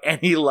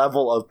any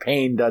level of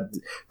pain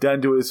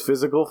done to his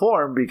physical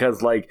form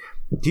because like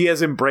he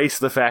has embraced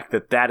the fact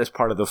that is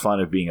part of the fun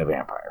of being a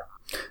vampire.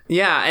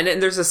 Yeah,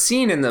 and there's a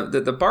scene in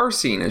the bar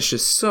scene is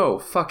just so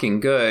fucking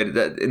good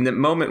that in the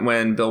moment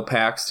when Bill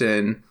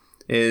Paxton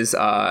is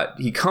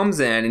he comes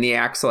in and he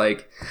acts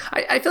like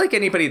I feel like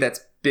anybody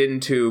that's been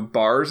to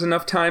bars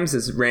enough times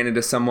has ran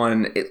into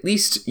someone at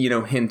least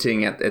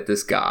hinting at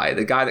this guy,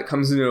 the guy that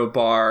comes into a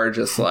bar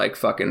just like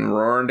fucking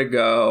roaring to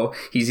go.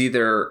 He's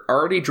either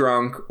already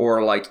drunk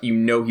or like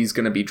he's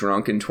gonna be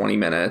drunk in 20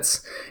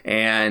 minutes,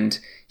 and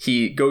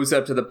he goes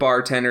up to the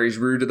bartender. He's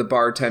rude to the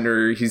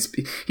bartender. He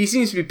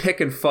seems to be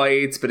picking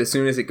fights, but as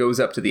soon as it goes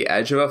up to the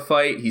edge of a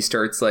fight, he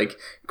starts like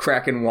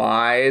cracking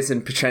wise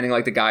and pretending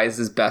like the guy is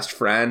his best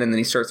friend, and then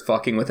he starts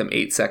fucking with him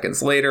 8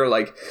 seconds later.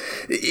 Like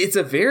it's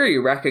a very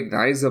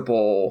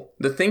recognizable.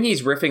 The thing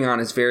he's riffing on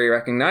is very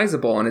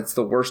recognizable, and it's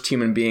the worst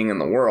human being in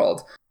the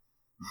world.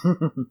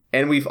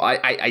 And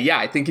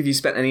I think if you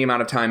spent any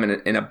amount of time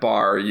in a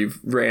bar,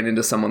 you've ran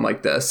into someone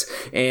like this.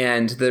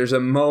 And there's a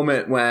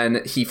moment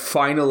when he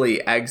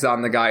finally eggs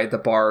on the guy at the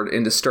bar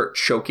and to start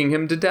choking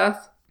him to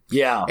death.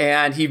 Yeah.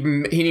 And he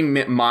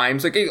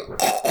mimes like he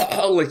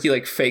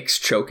like fakes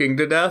choking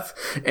to death,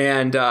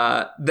 and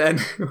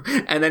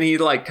then he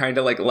like kind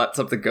of like lets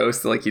up the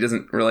ghost, like he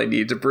doesn't really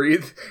need to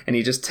breathe, and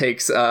he just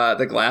takes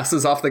the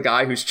glasses off the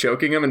guy who's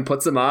choking him and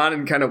puts them on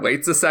and kind of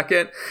waits a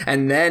second,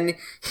 and then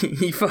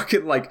he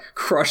fucking like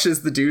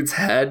crushes the dude's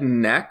head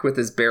and neck with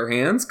his bare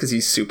hands because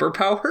he's super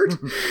powered.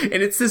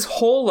 And it's this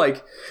whole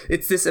like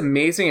it's this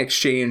amazing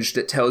exchange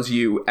that tells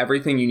you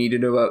everything you need to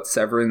know about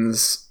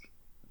Severin's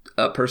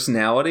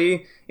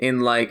personality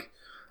in like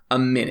a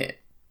minute.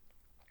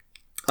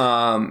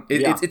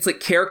 It's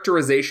like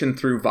characterization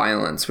through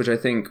violence, which I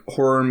think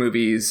horror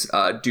movies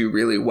do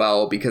really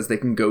well because they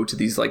can go to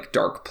these like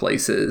dark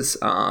places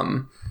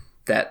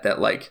that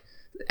like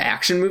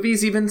action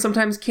movies even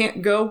sometimes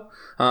can't go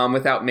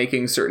without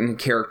making certain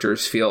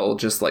characters feel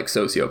just like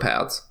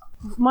sociopaths.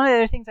 One of the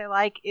other things I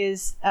like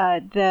is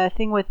the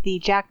thing with the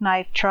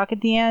jackknife truck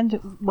at the end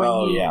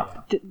when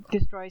he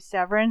destroys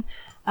Severin,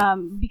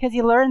 because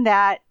he learned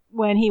that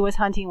when he was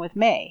hunting with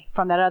May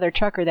from that other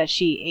trucker that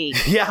she ate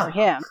for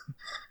him.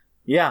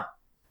 Yeah.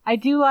 I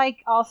do like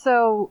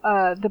also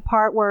the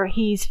part where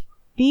he's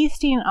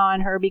feasting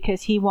on her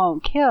because he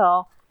won't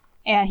kill,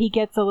 and he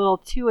gets a little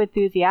too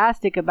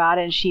enthusiastic about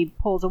it, and she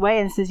pulls away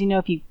and says,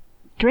 if you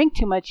drink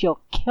too much,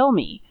 you'll kill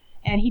me.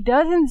 And he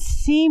doesn't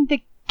seem to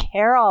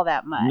care all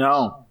that much.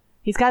 No.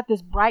 He's got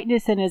this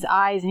brightness in his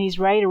eyes, and he's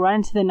ready to run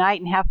into the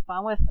night and have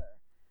fun with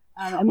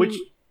her.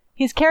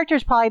 his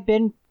character's probably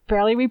been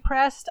fairly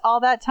repressed all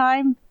that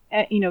time.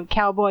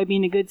 Cowboy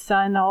being a good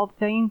son, the whole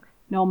thing,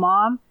 no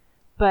mom.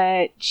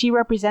 But she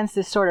represents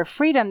this sort of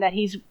freedom that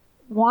he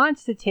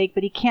wants to take,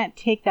 but he can't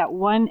take that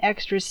one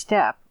extra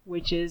step,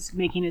 which is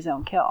making his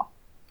own kill.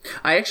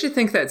 I actually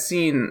think that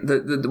scene,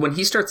 when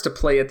he starts to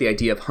play at the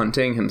idea of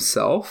hunting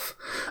himself,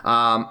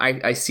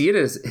 I see it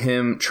as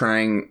him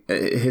trying,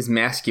 his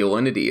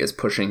masculinity is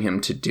pushing him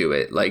to do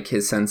it. Like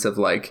his sense of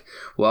like,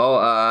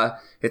 well,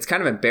 it's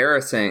kind of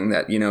embarrassing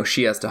that,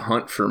 she has to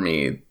hunt for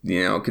me,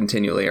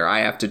 continually, or I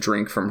have to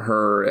drink from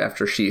her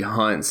after she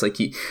hunts. Like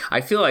I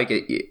feel like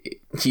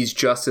he's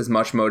just as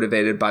much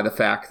motivated by the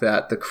fact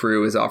that the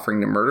crew is offering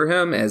to murder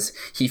him as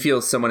he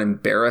feels somewhat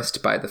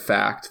embarrassed by the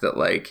fact that,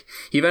 like,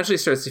 he eventually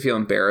starts to feel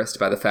embarrassed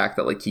by the fact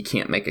that, like, he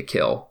can't make a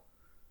kill.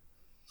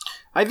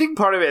 I think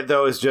part of it,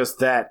 though, is just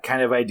that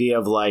kind of idea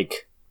of,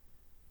 like,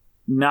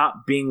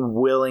 not being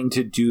willing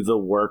to do the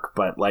work,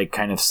 but, like,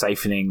 kind of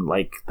siphoning,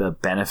 like, the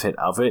benefit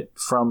of it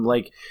from,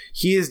 like,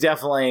 he is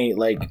definitely,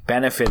 like,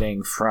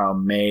 benefiting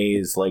from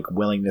May's, like,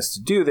 willingness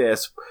to do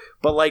this,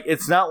 but, like,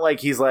 it's not like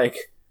he's, like,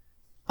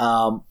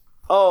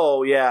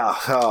 oh yeah,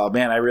 oh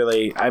man,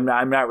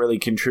 I'm not really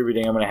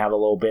contributing, I'm gonna have a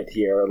little bit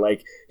here.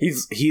 Like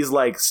he's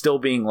like still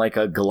being like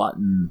a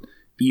glutton,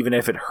 even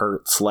if it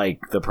hurts like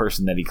the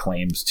person that he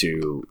claims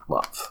to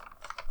love.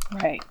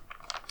 Right.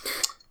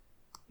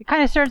 It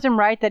kind of serves him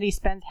right that he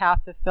spends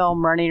half the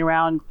film running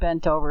around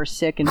bent over,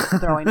 sick and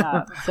throwing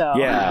up. So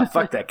yeah,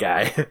 fuck that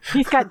guy.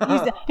 he's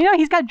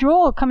got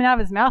drool coming out of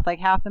his mouth like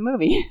half the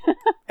movie.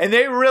 And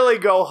they really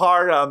go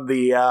hard on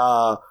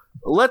the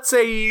let's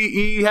say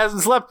he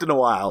hasn't slept in a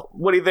while.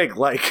 What do you think?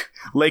 Like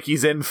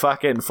he's in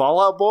fucking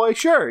Fallout Boy?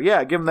 Sure,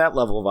 yeah, give him that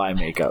level of eye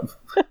makeup.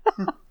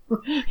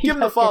 Give him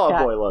the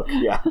Fallout Boy look,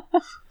 yeah.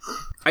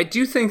 I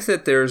do think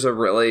that there's a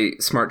really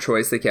smart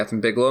choice that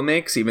Kathryn Bigelow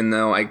makes, even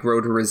though I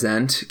grow to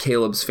resent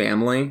Caleb's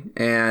family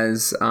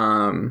as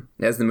the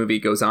movie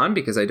goes on,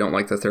 because I don't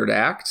like the third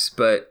act,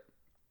 but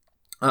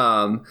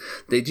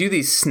they do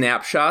these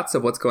snapshots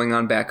of what's going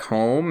on back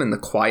home and the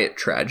quiet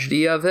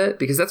tragedy of it,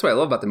 because that's what I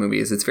love about the movie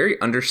is it's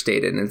very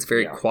understated and it's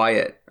very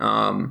quiet,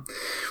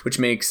 which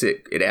makes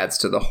it adds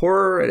to the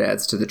horror, it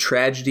adds to the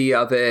tragedy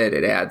of it,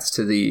 it adds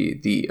to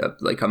the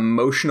like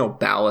emotional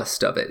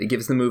ballast of it. It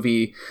gives the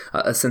movie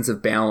a sense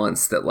of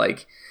balance that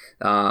like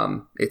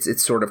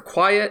it's sort of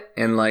quiet,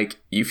 and like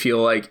you feel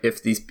like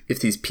if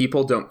these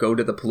people don't go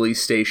to the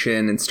police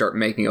station and start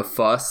making a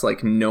fuss,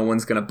 like no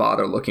one's gonna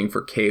bother looking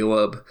for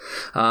Caleb.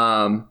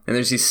 And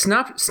there's these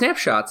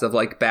snapshots of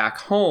like back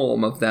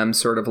home of them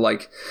sort of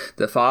like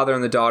the father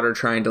and the daughter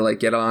trying to like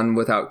get on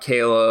without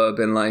Caleb,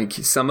 and like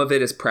some of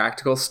it is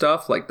practical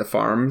stuff like the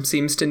farm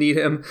seems to need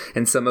him,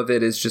 and some of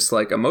it is just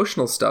like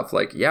emotional stuff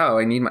like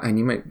I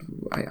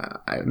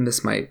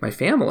miss my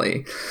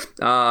family.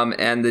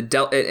 And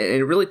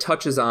it really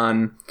touches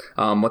on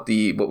what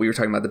we were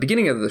talking about at the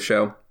beginning of the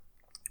show,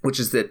 which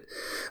is that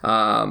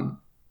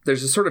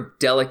there's a sort of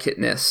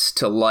delicateness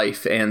to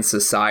life and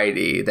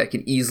society that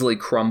can easily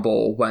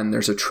crumble when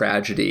there's a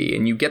tragedy.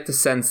 And you get the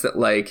sense that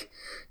like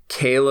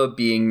Caleb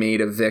being made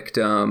a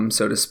victim,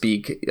 so to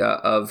speak,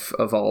 of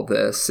all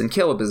this, and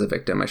Caleb is a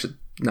victim, I should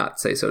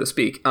not say so to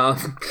speak.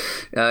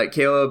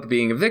 Caleb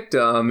being a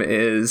victim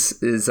is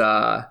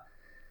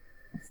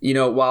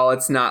while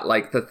it's not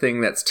like the thing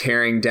that's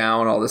tearing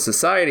down all the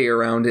society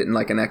around it in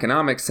like an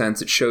economic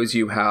sense, it shows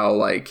you how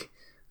like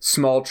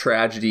small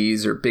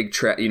tragedies or big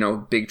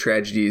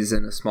tragedies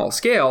in a small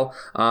scale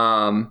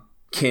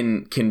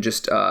can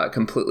just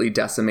completely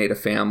decimate a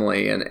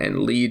family and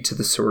lead to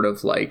the sort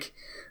of like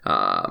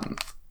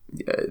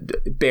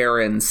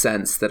barren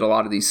sense that a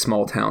lot of these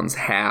small towns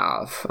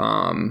have.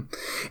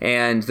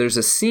 And there's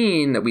a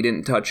scene that we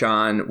didn't touch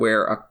on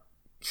where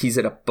he's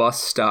at a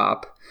bus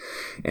stop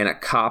and a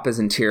cop is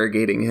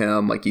interrogating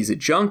him like he's a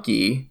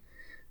junkie.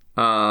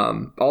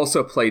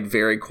 Also played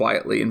very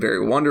quietly and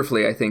very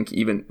wonderfully, I think,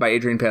 even by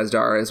Adrian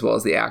Pasdar, as well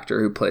as the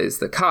actor who plays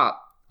the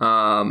cop.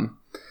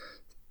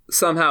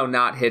 Somehow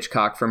not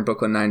Hitchcock from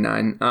Brooklyn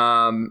Nine-Nine.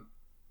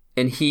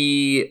 And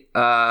he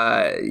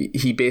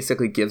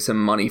basically gives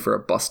him money for a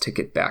bus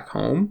ticket back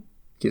home.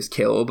 Gives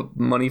Caleb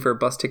money for a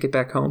bus ticket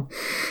back home.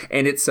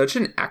 And it's such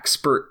an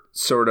expert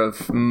sort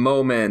of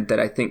moment that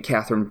I think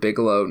Kathryn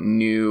Bigelow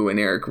knew and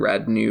Eric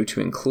Red knew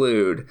to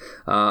include,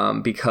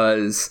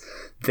 because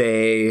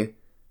they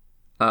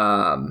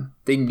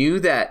knew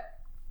that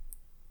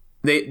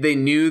they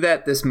knew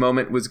that this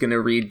moment was going to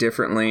read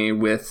differently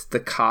with the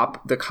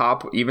cop,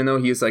 even though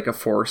he's like a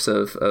force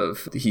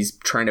of he's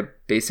trying to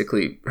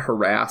basically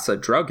harass a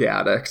drug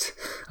addict.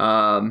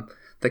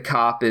 The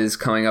cop is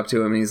coming up to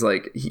him and he's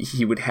like,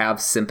 he would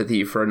have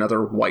sympathy for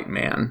another white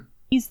man.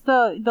 He's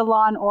the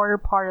law and order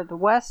part of the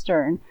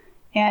Western.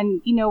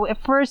 And,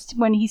 at first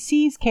when he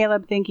sees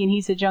Caleb thinking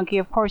he's a junkie,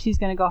 of course he's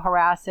going to go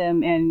harass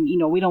him. And,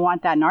 we don't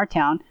want that in our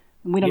town.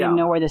 We don't even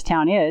know where this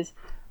town is.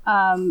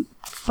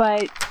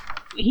 But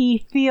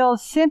he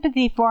feels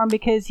sympathy for him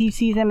because he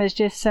sees him as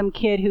just some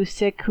kid who's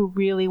sick who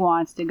really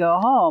wants to go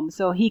home.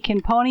 So he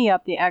can pony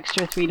up the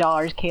extra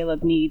 $3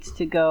 Caleb needs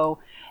to go.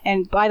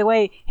 And by the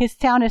way, his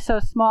town is so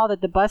small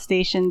that the bus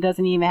station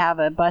doesn't even have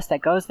a bus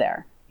that goes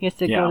there. He has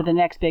to go to the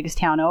next biggest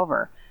town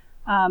over.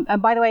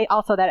 And by the way,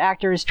 also that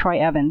actor is Troy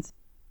Evans.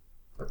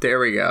 There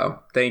we go.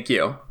 Thank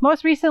you.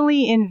 Most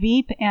recently in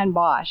Veep and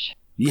Bosch.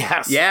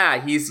 Yes.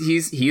 Yeah,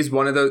 he's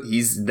one of those.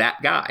 He's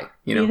that guy.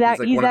 You know, He's that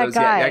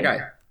guy. Yeah, that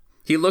guy.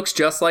 He looks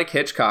just like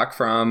Hitchcock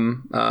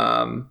from,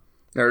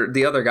 or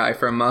the other guy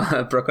from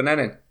Brooklyn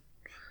Nine-Nine.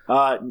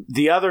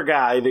 The other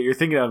guy that you're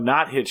thinking of,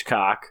 not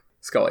Hitchcock,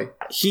 Scully.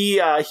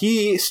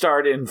 He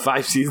starred in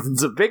 5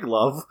 seasons of Big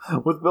Love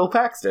with Bill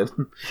Paxton.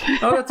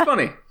 Oh, that's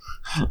funny.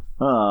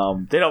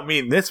 They don't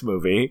mean this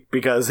movie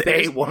because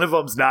one of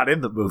them's not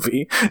in the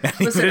movie. And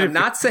Listen, I'm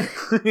not saying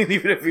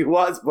even if he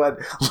was, but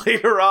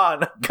later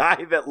on, a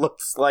guy that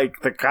looks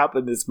like the cop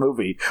in this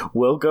movie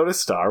will go to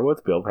star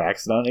with Bill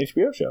Paxton on an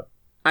HBO show.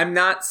 I'm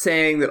not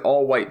saying that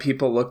all white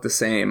people look the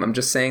same. I'm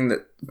just saying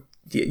that,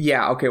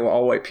 yeah, okay, well,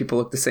 all white people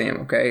look the same,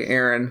 okay?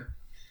 Aaron.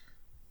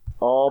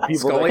 All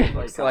people Scully that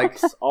looks like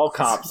all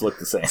cops look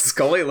the same.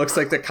 Scully looks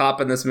like the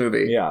cop in this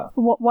movie. Yeah.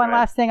 One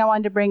last thing I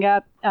wanted to bring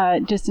up,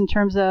 just in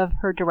terms of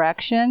her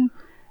direction,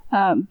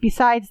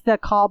 besides the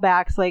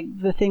callbacks, like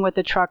the thing with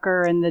the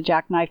trucker and the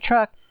jackknife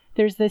truck,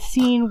 there's the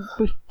scene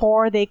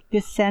before they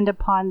descend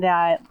upon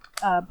that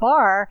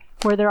bar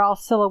where they're all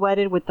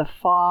silhouetted with the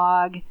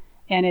fog,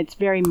 and it's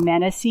very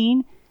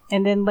menacing.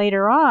 And then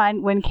later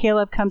on, when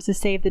Caleb comes to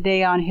save the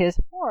day on his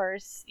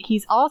horse,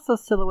 he's also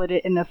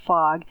silhouetted in the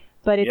fog,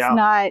 but it's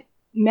not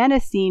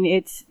menacing.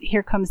 It's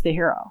here comes the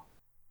hero.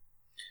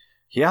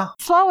 Yeah.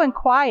 Slow and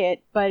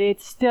quiet, but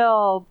it's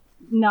still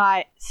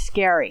not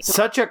scary.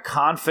 Such a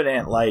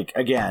confident, like,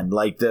 again,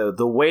 like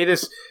the way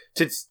this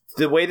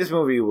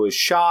movie was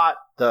shot,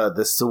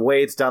 the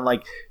way it's done,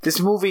 like this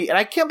movie, and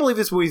I can't believe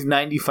this movie's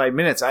 95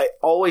 minutes. I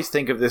always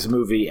think of this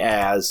movie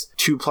as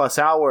 2+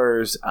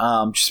 hours,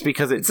 just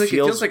because it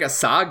feels like a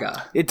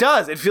saga. It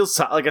does. It feels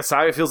like a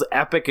saga. It feels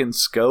epic in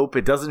scope.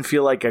 It doesn't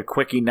feel like a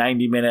quickie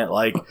 90-minute,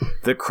 like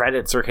the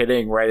credits are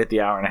hitting right at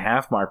the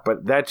hour-and-a-half mark.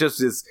 But that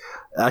just is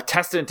a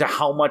testament to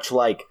how much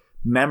like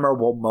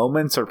memorable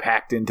moments are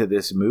packed into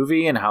this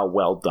movie and how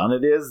well done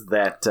it is.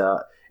 That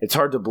it's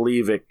hard to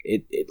believe it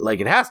like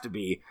it has to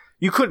be.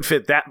 You couldn't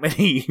fit that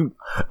many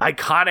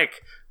iconic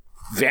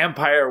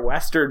vampire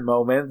western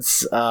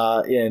moments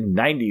in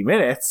 90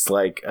 minutes.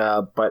 Like,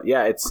 but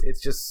yeah,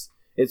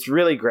 it's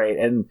really great.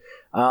 And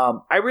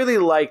I really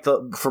like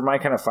for my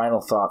kind of final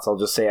thoughts, I'll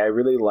just say I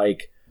really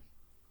like,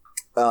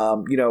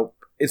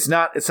 it's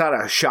not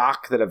a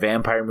shock that a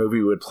vampire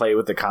movie would play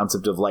with the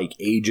concept of like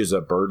age as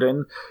a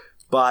burden.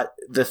 But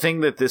the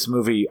thing that this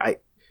movie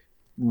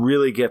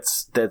really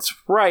gets that's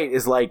right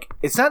is like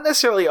it's not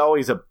necessarily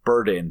always a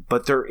burden,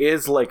 but there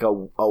is like a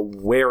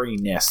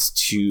wariness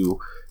to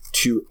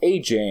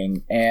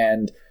aging,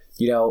 and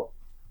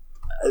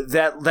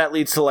that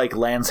leads to like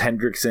Lance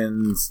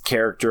Hendrickson's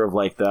character of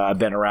like I've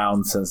been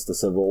around since the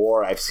Civil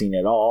War, I've seen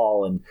it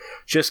all, and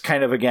just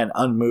kind of again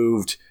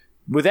unmoved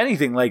with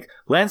anything. Like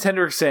Lance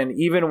Hendrickson,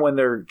 even when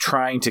they're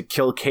trying to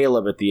kill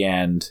Caleb at the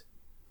end,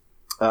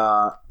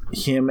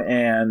 him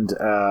and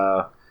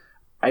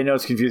I know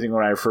it's confusing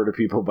when I refer to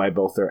people by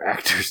both their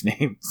actors'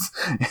 names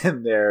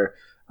and their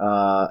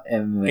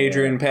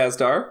Adrian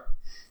Pasdar.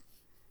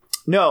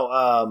 No.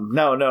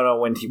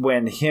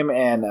 When him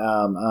and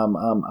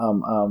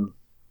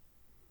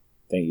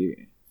thank you,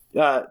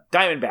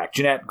 Diamondback,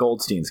 Jeanette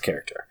Goldstein's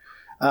character,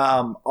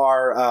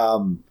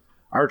 are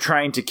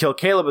trying to kill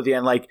Caleb at the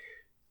end.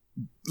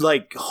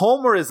 Like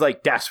Homer is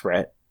like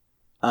desperate.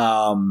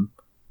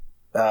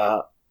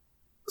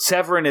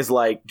 Severin is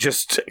like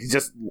just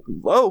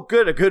oh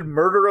good, a good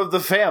murder of the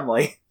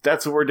family.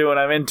 That's what we're doing.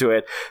 I'm into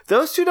it.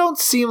 Those two don't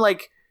seem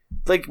like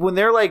when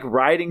they're like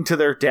riding to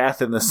their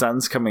death and the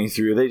sun's coming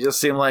through, they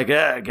just seem like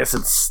I guess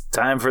it's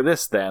time for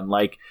this then.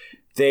 Like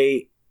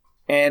they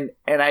and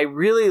I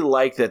really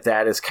like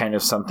that is kind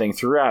of something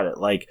throughout it.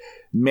 Like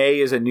May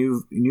is a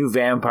new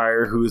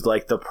vampire who's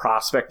like the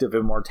prospect of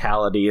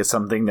immortality is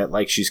something that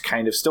like she's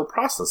kind of still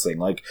processing.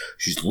 Like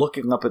she's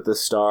looking up at the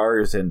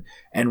stars and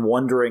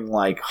wondering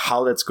like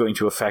how that's going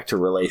to affect her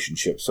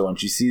relationship. So when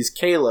she sees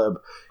Caleb,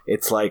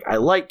 it's like I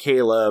like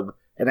Caleb,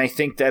 and I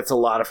think that's a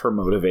lot of her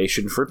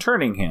motivation for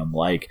turning him.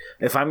 Like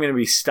if I'm going to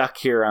be stuck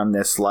here on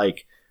this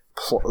like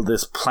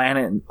this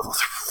planet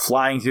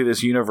flying through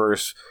this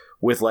universe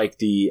with like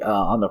the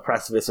on the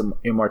precipice of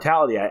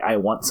immortality, I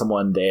want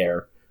someone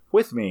there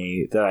with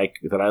me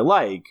that I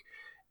like.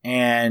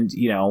 And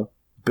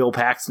Bill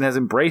Paxton has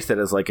embraced it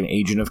as like an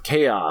agent of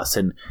chaos,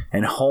 and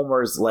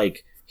Homer's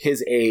like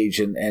his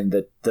age and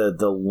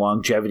the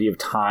longevity of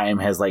time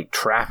has like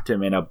trapped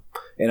him in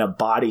a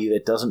body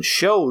that doesn't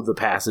show the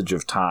passage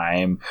of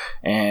time.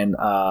 And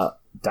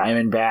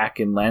Diamondback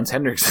and Lance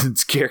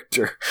Hendrickson's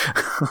character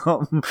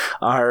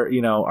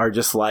are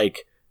just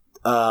like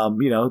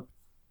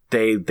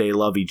they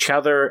love each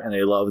other and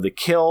they love the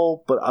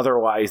kill, but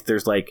otherwise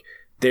there's like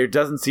there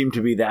doesn't seem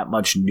to be that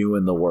much new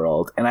in the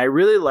world. And I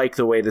really like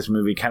the way this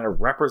movie kind of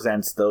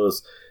represents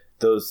those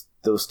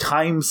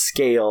time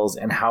scales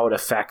and how it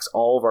affects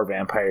all of our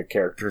vampire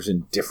characters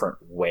in different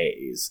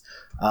ways.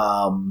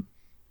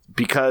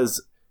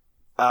 Because,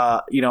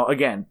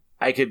 again,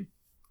 I could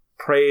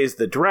praise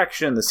the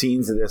direction, the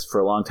scenes of this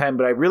for a long time,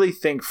 but I really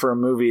think for a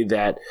movie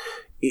that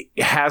it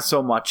has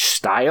so much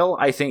style,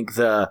 I think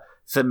the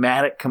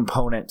thematic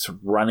components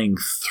running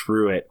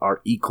through it are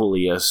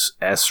equally as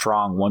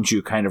strong once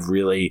you kind of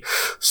really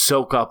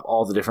soak up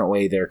all the different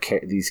way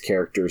these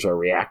characters are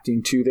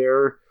reacting to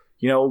their,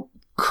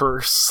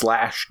 curse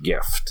 /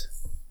 gift.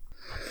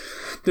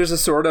 There's a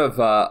sort of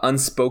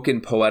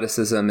unspoken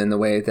poeticism in the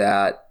way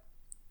that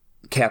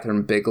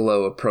Kathryn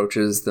Bigelow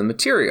approaches the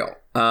material.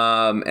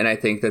 And I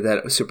think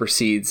that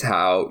supersedes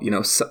how,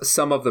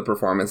 some of the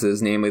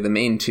performances, namely the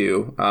main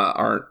two,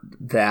 aren't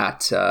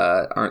that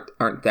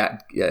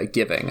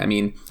giving. I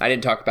mean, I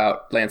didn't talk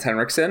about Lance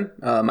Henriksen,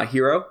 my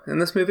hero in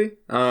this movie.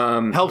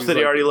 Helps that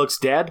he already looks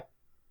dead.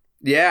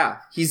 Yeah,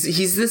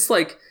 he's this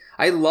like,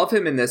 I love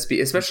him in this,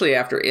 especially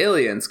after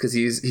Aliens, because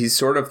he's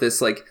sort of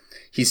this like,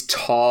 he's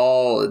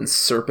tall and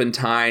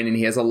serpentine, and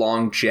he has a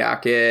long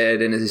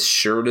jacket, and his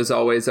shirt is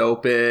always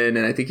open.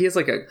 And I think he has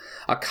like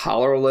a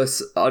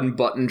collarless,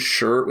 unbuttoned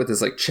shirt with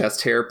his like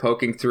chest hair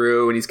poking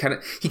through.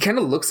 And he kind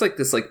of looks like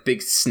this like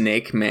big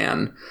snake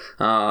man.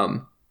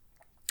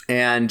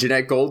 And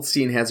Jeanette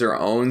Goldstein has her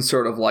own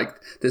sort of like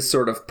this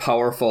sort of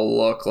powerful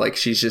look. Like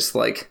she's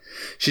like,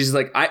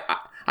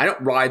 I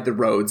don't ride the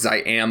roads. I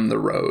am the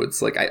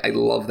roads. Like, I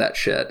love that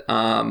shit.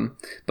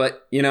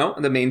 But,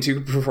 the main two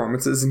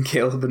performances in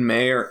Caleb and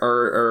May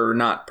are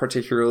not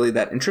particularly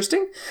that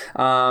interesting.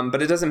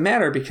 But it doesn't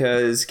matter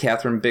because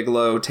Kathryn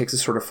Bigelow takes a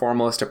sort of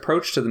formalist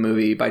approach to the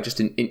movie by just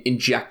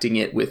injecting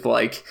it with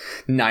like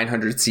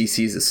 900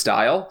 cc's of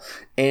style.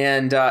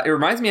 And it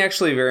reminds me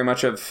actually very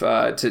much of,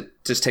 to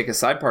just take a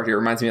side part here, it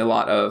reminds me a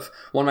lot of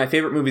one of my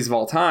favorite movies of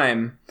all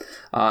time,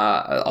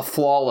 a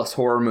flawless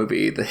horror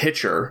movie, The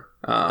Hitcher,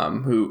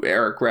 who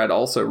Eric Red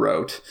also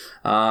wrote.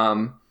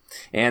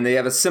 And they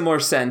have a similar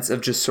sense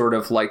of just sort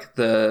of like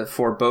the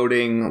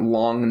foreboding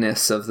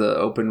longness of the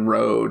open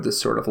road, the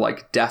sort of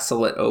like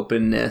desolate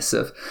openness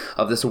of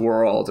this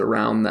world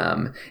around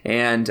them.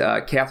 And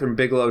Kathryn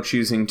Bigelow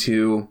choosing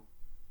to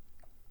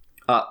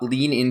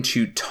lean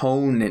into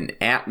tone and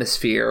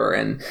atmosphere.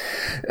 And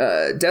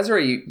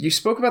Desiree, you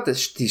spoke about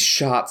these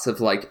shots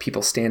of like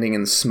people standing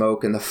in the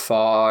smoke and the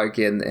fog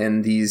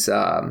and these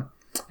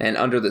and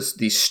under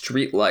these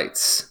street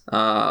lights,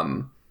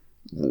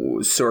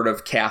 sort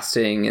of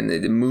casting, and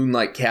the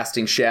moonlight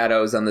casting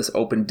shadows on this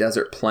open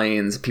desert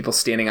plains, people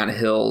standing on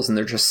hills, and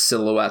they're just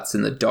silhouettes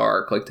in the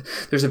dark. Like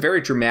there's a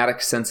very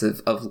dramatic sense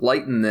of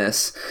light in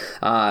this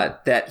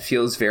that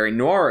feels very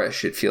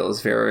noirish. It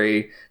feels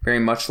very, very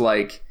much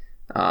like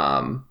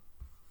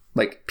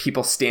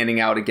people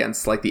standing out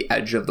against like the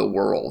edge of the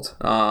world.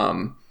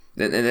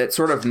 And that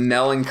sort of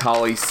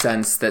melancholy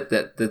sense that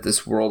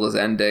this world is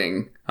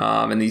ending,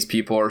 and these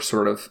people are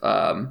sort of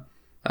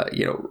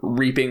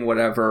reaping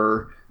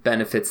whatever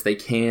benefits they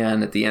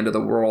can at the end of the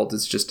world.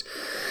 It's just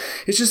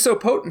so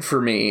potent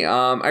for me.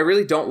 I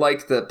really don't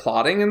like the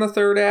plotting in the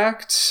third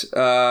act.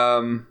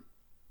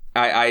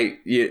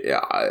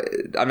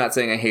 I'm not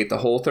saying I hate the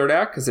whole third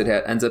act, because it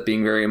ends up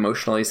being very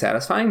emotionally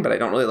satisfying, but I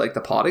don't really like the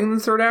plotting in the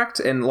third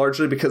act, and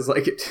largely because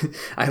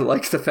I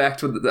like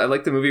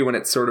the movie when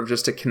it's sort of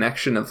just a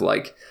connection of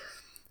like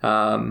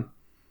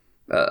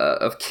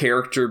of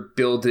character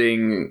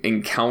building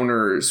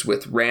encounters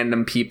with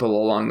random people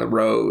along the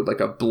road, like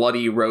a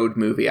bloody road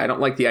movie. I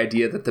don't like the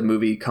idea that the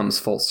movie comes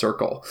full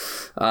circle.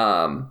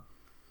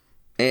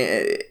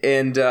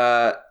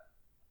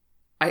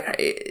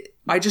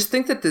 I just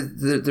think that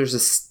there's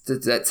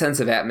that sense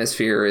of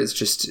atmosphere is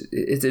just,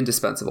 it's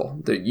indispensable.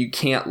 That you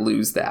can't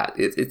lose that.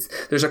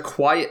 There's a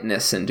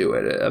quietness into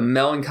it, a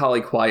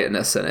melancholy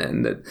quietness in it,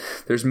 and that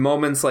there's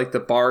moments like the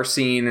bar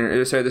scene,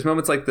 there's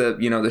moments like the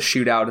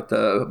shootout at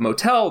the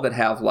motel that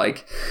have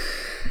like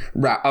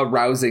a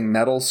rousing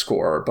metal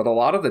score, but a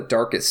lot of the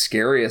darkest,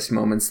 scariest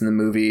moments in the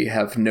movie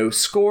have no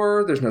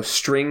score. There's no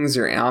strings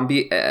or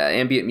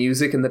ambient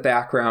music in the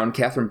background.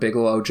 Kathryn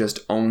Bigelow just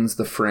owns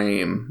the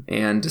frame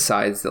and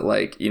decides that,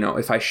 like,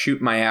 if I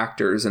shoot my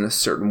actors in a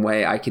certain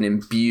way, I can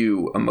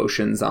imbue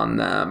emotions on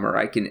them, or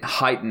I can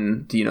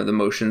heighten, the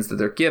emotions that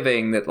they're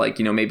giving. That, like,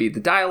 maybe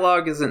the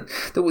dialogue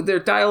their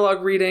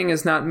dialogue reading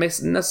is not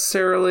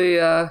necessarily,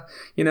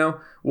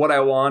 what I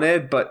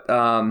wanted, but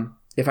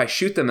if I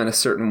shoot them in a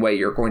certain way,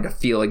 you're going to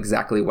feel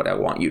exactly what I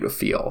want you to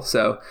feel.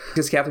 So,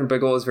 because Kathryn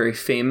Bigelow is very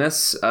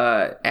famous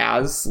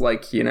as,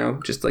 like,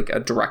 just like a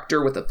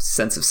director with a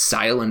sense of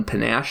style and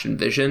panache and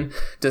vision,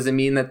 doesn't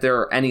mean that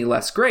they're any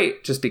less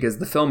great just because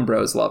the film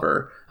bros love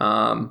her.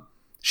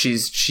 She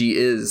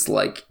just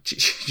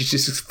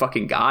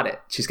fucking got it.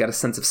 She's got a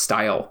sense of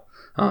style,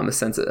 a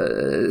sense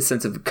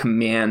of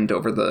command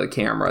over the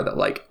camera that,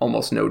 like,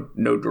 almost no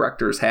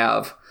directors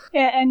have.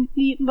 And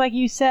like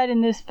you said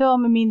in this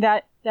film, I mean,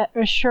 that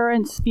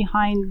assurance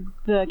behind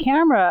the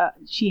camera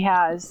she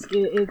has,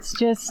 it's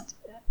just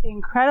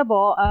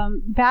incredible.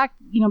 Back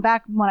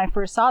when I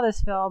first saw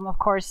this film, of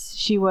course,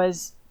 she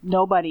was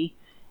nobody.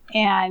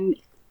 And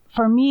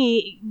for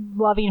me,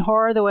 loving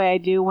horror the way I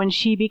do, when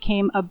she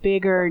became a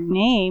bigger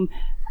name,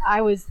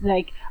 I was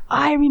like,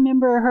 I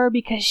remember her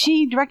because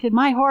she directed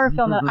my horror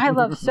film that I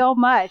love so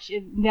much.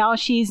 And now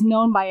she's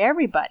known by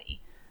everybody.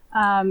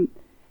 I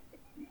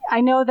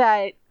know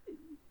that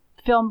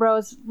film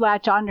bros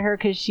latch onto her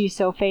because she's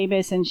so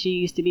famous and she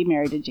used to be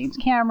married to James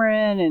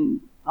Cameron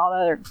and all the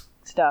other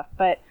stuff.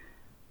 But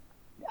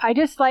I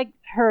just like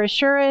her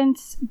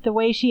assurance, the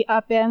way she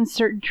upends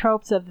certain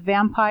tropes of the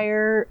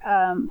vampire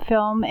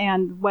film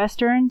and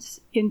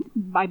westerns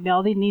by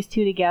melding these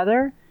two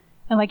together.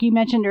 And like you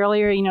mentioned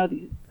earlier,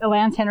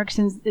 Lance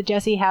Henriksen's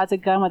Jesse has a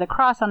gun with a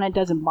cross on it,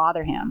 doesn't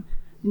bother him.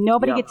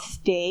 Nobody gets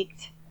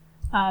staked.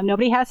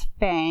 Nobody has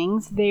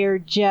fangs. They're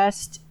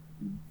just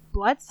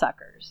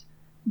bloodsuckers.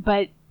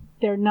 But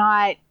they're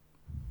not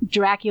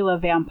Dracula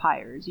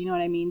vampires. You know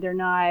what I mean? They're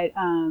not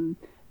a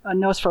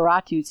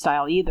Nosferatu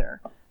style either.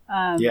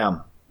 I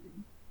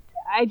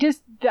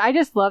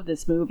just love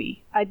this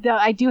movie.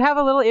 I do have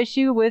a little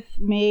issue with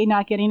May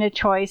not getting a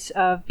choice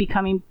of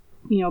becoming,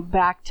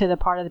 back to the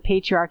part of the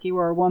patriarchy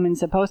where a woman's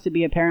supposed to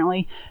be,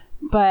 apparently.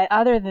 But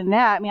other than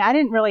that, I mean, I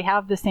didn't really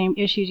have the same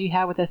issues you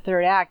had with the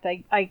third act.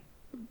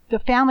 The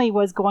family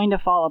was going to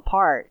fall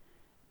apart.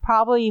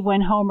 Probably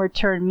when Homer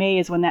turned May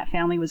is when that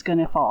family was going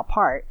to fall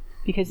apart,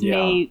 because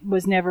May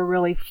was never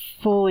really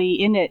fully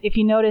in it. If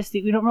you notice,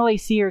 we don't really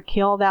see her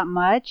kill that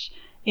much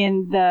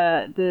in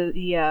the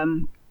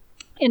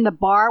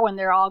bar when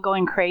they're all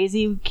going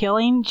crazy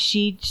killing.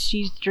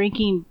 She's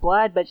drinking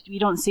blood, but you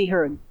don't see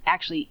her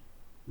actually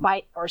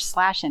bite or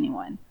slash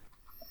anyone.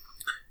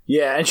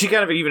 Yeah, and she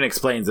kind of even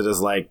explains it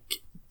as like,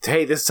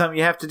 hey, this is something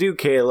you have to do,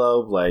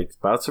 Caleb. Like,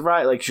 about to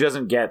ride. Like, she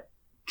doesn't get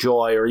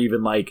joy or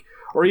even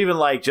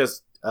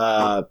just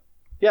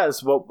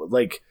it's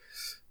like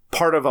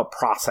part of a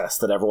process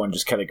that everyone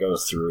just kind of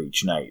goes through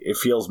each night. It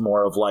feels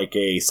more of like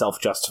a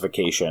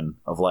self-justification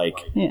of like,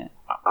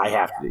 I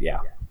have to,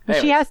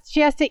 Anyways.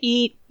 She has to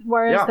eat,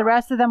 whereas the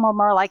rest of them are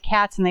more like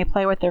cats and they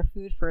play with their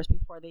food first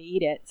before they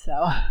eat it.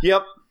 So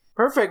Yep.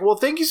 Perfect. Well,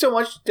 thank you so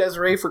much,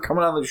 Desiree, for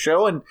coming on the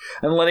show and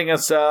letting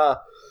us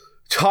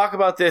talk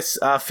about this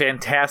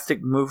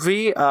fantastic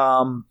movie.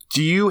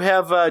 Do you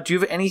have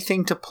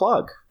anything to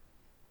plug?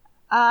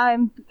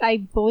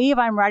 I believe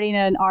I'm writing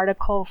an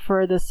article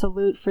for the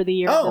Salute for the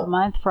Year of the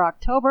Month for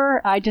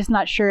October. I'm just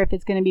not sure if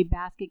it's going to be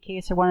Basket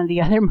Case or one of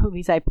the other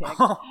movies I picked.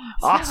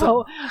 Awesome.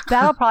 So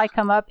that'll probably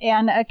come up.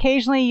 And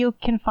occasionally you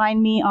can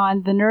find me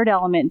on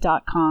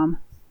thenerdelement.com,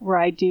 where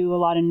I do a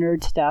lot of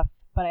nerd stuff,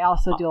 but I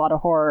also do a lot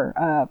of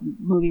horror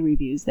movie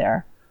reviews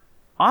there.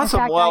 Awesome.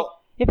 In fact, well,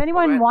 if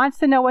anyone wants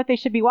to know what they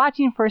should be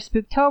watching for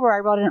Spooktober, I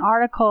wrote an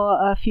article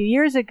a few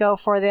years ago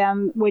for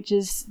them, which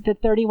is the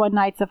 31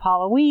 Nights of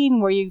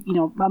Halloween, where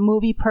a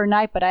movie per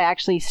night, but I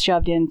actually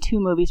shoved in 2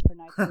 movies per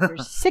night. So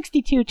there's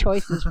 62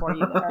 choices for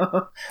you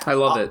there. I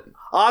love it.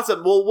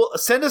 Awesome. Well, we'll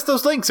send us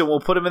those links and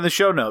we'll put them in the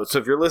show notes. So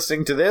if you're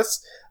listening to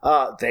this,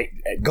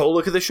 go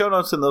look at the show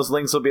notes and those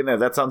links will be in there.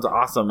 That sounds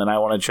awesome, and I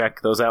want to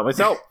check those out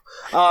myself.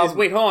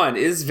 Wait, hold on.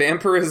 Is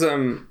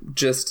vampirism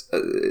just,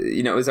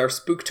 is our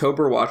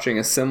Spooktober watching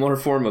a similar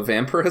form of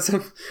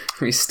vampirism?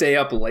 We stay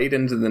up late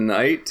into the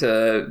night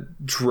to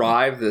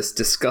drive this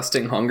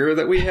disgusting hunger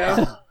that we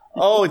have?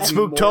 Oh, it's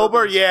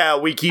Spooktober? Yeah,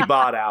 we keep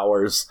odd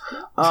hours.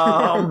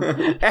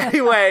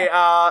 Anyway,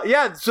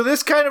 so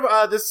this kind of,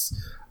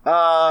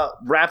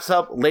 wraps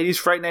up Ladies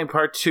Fright Night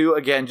Part 2.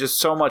 Again, just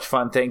so much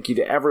fun. Thank you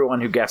to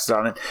everyone who guested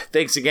on it.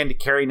 Thanks again to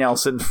Carrie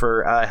Nelson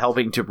for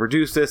helping to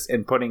produce this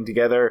and putting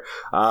together.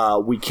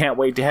 We can't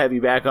wait to have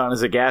you back on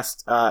as a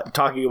guest,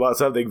 talking about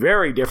something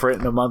very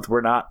different in a month we're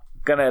not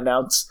going to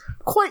announce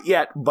quite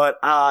yet, but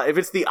if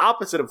it's the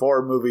opposite of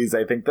horror movies,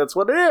 I think that's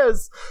what it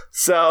is.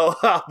 So,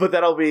 but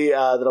that'll be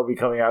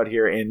coming out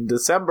here in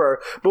December.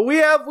 But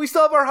we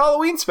still have our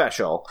Halloween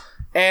special,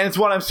 and it's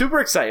one I'm super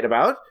excited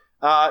about.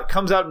 It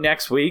comes out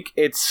next week.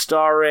 It's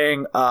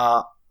starring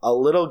a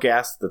little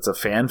guest that's a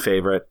fan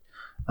favorite,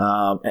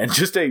 and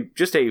just a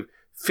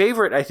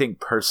favorite, I think,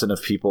 person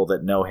of people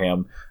that know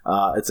him.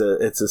 It's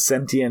a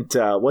sentient.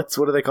 What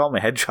do they call him? A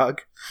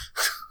hedgehog.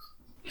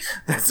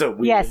 That's a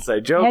weird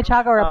inside joke.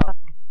 Hedgehog or a pug.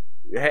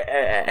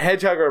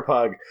 Hedgehog or a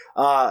pug.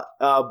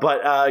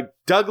 But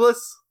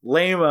Douglas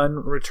Lehman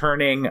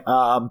returning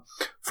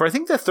for I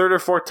think the 3rd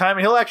or 4th time.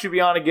 And he'll actually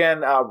be on again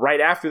right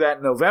after that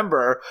in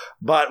November.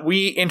 But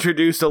we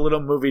introduced a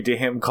little movie to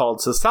him called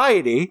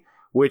Society,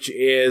 which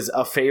is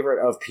a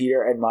favorite of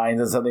Peter and mine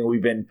and something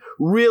we've been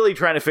really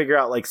trying to figure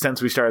out, like,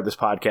 since we started this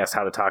podcast,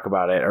 how to talk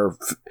about it or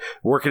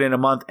work it in a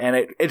month. And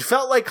it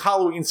felt like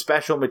Halloween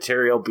special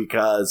material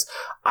because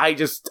I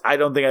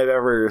don't think I've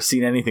ever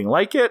seen anything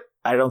like it.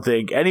 I don't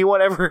think anyone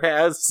ever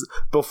has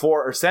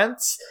before or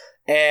since.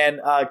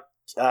 And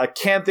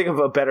can't think of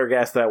a better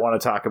guest that I want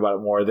to talk about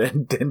it more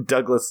than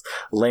Douglas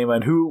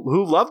Lehman,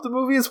 who loved the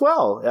movie as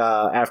well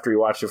after he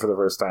watched it for the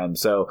first time.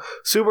 So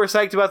super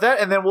psyched about that.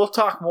 And then we'll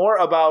talk more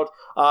about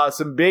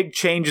some big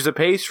changes of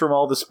pace from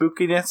all the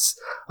spookiness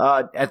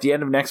at the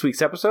end of next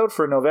week's episode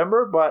for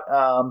November. But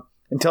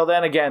until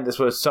then, again, this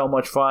was so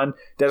much fun.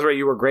 Desiree,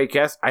 you were a great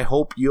guest. I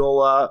hope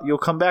you'll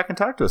come back and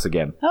talk to us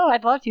again. Oh,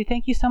 I'd love to.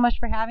 Thank you so much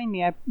for having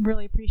me. I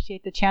really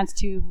appreciate the chance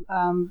to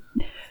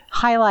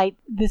highlight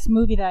this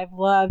movie that I've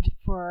loved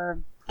for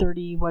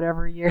 30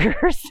 whatever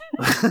years.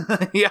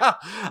 Yeah.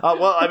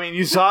 Well, I mean,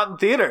 you saw it in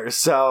theaters,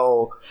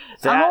 so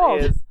that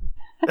is...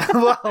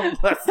 Well,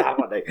 that's not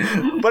what they...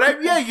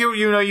 But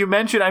you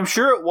mentioned, I'm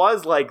sure it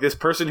was like this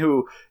person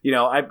who,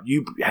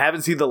 you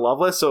haven't seen The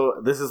Loveless, so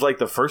this is like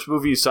the first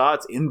movie you saw.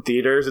 It's in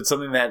theaters. It's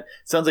something that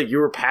sounds like you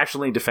were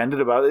passionately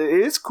defended about. It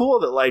is cool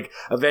that like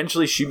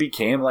eventually she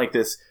became like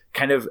this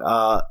kind of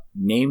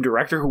named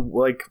director who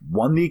like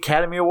won the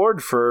Academy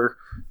Award for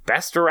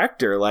Best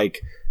Director. Like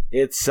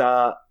it's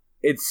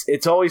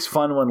always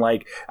fun when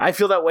like I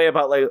feel that way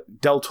about like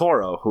Del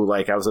Toro, who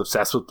like I was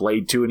obsessed with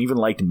Blade 2 and even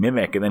liked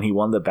Mimic, and then he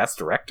won the Best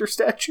Director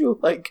statue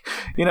like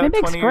Mimic's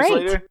 20 years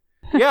great. later.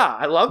 Yeah,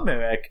 I love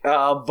Mimic,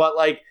 but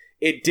like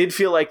it did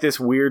feel like this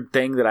weird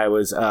thing that I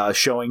was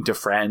showing to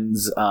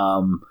friends,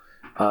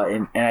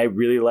 and I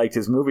really liked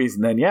his movies,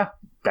 and then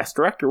Best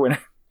Director winner.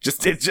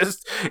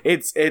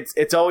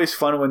 It's always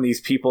fun when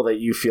these people that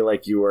you feel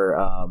like you were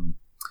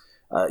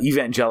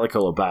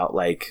evangelical about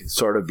like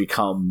sort of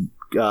become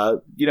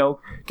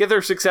get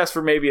their success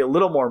for maybe a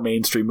little more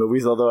mainstream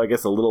movies, although I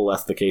guess a little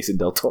less the case in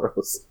Del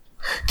Toro's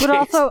case.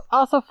 But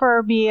also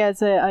for me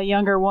as a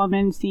younger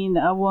woman, seeing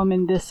a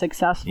woman this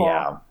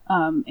successful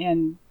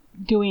and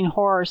doing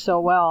horror so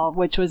well,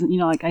 which was,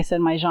 like I said,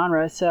 my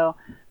genre. So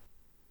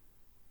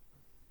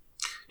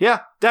yeah,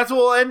 that's what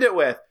we'll end it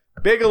with.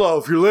 Bigelow,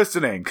 if you're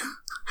listening,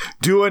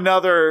 we'll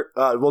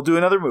do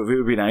another movie. It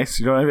would be nice.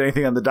 You don't have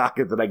anything on the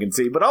docket that I can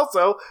see, but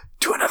also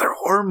do another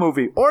horror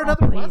movie or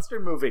another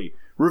Western movie.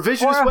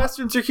 Revisionist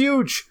Westerns are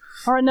huge.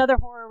 Or another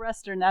horror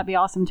Western. That'd be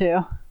awesome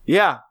too.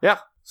 Yeah.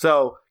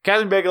 So,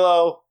 Catherine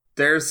Bigelow.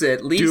 There's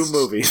at least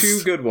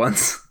two good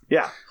ones.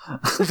 Yeah,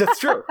 that's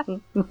true.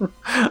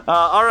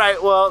 All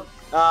right. Well,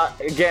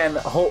 again,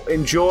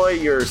 enjoy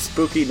your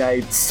spooky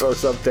nights or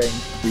something.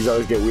 These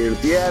always get weird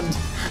at the end.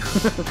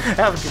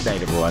 Have a good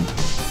night, everyone.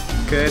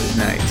 Good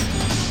night.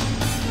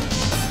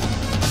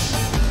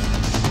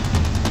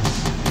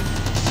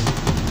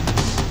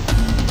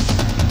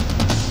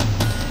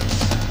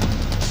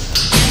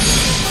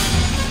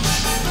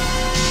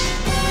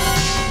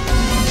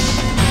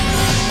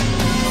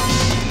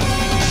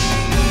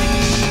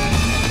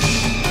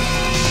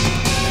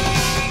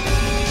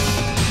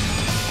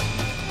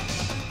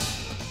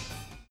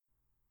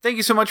 Thank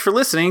you so much for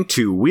listening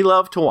to We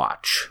Love to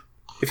Watch.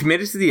 If you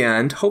made it to the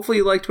end, hopefully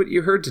you liked what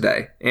you heard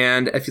today.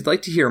 And if you'd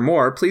like to hear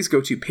more, please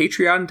go to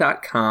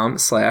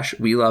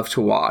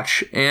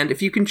patreon.com/WeLoveToWatch. And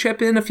if you can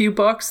chip in a few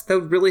bucks, that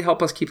would really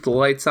help us keep the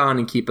lights on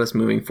and keep us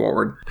moving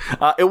forward.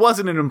 It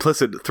wasn't an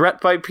implicit threat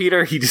by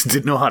Peter. He just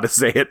didn't know how to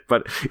say it.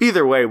 But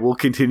either way, we'll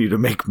continue to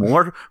make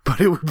more.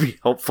 But it would be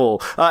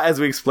helpful, as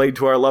we explained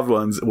to our loved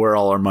ones, where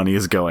all our money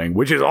is going,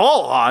 which is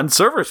all on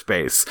server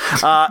space.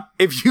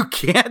 If you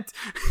can't,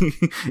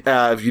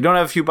 if you don't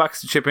have a few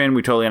bucks to chip in,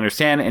 we totally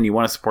understand, and you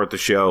want to support the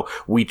show,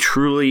 we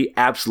truly,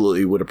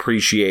 absolutely would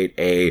appreciate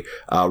a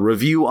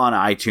review on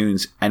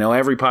iTunes. I know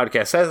every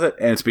podcast says it,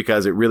 and it's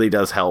because it really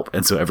does help,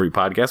 and so every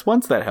podcast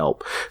wants that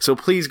help. So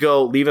please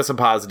go leave us a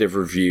positive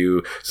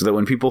review so that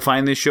when people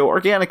find this show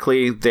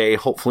organically, they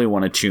hopefully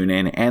want to tune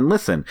in and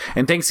listen.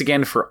 And thanks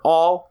again for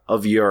all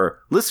of your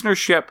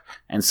listenership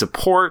and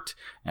support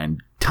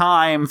and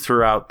time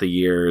throughout the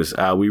years.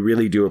 We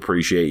really do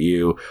appreciate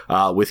you.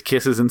 With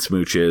kisses and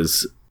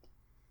smooches,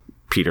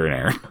 Peter and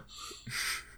Aaron.